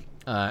character,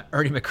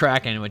 Ernie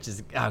McCracken, which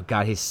is, oh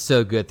god, he's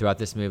so good throughout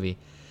this movie.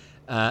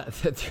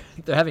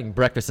 They're having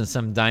breakfast in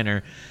some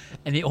diner,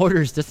 and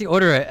does he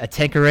order a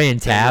Tanqueray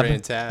and Tab? Tanqueray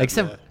and Tab, like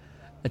some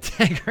a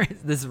Tanqueray,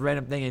 this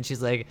random thing, and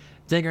she's like,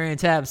 "Tanqueray and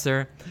Tab,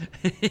 sir."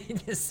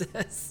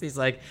 He's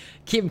like,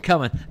 "Keep him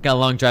coming. Got a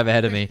long drive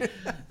ahead of me."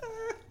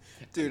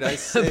 Dude, I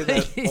say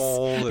that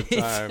all the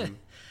time.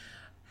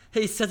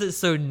 He says it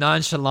so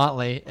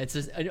nonchalantly. It's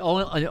just the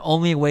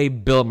only way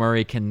Bill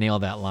Murray can nail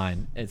that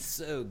line. It's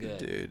so good.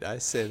 Dude, I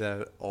say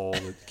that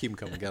keep him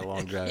coming. Got a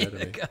long drive ahead of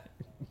me.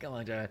 Got a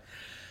long drive.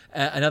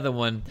 Another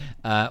one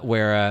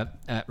where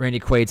Randy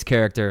Quaid's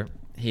character,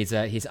 he's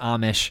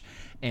Amish,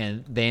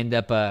 and they end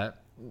up the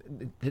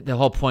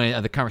whole point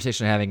of the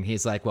conversation they're having,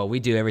 he's like, "Well, we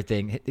do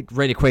everything."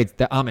 Randy Quaid's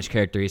the Amish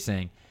character. He's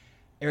saying,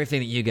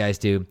 "Everything that you guys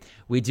do,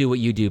 we do what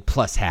you do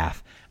plus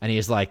half." And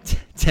he's like,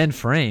 10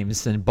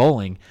 frames in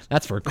bowling,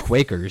 that's for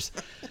Quakers.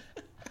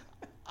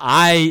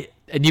 And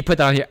you put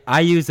that on here.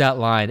 I use that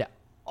line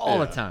all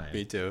the time.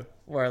 Me too.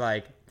 Where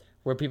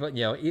people,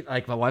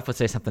 like my wife would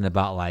say something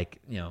about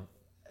like,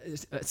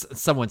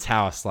 someone's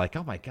house, like,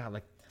 "Oh my god,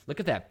 like, look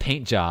at that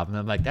paint job," and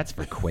I'm like, "That's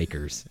for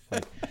Quakers."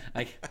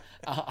 I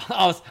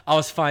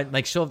was fine.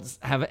 Like, she'll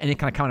have any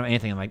kind of comment on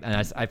anything. I'm like,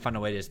 and I find a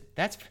way to just,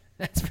 that's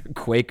for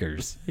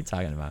Quakers. What are you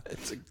talking about?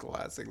 It's a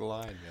classic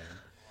line,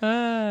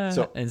 man.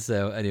 So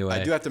anyway,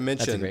 I do have to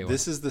mention,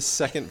 this is the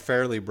second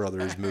Farrelly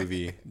Brothers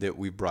movie that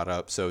we brought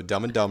up. So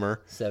Dumb and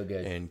Dumber, so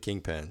good, and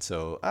Kingpin.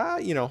 So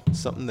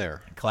something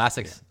there.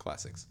 Classics. Yeah,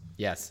 classics.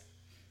 Yes.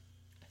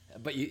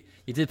 But you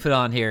did put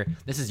on here,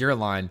 this is your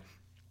line.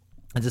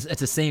 It's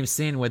the same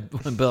scene when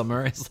Bill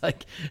Murray's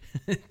like,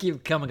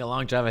 "Keep coming a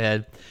long drive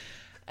ahead,"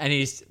 and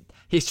he's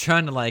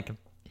trying to like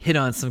hit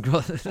on some girl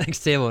at the next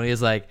table, and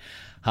he's like,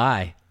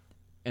 "Hi,"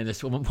 and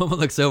this woman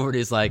looks over and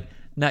he's like,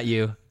 "Not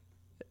you,"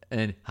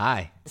 and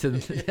 "Hi" to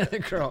the other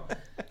girl.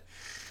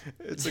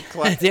 It's a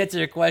To answer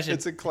your question,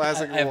 it's a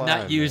classic I have line,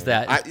 not used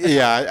man.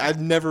 that.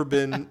 I've never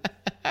been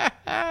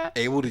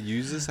able to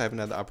use this. I haven't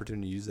had the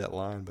opportunity to use that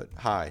line, but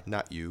hi,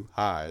 not you.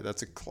 Hi.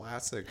 That's a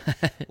classic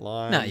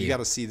line. Not you you. got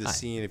to see the Hi.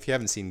 scene. If you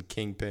haven't seen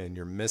Kingpin,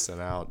 you're missing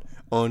out.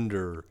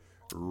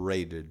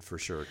 Underrated for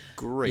sure.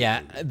 Great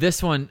Yeah, movie.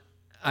 this one,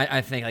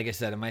 I think, like I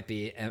said,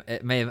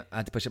 it may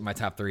have to push up my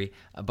top 3.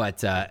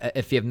 But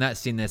if you have not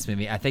seen this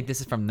movie, I think this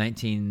is from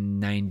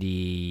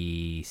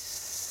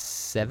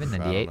 1997, I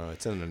 98. don't know.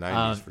 It's in the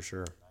 90s for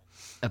sure.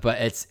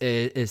 But it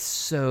is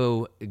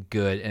so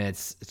good, and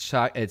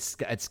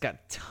it's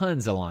got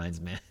tons of lines,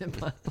 man.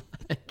 But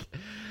like,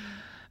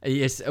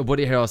 yes,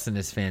 Woody Harrelson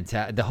is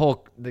fantastic. The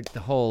whole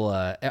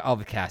all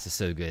the cast is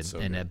so good,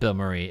 and Bill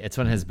Murray, it's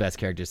one of his best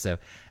characters. So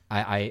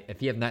I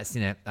if you have not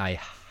seen it, I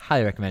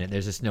highly recommend it.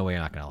 There's just no way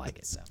you're not gonna like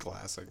it. So.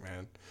 Classic,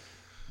 man.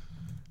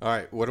 All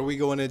right, what are we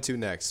going into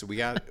next? We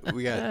got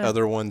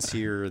other ones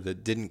here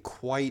that didn't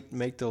quite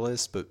make the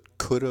list, but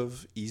could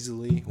have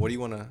easily.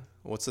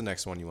 What's the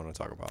next one you want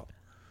to talk about?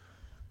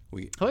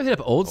 I'll hit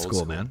up old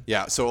school, man.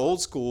 Yeah, so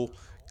old school,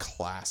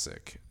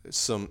 classic.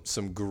 Some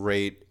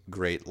great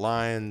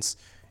lines.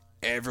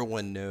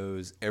 Everyone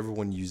knows.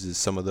 Everyone uses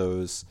some of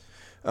those.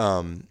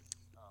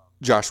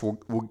 Josh,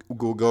 we'll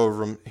go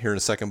over them here in a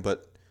second,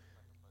 but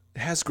it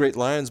has great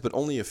lines, but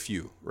only a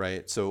few,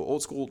 right? So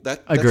old school.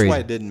 That's why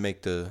it didn't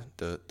make the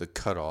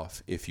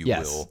cutoff, if you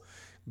will.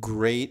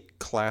 Great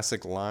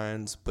classic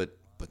lines, but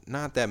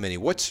not that many.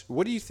 What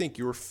do you think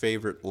your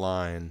favorite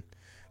line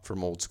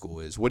from old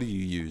school is? What do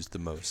you use the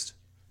most?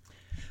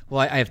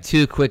 Well, I have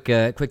 2 quick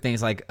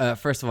things. Like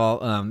first of all,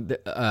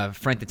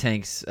 Frank the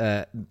Tank's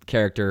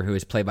character, who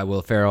is played by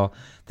Will Ferrell,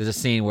 there's a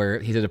scene where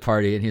he's at a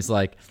party and he's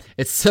like,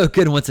 "It's so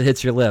good once it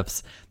hits your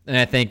lips." And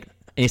I think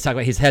he's talking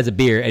about he has a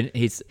beer, and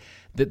he's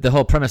the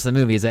whole premise of the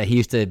movie is that he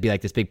used to be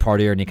like this big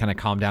partier, and he kind of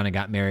calmed down and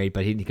got married.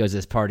 But he goes to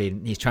this party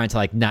and he's trying to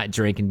like not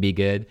drink and be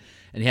good,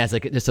 and he has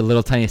like just a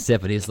little tiny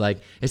sip, and he's like,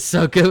 "It's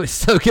so good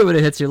when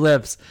it hits your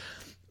lips."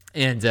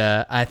 And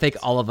I think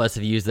all of us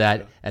have used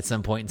that at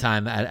some point in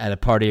time at a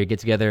party or get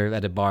together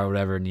at a bar or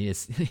whatever, and you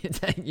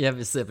have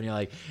a sip and you're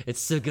like, "It's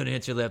so good to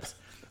hit your lips."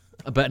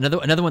 But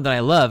another one that I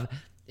love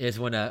is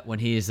when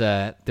he's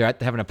they're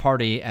having a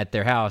party at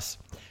their house,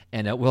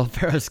 and Will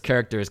Ferrell's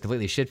character is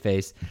completely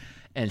shit-faced,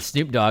 and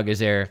Snoop Dogg is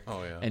there,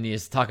 and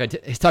he's talking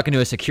to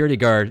a security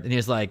guard, and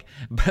he's like,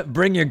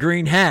 "Bring your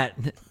green hat."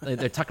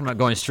 They're talking about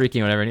going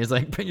streaking or whatever, and he's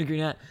like, "Bring your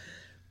green hat."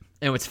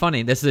 And what's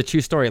funny, this is a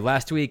true story.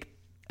 Last week,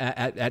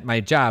 at my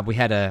job, we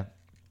had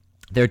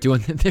they were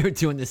doing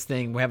this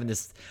thing. We're having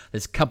this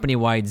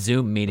company-wide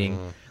Zoom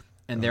meeting,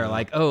 and they're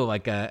like,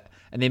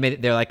 and they made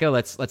it. They're like,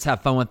 let's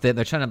have fun with it.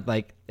 They're trying to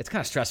like, it's kind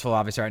of stressful,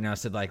 obviously, right now.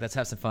 So like, let's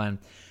have some fun.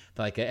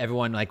 Like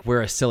everyone, like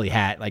wear a silly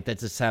hat. Like let's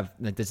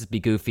just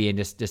be goofy and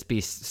just be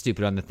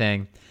stupid on the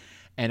thing.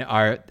 And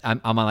I'm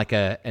on like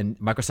and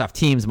Microsoft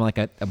Teams. I'm on like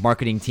a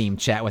marketing team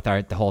chat with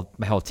my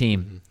whole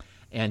team,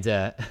 and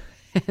and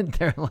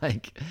they're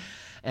like,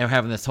 and we're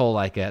having this whole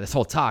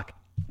talk.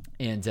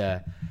 And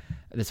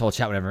this whole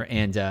chat, whatever,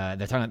 and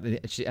they're talking.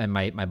 And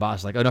my boss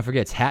is like, "Oh, don't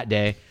forget, it's Hat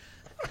Day."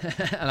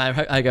 And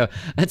I go,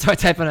 and so I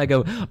type in, I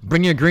go,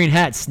 "Bring your green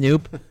hat,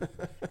 Snoop."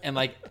 And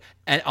like,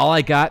 and all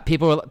I got,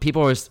 people were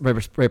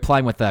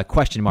replying with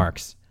question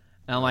marks,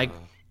 and I'm like,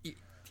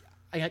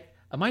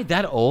 "Am I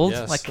that old?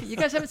 Yes. Like, you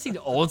guys haven't seen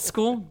Old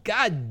School?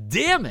 God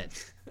damn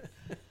it!"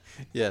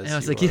 Yes. And I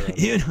was like,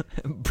 you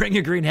 "Bring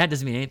your green hat"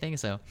 doesn't mean anything.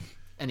 So,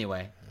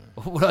 anyway.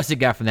 What else you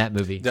got from that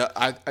movie?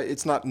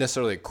 It's not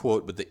necessarily a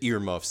quote, but the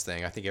earmuffs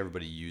thing. I think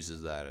everybody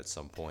uses that at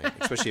some point,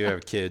 especially if you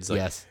have kids. Like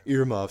Yes.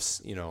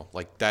 Earmuffs,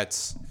 like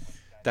that's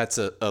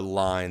a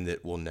line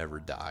that will never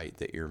die.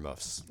 The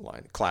earmuffs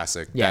line,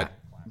 classic. Yeah. That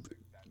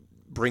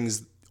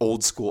brings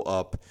old school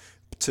up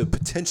to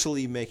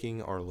potentially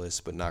making our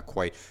list, but not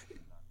quite.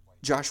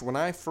 Josh, when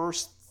I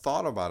first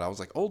thought about it, I was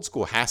like, old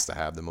school has to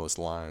have the most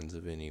lines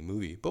of any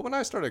movie. But when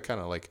I started kind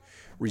of like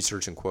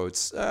researching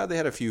quotes, they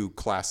had a few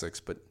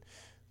classics, but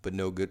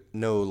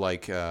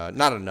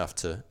not enough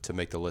to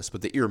make the list.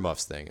 But the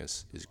earmuffs thing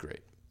is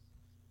great.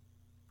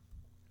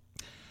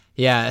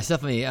 Yeah, it's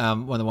definitely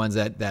one of the ones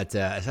that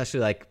especially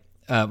like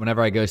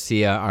whenever I go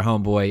see our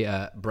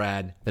homeboy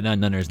Brad, the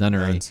Nunners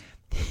Nunnery,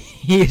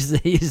 he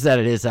uses that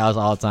at his house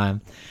all the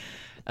time.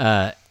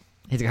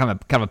 He's kind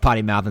of a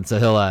potty mouth, and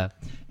so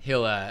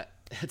he'll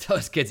tell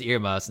his kids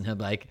earmuffs, and he'll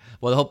be like,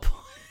 well,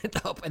 the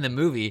whole in the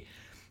movie.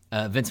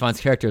 Vince Vaughn's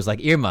character is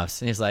like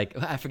earmuffs, and he's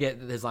like, I forget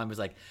his line was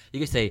like, you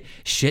can say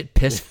shit,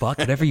 piss, fuck,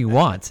 whatever you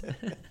want.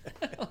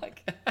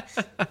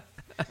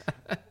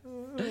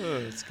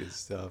 That's good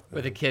stuff.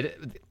 With the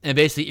kid, and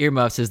basically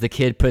earmuffs is the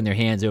kid putting their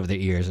hands over their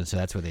ears, and so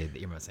that's where the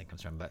earmuffs thing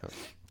comes from. But all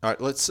right,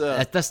 let's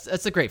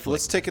that's a great flick.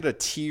 Let's take it a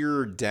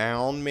tier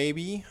down,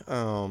 maybe.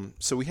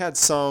 So we had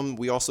some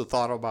we also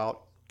thought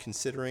about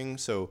considering.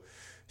 So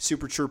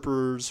Super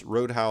Troopers,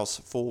 Roadhouse,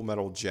 Full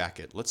Metal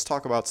Jacket. Let's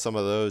talk about some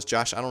of those.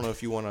 Josh, I don't know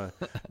if you want to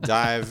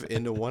dive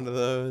into one of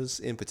those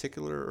in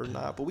particular or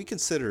not, but we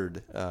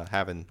considered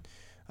having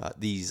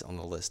these on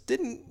the list.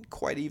 Didn't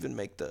quite even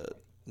make the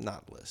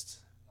not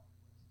list.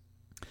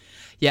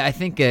 Yeah, I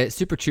think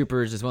Super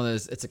Troopers is one of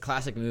those. It's a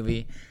classic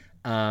movie.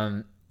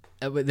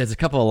 There's a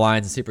couple of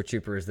lines in Super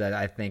Troopers that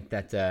I think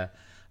that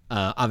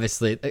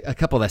obviously a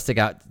couple that stick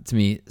out to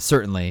me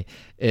certainly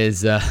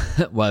is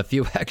well, if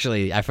you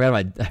actually I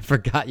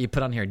forgot you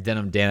put on here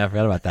Denim Dan. I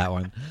forgot about that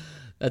one.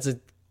 That's a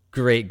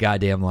great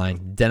goddamn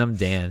line, Denim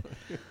Dan.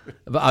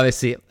 But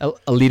obviously a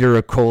liter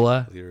of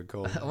cola.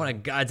 I want a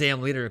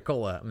goddamn liter of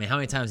cola. I mean, how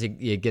many times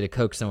you get a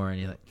Coke somewhere and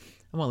you're like,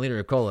 I want a liter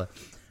of cola.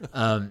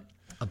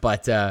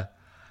 But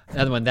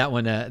another one, that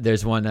one,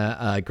 there's one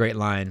great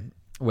line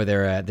where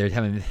they're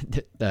having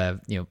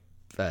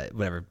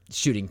whatever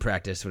shooting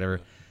practice,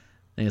 whatever,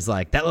 and he's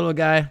like, that little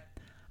guy,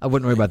 I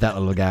wouldn't worry about that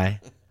little guy.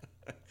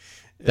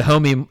 The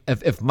homie,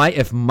 if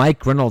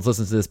Mike Reynolds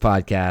listens to this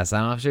podcast, I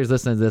don't know if he's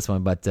listening to this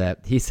one, but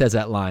he says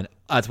that line.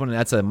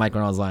 That's a Mike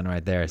Reynolds line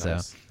right there. Nice.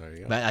 So there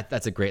you go.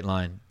 That's a great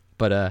line.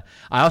 But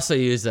I also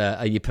use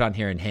you put on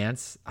here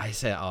enhance. I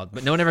say it all,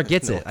 but no one ever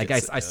gets it. Like I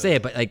say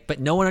it, but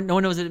no one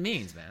knows what it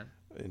means, man.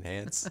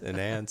 Enhance.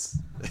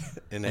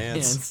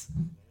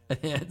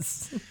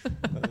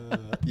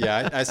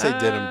 Yeah, I say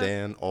Denim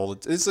Dan all.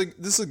 This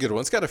is a good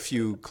one. It's got a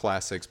few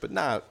classics, but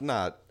not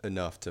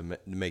enough to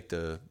make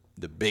the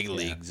big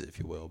leagues, if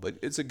you will. But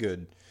it's a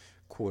good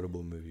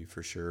quotable movie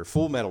for sure.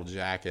 Full Metal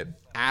Jacket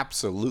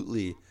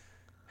absolutely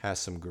has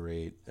some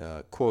great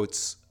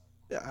quotes.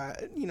 I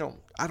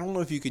don't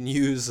know if you can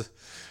use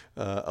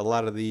a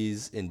lot of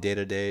these in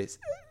day-to-day.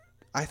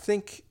 I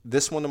think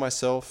this one to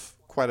myself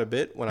quite a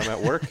bit when I'm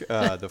at work.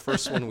 The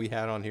first one we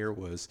had on here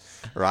was,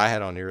 or I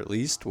had on here at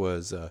least,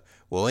 was,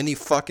 well, any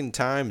fucking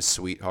time,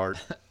 sweetheart.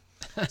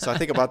 So I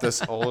think about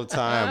this all the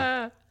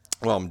time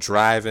while I'm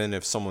driving.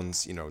 If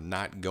someone's,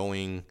 not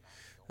going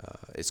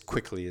as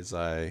quickly as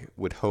I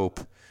would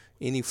hope,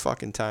 any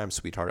fucking time,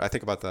 sweetheart. I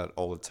think about that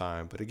all the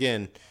time. But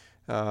again,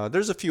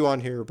 there's a few on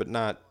here, but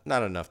not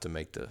enough to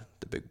make the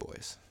big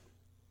boys.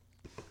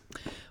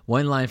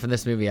 One line from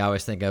this movie I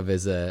always think of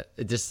is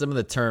just some of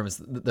the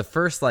terms. The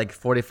first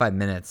 45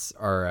 minutes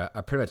are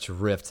pretty much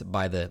riffed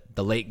by the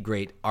late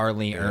great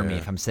Arlie Ermey,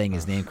 if I'm saying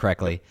his name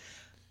correctly.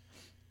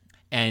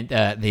 And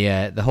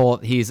the whole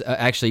he's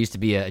actually used to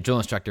be a drill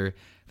instructor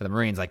for the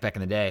Marines back in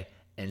the day,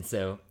 and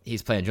so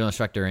he's playing a drill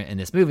instructor in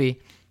this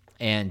movie.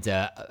 And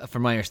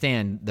from what I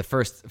understand, the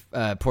first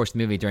portion of the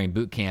movie during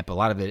boot camp, a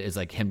lot of it is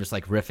him just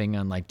riffing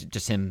on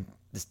just him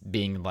just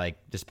being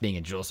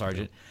a drill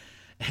sergeant.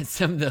 And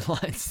some of the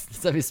lines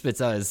stuff he spits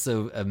out is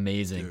so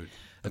amazing. Dude,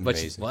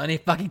 amazing. Well, any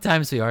fucking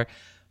time, sweetheart.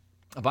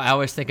 But I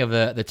always think of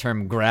the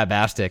term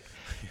grabastic,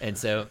 and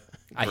so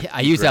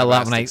I use that a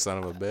lot when I son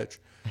of a bitch.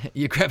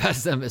 You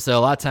grabastic. So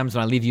a lot of times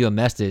when I leave you a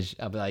message,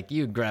 I'll be like,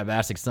 "You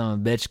grabastic son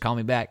of a bitch, call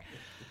me back."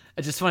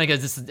 It's just funny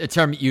because this is a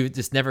term you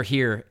just never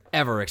hear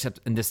ever,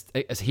 except in this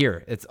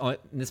here. In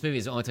this movie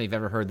is the only time you've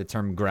ever heard the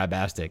term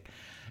grabastic.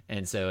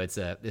 And so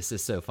this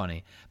is so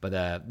funny. But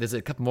there's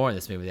a couple more in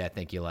this movie that I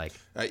think you like.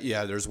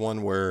 Yeah, there's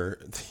one where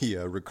the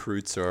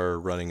recruits are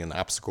running an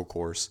obstacle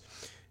course,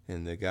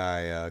 and the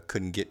guy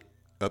couldn't get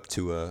up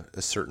to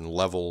a certain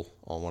level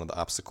on one of the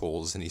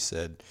obstacles, and he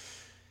said,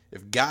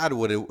 if God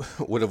would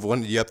have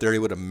wanted you up there, he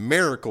would have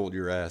miracled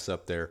your ass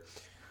up there.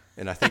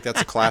 And I think that's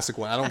a classic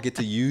one. I don't get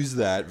to use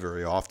that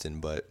very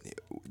often, but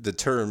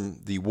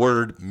the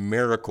word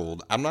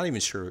miracled, I'm not even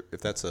sure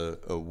if that's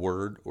a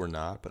word or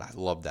not, but I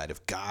love that.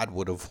 If God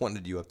would have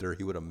wanted you up there,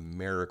 he would have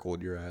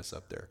miracled your ass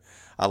up there.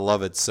 I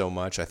love it so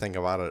much. I think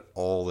about it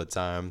all the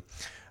time.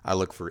 I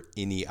look for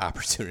any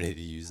opportunity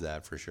to use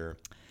that for sure.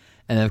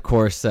 And of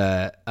course, you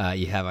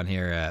have on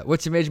here,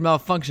 what's your major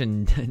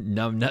malfunction,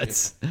 numb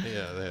nuts?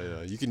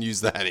 Yeah, you can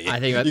use that. I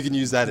think you can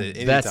use that at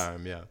any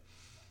time. Yeah.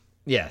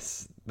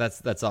 Yes,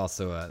 that's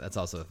also a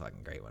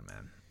fucking great one,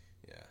 man.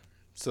 Yeah.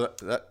 So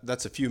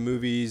that's a few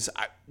movies.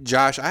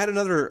 Josh, I had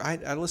another.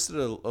 I listed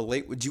a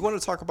late. Do you want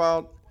to talk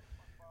about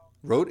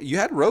You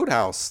had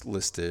Roadhouse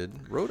listed.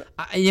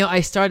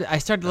 I started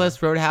to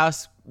list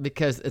Roadhouse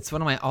because it's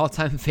one of my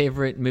all-time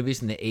favorite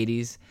movies in the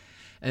 '80s,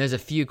 and there's a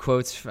few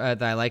quotes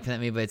that I like from that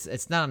movie, but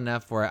it's not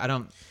enough where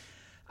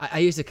I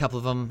used a couple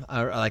of them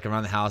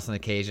around the house on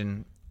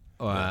occasion,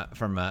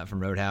 from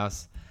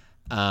Roadhouse.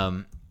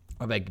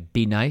 Or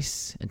be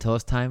nice until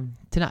it's time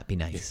to not be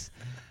nice.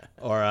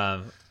 or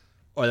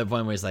the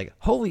one where it's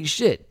holy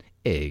shit,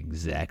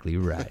 exactly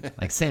right.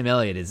 Sam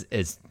Elliott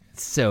is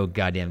so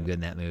goddamn good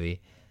in that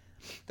movie.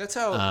 That's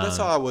how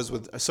I was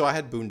with. So I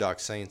had Boondock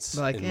Saints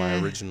in my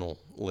original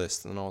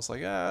list, and I was like,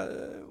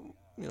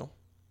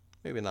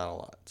 maybe not a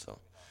lot. So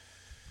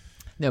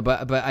no,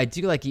 but I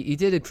do like you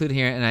did include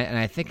here, and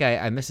I think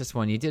I missed this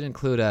one. You did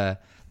include the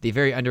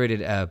very underrated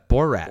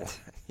Borat,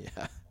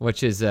 yeah,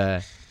 which is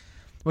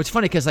What's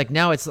funny because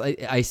now it's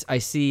I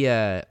see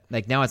now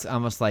it's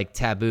almost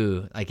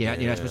taboo. You're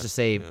not supposed to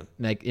say you're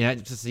not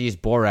supposed to use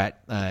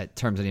Borat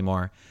terms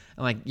anymore.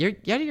 I'm like you're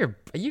out of your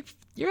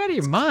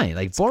mind.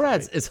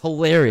 Borat is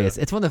hilarious.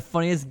 Yeah. It's one of the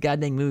funniest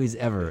goddamn movies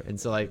ever. And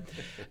so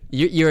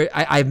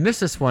I missed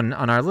this one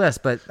on our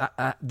list, but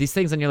these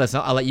things on your list,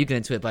 I'll let you get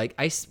into it. But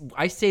I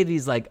say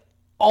these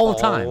all the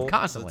time,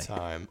 constantly.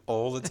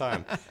 All the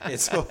time. And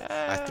so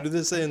I threw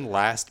this in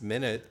last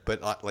minute,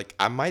 but like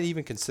I might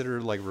even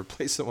consider like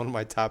replacing one of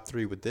my top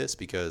 3 with this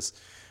because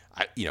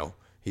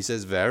he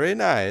says very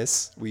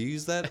nice. We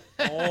use that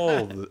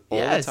all the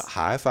time.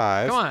 High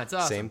five. Come on, it's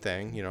awesome. Same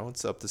thing.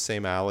 It's up the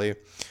same alley.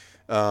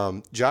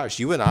 Josh,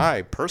 you and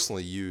I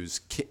personally use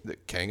the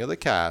King of the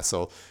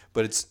Castle,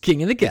 but it's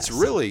King of the Castle.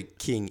 It's really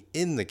King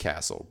in the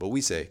Castle, but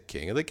we say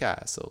King of the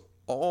Castle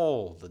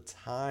all the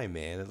time,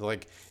 man. It's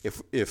like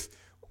if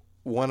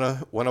one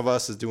of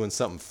us is doing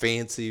something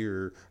fancy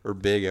or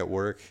big at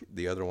work,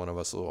 the other one of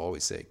us will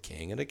always say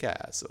King of the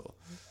Castle.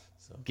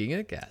 So, King of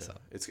the Castle.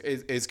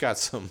 It's got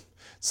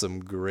some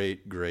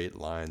great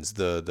lines.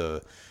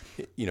 I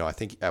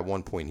think at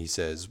one point he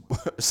says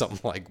something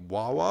like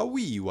wah wah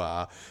wee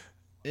wah.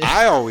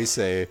 I always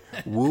say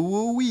woo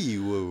woo wee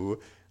woo,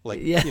 like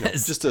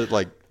just to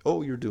like,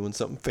 oh, you're doing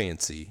something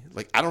fancy.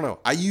 Like I don't know.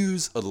 I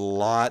use a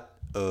lot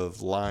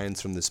of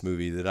lines from this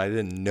movie that I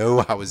didn't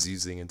know I was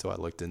using until I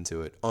looked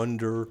into it.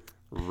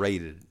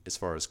 Underrated as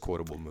far as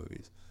quotable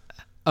movies.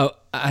 Oh,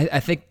 I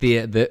think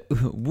the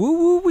woo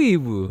woo wee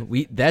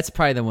woo. That's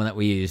probably the one that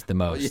we use the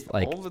most.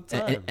 Yeah, all the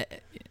time.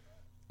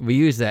 We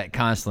use that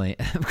constantly.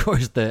 Of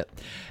course, the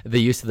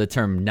use of the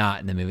term "not"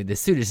 in the movie. The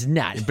suit is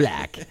not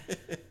black.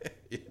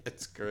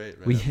 It's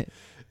great, man.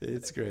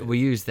 It's great. We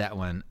use that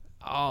one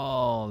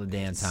all the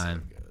damn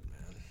time. So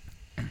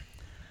good,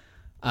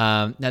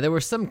 man. Now there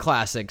were some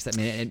classics that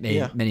made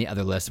many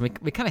other lists. We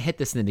kind of hit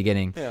this in the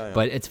beginning,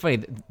 but it's funny.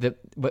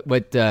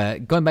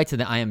 Going back to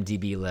the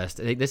IMDb list,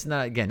 I think this is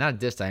not a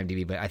diss to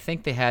IMDb, but I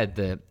think they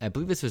had I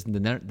believe this was the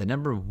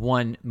number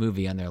 1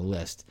 movie on their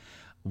list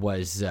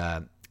was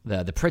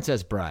the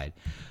Princess Bride,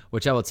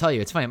 which I will tell you,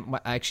 it's funny.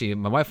 Actually,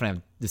 my wife and I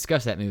have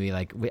discussed that movie.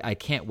 Like, I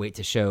can't wait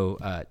to show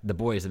the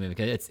boys the movie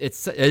because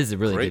it is a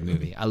really good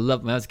movie.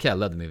 When I was a kid, I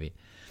loved the movie.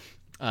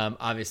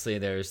 Obviously,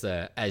 there's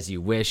As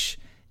You Wish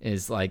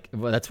is like,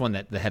 well, that's one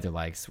that the Heather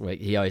likes. Where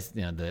he always,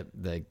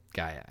 the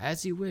guy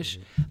As You Wish,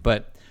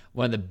 but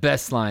one of the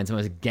best lines, one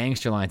of the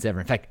gangster lines ever.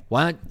 In fact,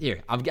 I'll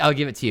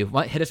give it to you.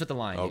 Hit us with the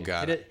line. Oh, dude.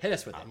 God. Hit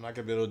us with it. I'm not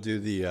gonna be able to do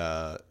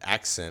the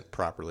accent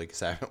properly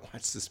because I haven't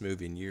watched this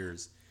movie in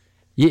years.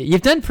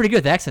 You've done pretty good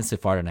with accents so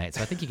far tonight,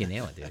 so I think you can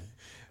nail it, dude.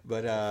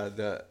 But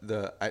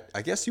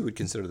I guess you would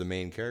consider the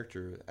main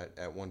character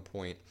at one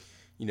point.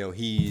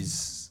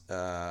 He's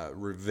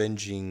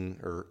avenging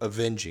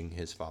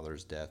his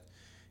father's death,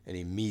 and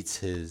he meets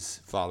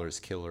his father's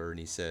killer, and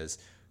he says,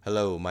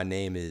 "Hello, my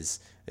name is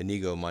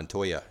Inigo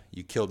Montoya.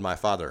 You killed my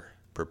father.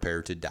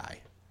 Prepare to die."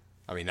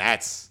 I mean,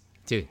 that's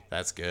good.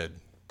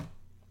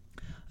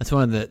 That's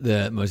one of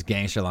the most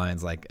gangster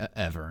lines like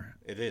ever.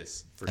 It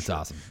is. That's sure.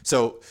 awesome.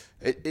 So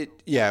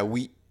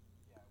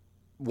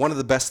one of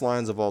the best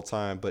lines of all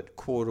time, but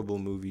quotable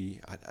movie.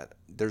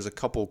 There's a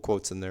couple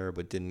quotes in there,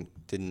 but didn't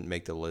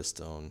make the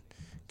list on.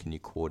 Can you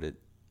quote it?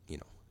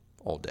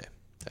 All day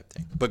type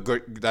thing. But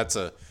that's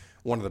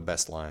one of the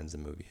best lines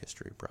in movie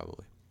history,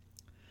 probably.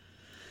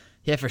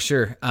 Yeah, for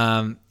sure.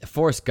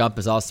 Forrest Gump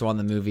is also on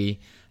the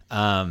movie.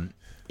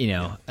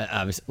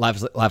 Obviously, life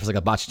is like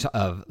a box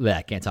of.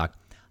 I can't talk.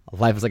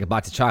 Life is like a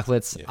box of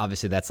chocolates. Yeah.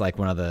 Obviously, that's like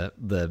one of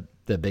the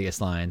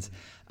biggest lines.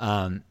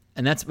 And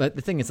that's, but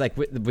the thing is, like,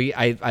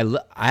 I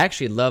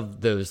actually love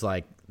those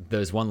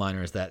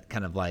one-liners that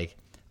kind of like,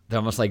 they're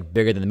almost like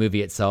bigger than the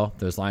movie itself.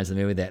 Those lines in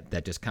the movie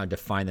that just kind of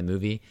define the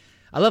movie.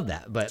 I love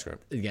that. But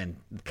again,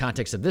 the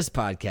context of this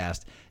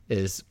podcast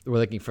is we're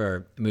looking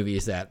for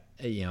movies that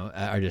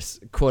are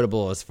just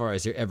quotable as far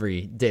as your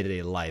every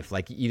day-to-day life.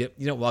 Like you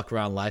don't walk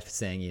around life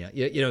saying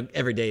you don't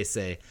every day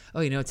say,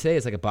 oh, today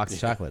is like a box of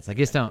chocolates. Like,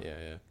 you just don't.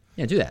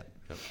 Yeah, do that.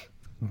 Yep.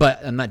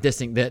 But I'm not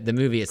dissing the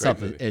movie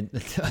itself. Movie.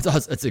 It's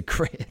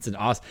an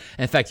awesome.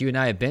 In fact, you and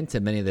I have been to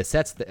many of the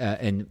sets,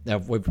 when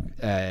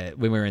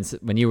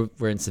you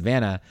were in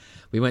Savannah,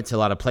 we went to a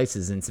lot of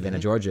places in Savannah,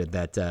 Georgia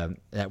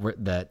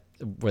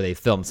where they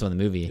filmed some of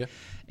the movie,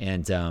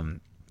 and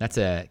it's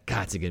a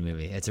good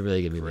movie. It's a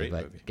really good movie.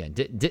 But again,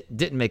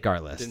 didn't make our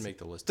list. Didn't make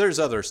the list. There's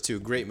others too.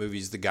 Great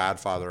movies. The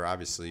Godfather,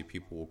 obviously,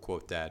 people will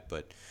quote that,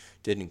 but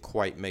didn't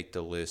quite make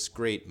the list.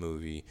 Great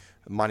movie.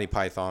 Monty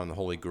Python and the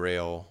Holy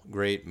Grail.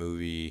 Great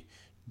movie.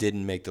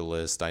 Didn't make the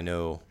list. I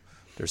know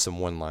there's some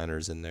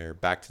one-liners in there.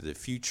 Back to the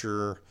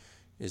Future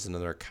is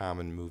another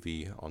common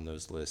movie on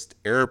those lists.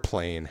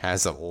 Airplane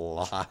has a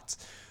lot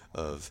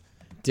of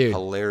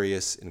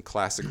hilarious and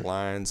classic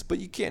lines, but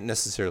you can't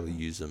necessarily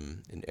use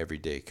them in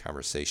everyday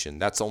conversation.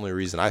 That's the only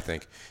reason I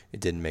think it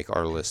didn't make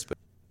our list. But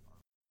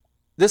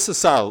this is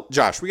solid.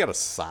 Josh, we got a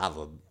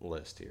solid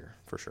list here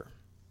for sure.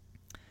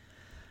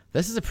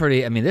 This is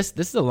this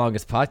is the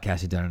longest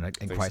podcast you've done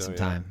in quite some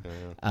time.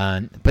 Yeah.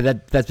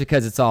 But that's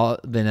because it's all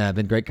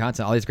been great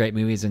content, all these great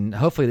movies, and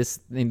hopefully these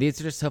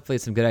are just hopefully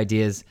some good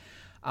ideas.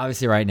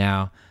 Obviously, right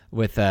now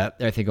with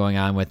everything going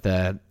on with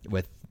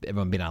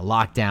everyone being on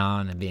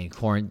lockdown and being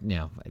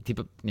quarantined,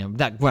 people, we're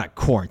not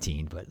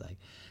quarantined,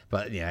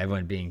 but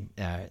everyone being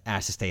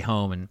asked to stay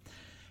home, and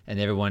and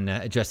everyone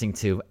adjusting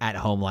to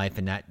at-home life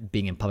and not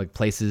being in public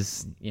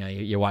places. You know,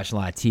 you're watching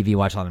a lot of TV,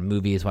 watching a lot of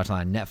movies, watching a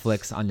lot of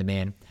Netflix on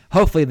demand.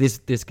 Hopefully, this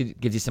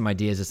gives you some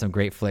ideas of some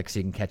great flicks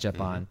you can catch up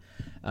on.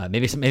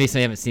 Maybe some you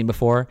haven't seen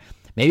before.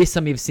 Maybe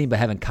some you've seen but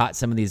haven't caught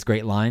some of these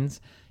great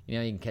lines. You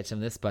know, you can catch some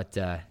of this, but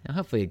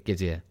hopefully it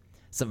gives you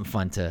something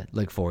fun to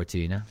look forward to,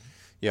 you know?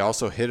 Yeah,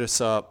 also hit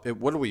us up.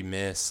 What do we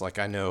miss? Like,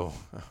 I know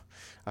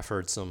I've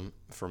heard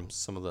from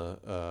some of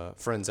the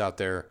friends out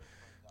there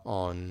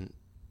on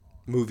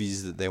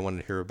movies that they wanted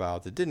to hear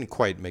about that didn't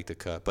quite make the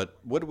cut. But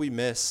what do we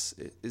miss?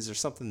 Is there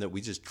something that we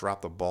just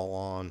dropped the ball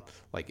on?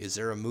 Like, is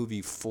there a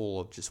movie full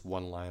of just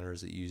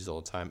one-liners that you use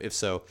all the time? If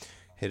so,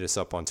 hit us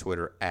up on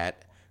Twitter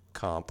at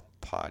Comp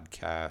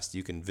Podcast.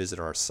 You can visit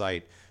our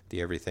site,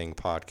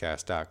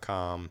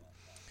 theeverythingpodcast.com.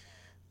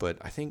 But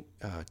I think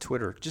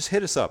Twitter, just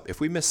hit us up. If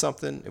we missed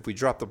something, if we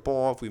dropped the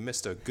ball, if we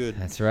missed a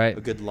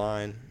good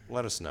line,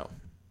 let us know.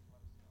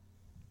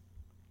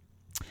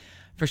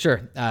 For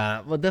sure.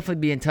 We'll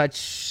definitely be in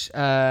touch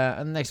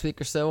next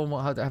week or so, and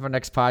we'll have our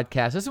next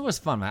podcast. This was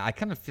fun, man. I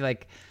kind of feel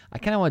like I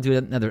kind of want to do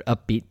another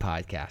upbeat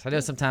podcast. I know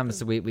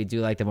sometimes we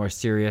do like the more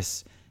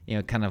serious, you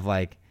know, kind of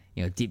like,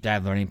 you know, deep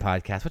dive learning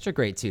podcasts, which are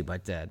great too.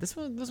 But this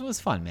one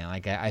was fun, man.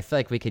 Like I feel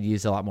like we could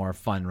use a lot more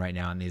fun right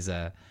now in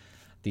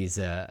these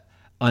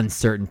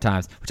uncertain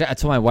times. Which I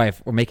told my wife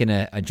we're making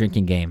a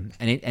drinking game.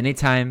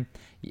 Anytime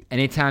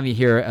you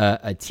hear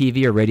a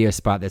TV or radio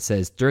spot that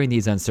says during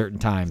these uncertain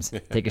times,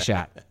 take a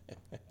shot.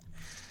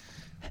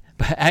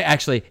 But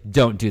actually,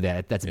 don't do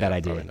that. That's a bad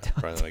idea.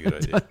 Probably not a good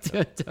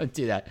idea. Don't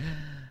do that.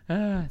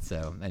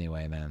 So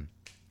anyway, man,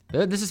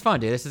 this is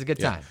fun, dude. This is a good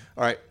time.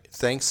 All right.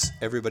 Thanks,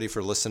 everybody,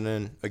 for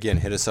listening. Again,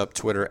 hit us up,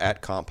 Twitter,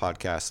 at Comp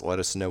Podcast. Let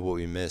us know what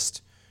we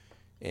missed,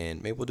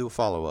 and maybe we'll do a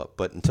follow-up.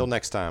 But until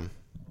next time,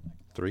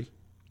 3,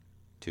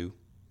 2,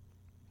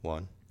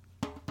 1.